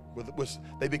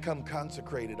 They become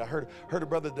consecrated. I heard a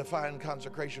brother define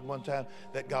consecration one time,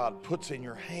 that God puts in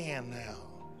your hand now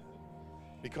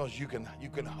because you can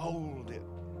hold it,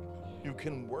 you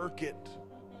can work it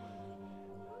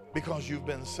because you've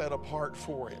been set apart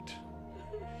for it.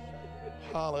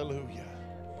 Hallelujah.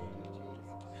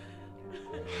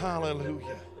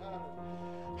 Hallelujah.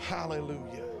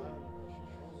 Hallelujah.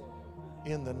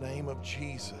 In the name of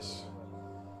Jesus.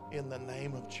 In the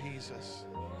name of Jesus.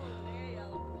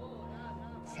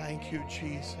 Thank you,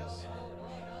 Jesus.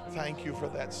 Thank you for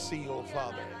that seal,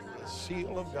 Father. The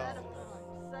seal of God.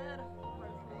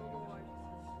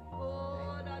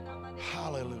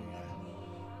 Hallelujah.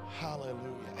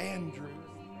 Hallelujah. Andrew,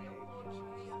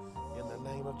 in the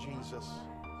name of Jesus.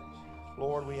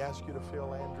 Lord, we ask you to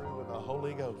fill Andrew with the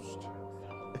Holy Ghost.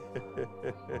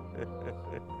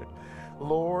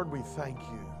 Lord, we thank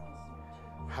you.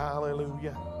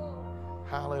 Hallelujah.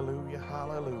 Hallelujah.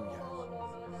 Hallelujah.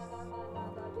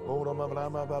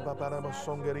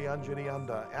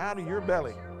 Out of your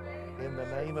belly, in the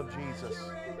name of Jesus.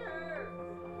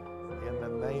 In the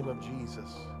name of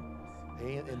Jesus.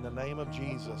 In the name of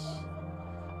Jesus.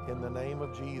 In the name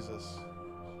of Jesus.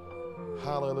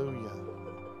 Hallelujah.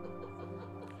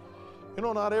 You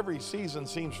know, not every season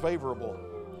seems favorable,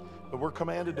 but we're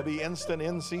commanded to be instant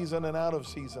in season and out of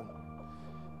season.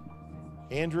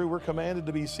 Andrew, we're commanded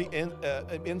to be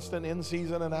instant in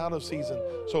season and out of season.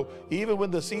 So even when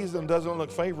the season doesn't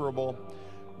look favorable,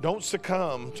 don't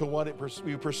succumb to what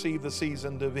you perceive the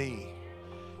season to be.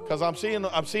 Because I'm seeing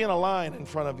a line in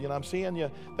front of you, and I'm seeing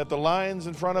you that the line's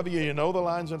in front of you, you know the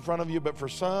line's in front of you, but for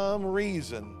some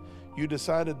reason you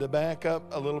decided to back up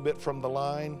a little bit from the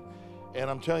line. And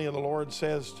I'm telling you, the Lord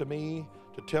says to me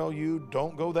to tell you,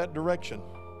 don't go that direction.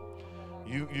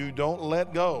 You don't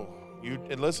let go.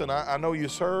 And listen, I know you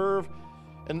serve,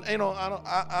 and you know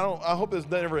I hope this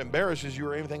never embarrasses you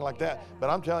or anything like that. But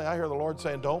I'm telling you, I hear the Lord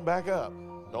saying, don't back up.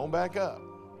 Don't back up.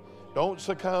 Don't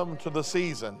succumb to the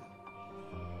season.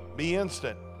 Be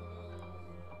instant.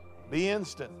 Be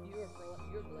instant.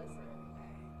 You're blessing.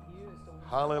 You is the one.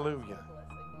 Hallelujah. Blessing.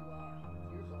 You are.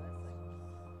 You're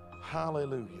blessing.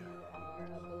 Hallelujah. You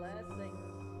are a blessing.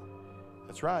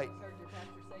 That's right. Heard your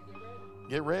pastor say,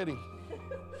 get ready. Get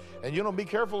ready. And you know, be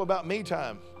careful about me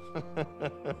time.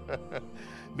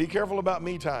 Be careful about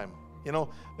me time. You know,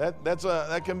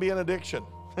 that can be an addiction.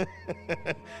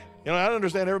 You know, I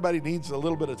understand everybody needs a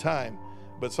little bit of time,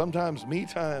 but sometimes me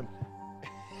time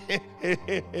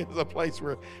is a place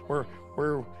where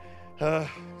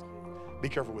be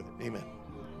careful with it. Amen.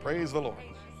 Praise the Lord.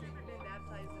 Hey, she's never been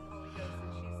baptized in Holy Ghost,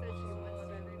 and she said she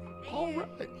wants to. All And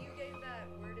right. you gave that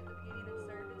word at the beginning of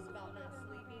service about not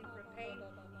sleeping from pain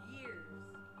years,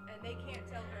 and they can't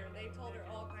tell her. They told her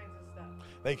all kinds of stuff.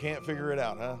 They can't figure it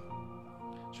out, huh?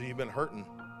 So you've been hurting.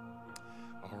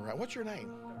 All right. What's your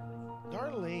name?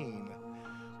 Darlene.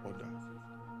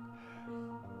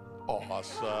 Well,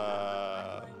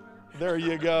 awesome. There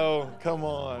you go. Come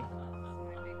on.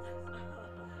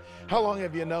 How long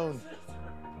have you known?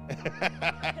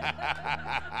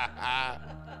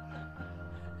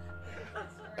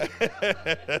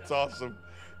 That's awesome.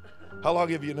 How long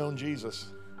have you known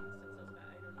Jesus?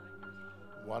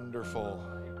 Wonderful.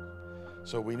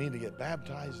 So we need to get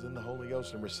baptized in the Holy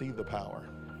Ghost and receive the power.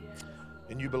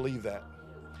 And you believe that.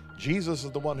 Jesus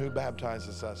is the one who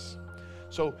baptizes us.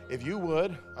 So if you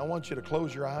would, I want you to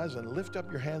close your eyes and lift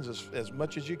up your hands as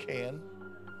much as you can.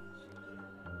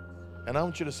 And I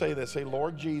want you to say this. Say,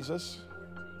 Lord Jesus,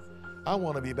 I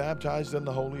want to be baptized in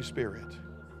the Holy Spirit.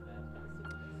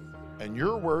 And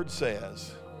your word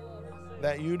says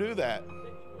that you do that.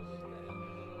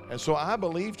 And so I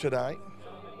believe tonight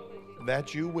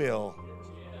that you will.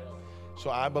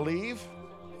 So I believe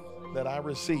that I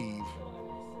receive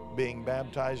being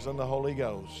baptized in the Holy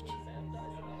Ghost.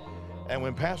 And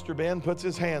when Pastor Ben puts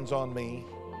his hands on me,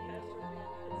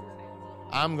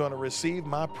 I'm going to receive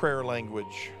my prayer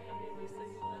language.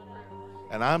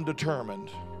 And I'm determined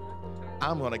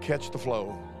I'm going to catch the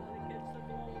flow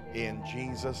in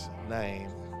Jesus' name.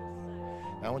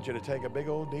 Now I want you to take a big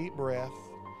old deep breath,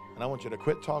 and I want you to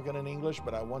quit talking in English,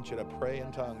 but I want you to pray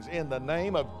in tongues. In the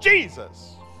name of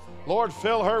Jesus, Lord,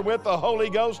 fill her with the Holy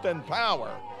Ghost and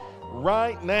power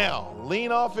right now.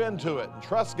 Lean off into it and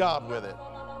trust God with it.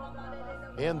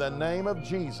 In the name of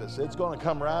Jesus, it's going to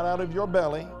come right out of your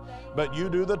belly, but you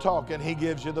do the talking, He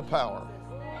gives you the power.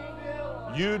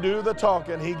 You do the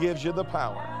talking, He gives you the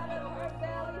power.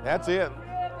 That's it.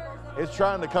 It's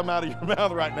trying to come out of your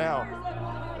mouth right now.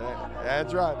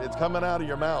 That's right. It's coming out of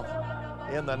your mouth.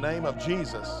 In the name of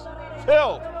Jesus.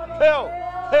 Filled, filled,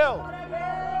 filled,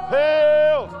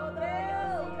 filled,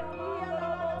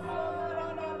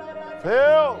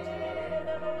 filled.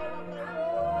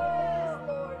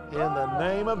 In the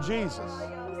name of Jesus.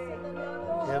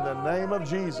 In the name of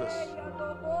Jesus.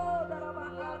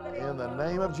 In the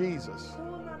name of Jesus.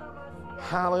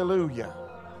 Hallelujah.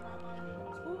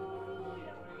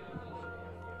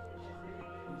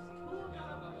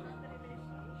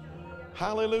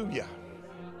 Hallelujah.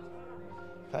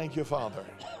 Thank you, Father.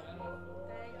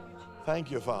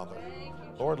 Thank you, Father.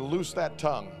 Lord, loose that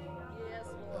tongue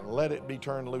and let it be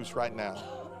turned loose right now.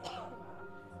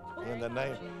 In the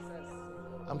name.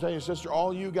 I'm telling you, sister,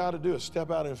 all you got to do is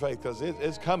step out in faith, because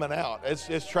it's coming out.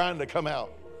 It's trying to come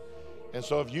out. And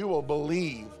so if you will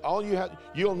believe,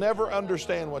 you'll never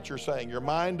understand what you're saying. Your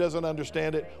mind doesn't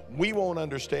understand it. We won't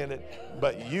understand it,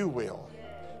 but you will.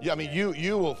 I mean,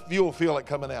 you will feel it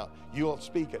coming out. You will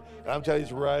speak it. And I'm telling you,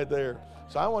 it's right there.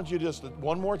 So I want you just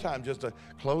one more time just to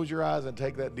close your eyes and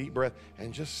take that deep breath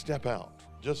and just step out.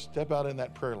 Just step out in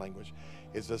that prayer language.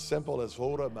 It's as simple as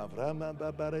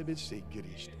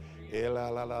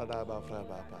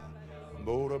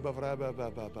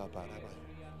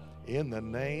in the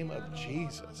name of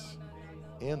Jesus.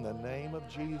 In the name of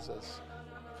Jesus.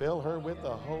 Fill her with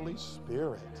the Holy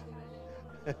Spirit.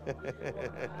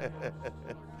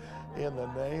 In the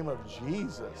name of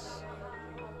Jesus.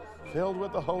 Filled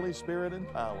with the Holy Spirit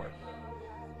and power.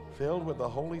 Filled with the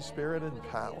Holy Spirit and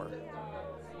power.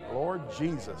 Lord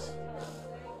Jesus.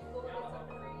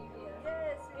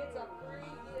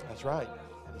 That's right.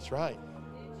 That's right.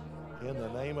 In the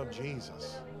name of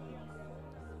Jesus.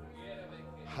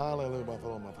 Hallelujah.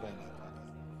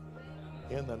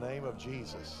 In the name of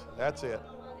Jesus. That's it.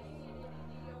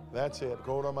 That's it.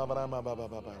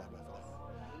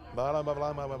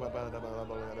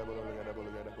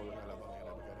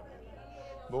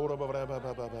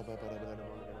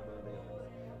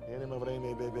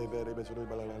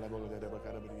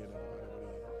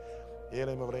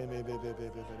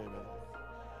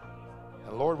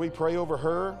 And Lord, we pray over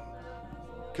her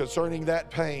concerning that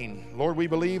pain. Lord, we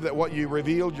believe that what you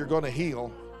revealed, you're going to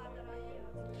heal.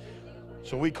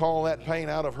 So we call that pain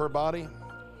out of her body.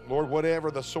 Lord,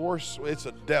 whatever the source, it's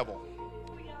a devil.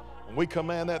 And we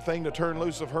command that thing to turn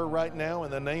loose of her right now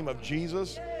in the name of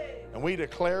Jesus. And we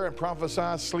declare and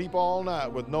prophesy, sleep all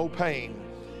night with no pain.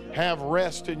 Have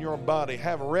rest in your body.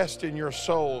 Have rest in your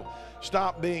soul.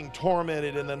 Stop being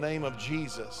tormented in the name of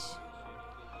Jesus.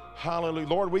 Hallelujah.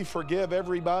 Lord, we forgive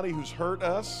everybody who's hurt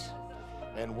us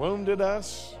and wounded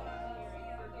us.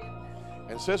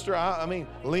 And sister, I mean,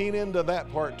 lean into that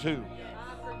part too.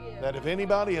 That if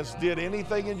anybody has did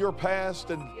anything in your past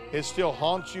and it still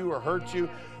haunts you or hurts you,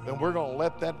 then we're going to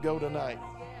let that go tonight.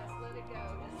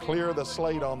 Clear the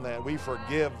slate on that. We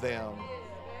forgive them.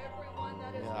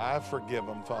 Yeah, I forgive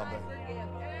them, Father.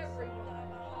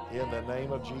 In the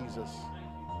name of Jesus.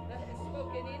 That has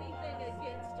spoken anything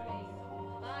against me,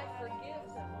 I forgive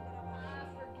them. I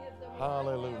forgive them.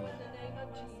 Hallelujah. In the name of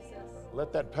Jesus.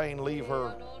 Let that pain leave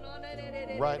her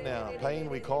right now. Pain,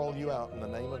 we call you out in the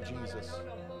name of Jesus.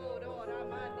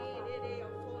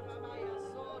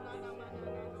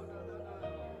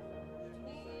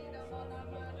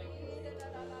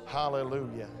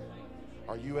 Hallelujah.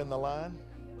 Are you in the line?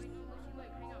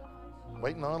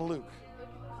 Waiting on Luke.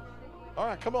 All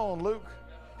right, come on, Luke.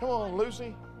 Come on,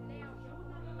 Lucy.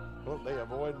 Well, they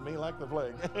avoid me like the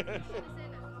plague.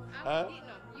 Huh?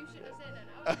 You should have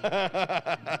said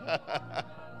that.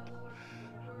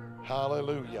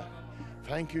 Hallelujah.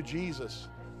 Thank you, Jesus.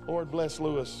 Lord, bless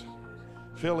Lewis.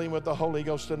 Fill him with the Holy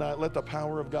Ghost tonight. Let the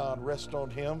power of God rest on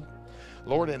him.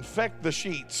 Lord, infect the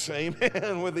sheets,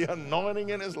 amen, with the anointing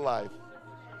in his life.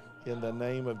 In the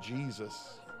name of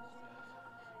Jesus.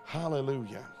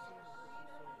 Hallelujah.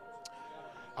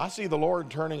 I see the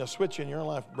Lord turning a switch in your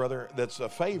life, brother, that's a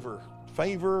favor.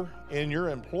 Favor in your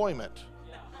employment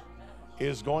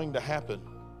is going to happen.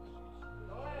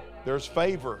 There's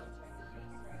favor.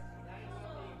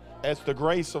 It's the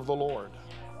grace of the Lord.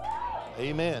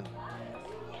 Amen.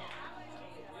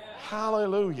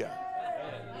 Hallelujah.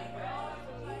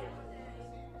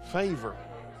 Favor.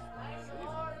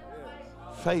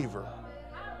 Favor.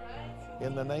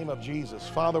 In the name of Jesus.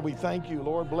 Father, we thank you.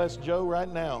 Lord, bless Joe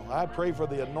right now. I pray for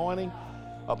the anointing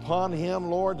upon him,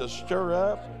 Lord, to stir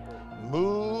up,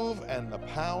 move, and the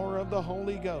power of the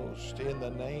Holy Ghost in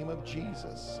the name of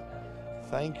Jesus.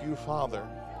 Thank you, Father,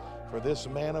 for this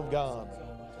man of God.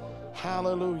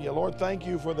 Hallelujah. Lord, thank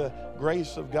you for the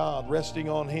grace of God resting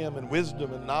on him in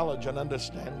wisdom and knowledge and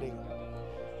understanding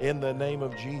in the name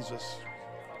of Jesus.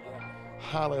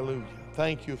 Hallelujah.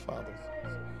 Thank you, Father.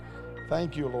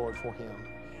 Thank you, Lord, for him.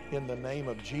 In the name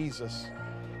of Jesus.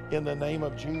 In the name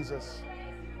of Jesus.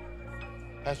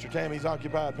 Pastor Tammy's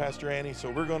occupied, Pastor Annie, so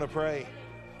we're going to pray.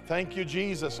 Thank you,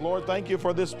 Jesus. Lord, thank you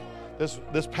for this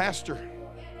pastor.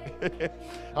 I'm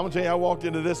going to tell you, I walked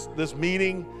into this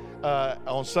meeting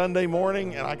on Sunday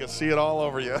morning, and I could see it all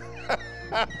over you.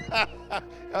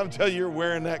 I'm telling you, you're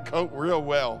wearing that coat real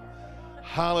well.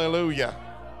 Hallelujah.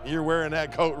 You're wearing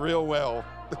that coat real well.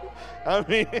 I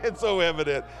mean, it's so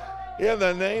evident. In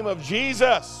the name of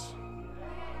Jesus.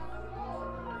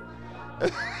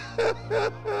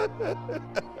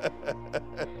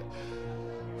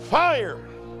 Fire.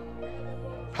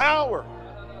 Power.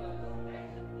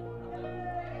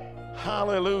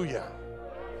 Hallelujah.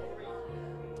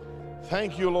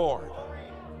 Thank you, Lord.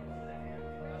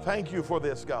 Thank you for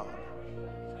this, God.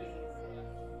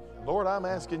 Lord, I'm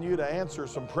asking you to answer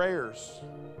some prayers.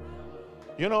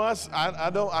 You know,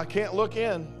 I can't look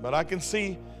in, but I can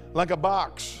see like a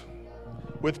box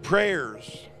with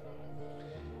prayers,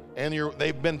 and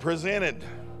they've been presented.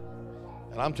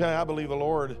 And I'm telling you, I believe the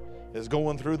Lord is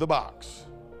going through the box,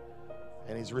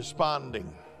 and He's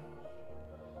responding,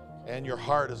 and your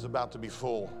heart is about to be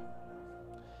full.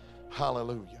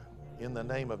 Hallelujah. In the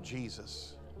name of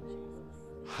Jesus.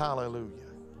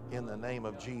 Hallelujah. In the name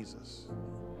of Jesus.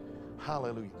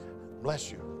 Hallelujah.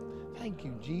 Bless you. Thank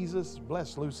you, Jesus.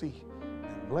 Bless Lucy.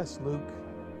 And bless Luke.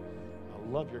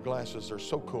 I love your glasses. They're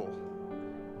so cool.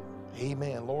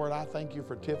 Amen. Lord, I thank you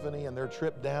for Tiffany and their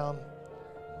trip down.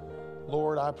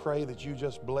 Lord, I pray that you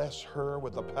just bless her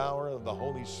with the power of the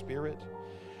Holy Spirit.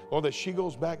 Lord, that she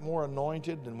goes back more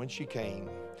anointed than when she came.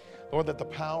 Lord, that the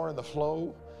power and the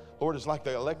flow, Lord, is like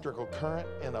the electrical current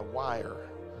in a wire,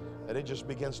 that it just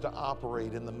begins to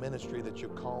operate in the ministry that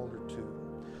you've called her to.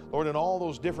 Lord, in all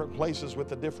those different places with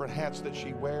the different hats that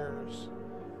she wears,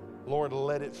 Lord,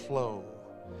 let it flow.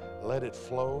 Let it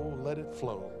flow. Let it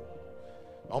flow.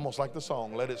 Almost like the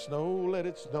song, let it snow, let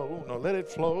it snow. No, let it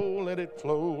flow, let it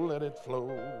flow, let it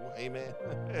flow. Amen.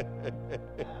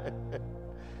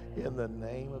 In the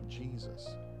name of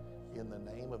Jesus. In the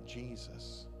name of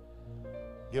Jesus.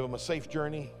 Give them a safe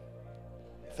journey.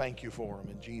 Thank you for them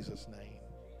in Jesus' name.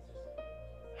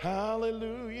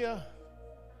 Hallelujah.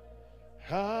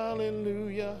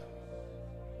 Hallelujah.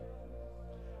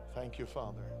 Thank you,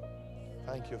 Father.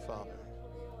 Thank you, Father.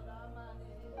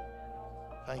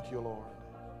 Thank you, Lord.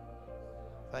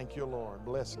 Thank you, Lord.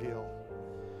 Bless Gil.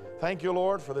 Thank you,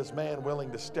 Lord, for this man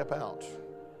willing to step out.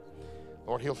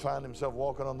 Lord, he'll find himself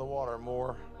walking on the water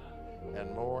more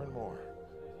and more and more.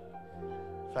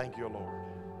 Thank you, Lord.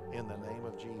 In the name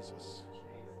of Jesus.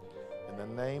 In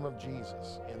the name of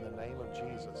Jesus. In the name of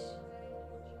Jesus.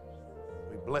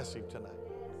 We bless him tonight.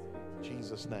 In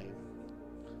Jesus' name.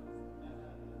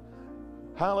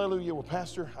 Hallelujah. Well,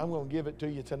 Pastor, I'm going to give it to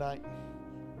you tonight.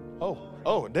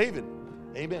 Oh, David.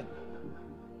 Amen.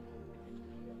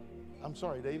 I'm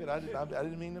sorry, David. I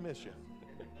didn't mean to miss you.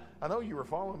 I know you were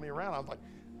following me around. I was like,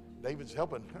 David's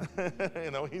helping.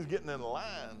 He's getting in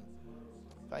line.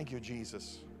 Thank you,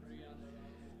 Jesus.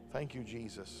 Thank you,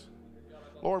 Jesus.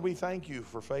 Lord, we thank you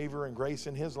for favor and grace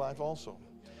in his life also.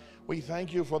 We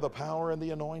thank you for the power and the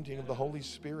anointing of the Holy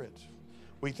Spirit.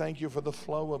 We thank you for the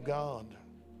flow of God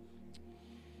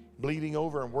bleeding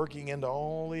over and working into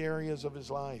all the areas of his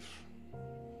life.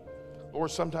 Or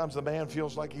sometimes the man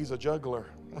feels like he's a juggler.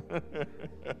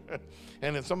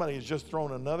 And then somebody has just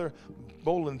thrown another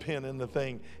bowling pin in the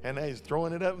thing, and he's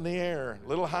throwing it up in the air, a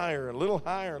little higher, a little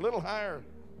higher, a little higher.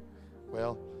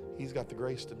 Well, he's got the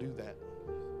grace to do that.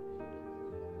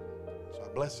 So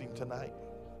I bless him tonight.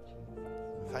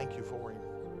 Thank you for him.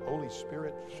 Holy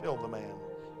Spirit, fill the man.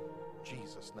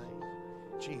 Jesus' name.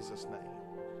 Jesus'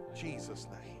 name. Jesus'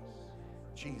 name.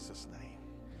 Jesus' name.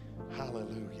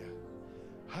 Hallelujah.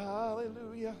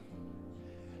 Hallelujah.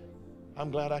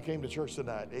 I'm glad I came to church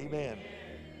tonight. Amen.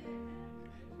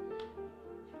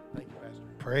 Thank you, Pastor.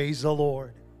 Praise the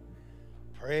Lord.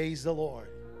 Praise the Lord.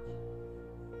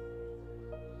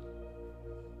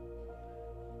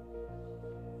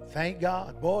 Thank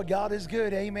God. Boy, God is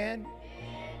good. Amen.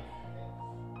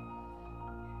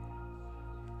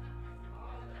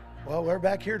 Well, we're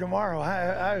back here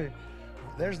tomorrow.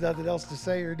 There's nothing else to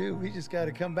say or do. We just got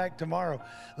to come back tomorrow.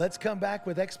 Let's come back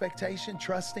with expectation,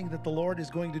 trusting that the Lord is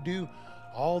going to do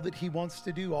all that he wants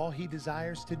to do, all he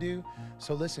desires to do.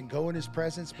 So listen, go in his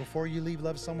presence before you leave.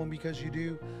 Love someone because you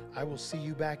do. I will see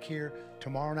you back here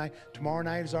tomorrow night. Tomorrow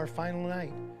night is our final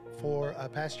night for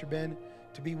Pastor Ben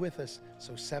to be with us.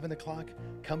 So 7 o'clock,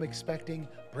 come expecting,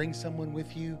 bring someone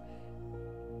with you.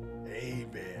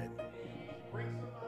 Amen.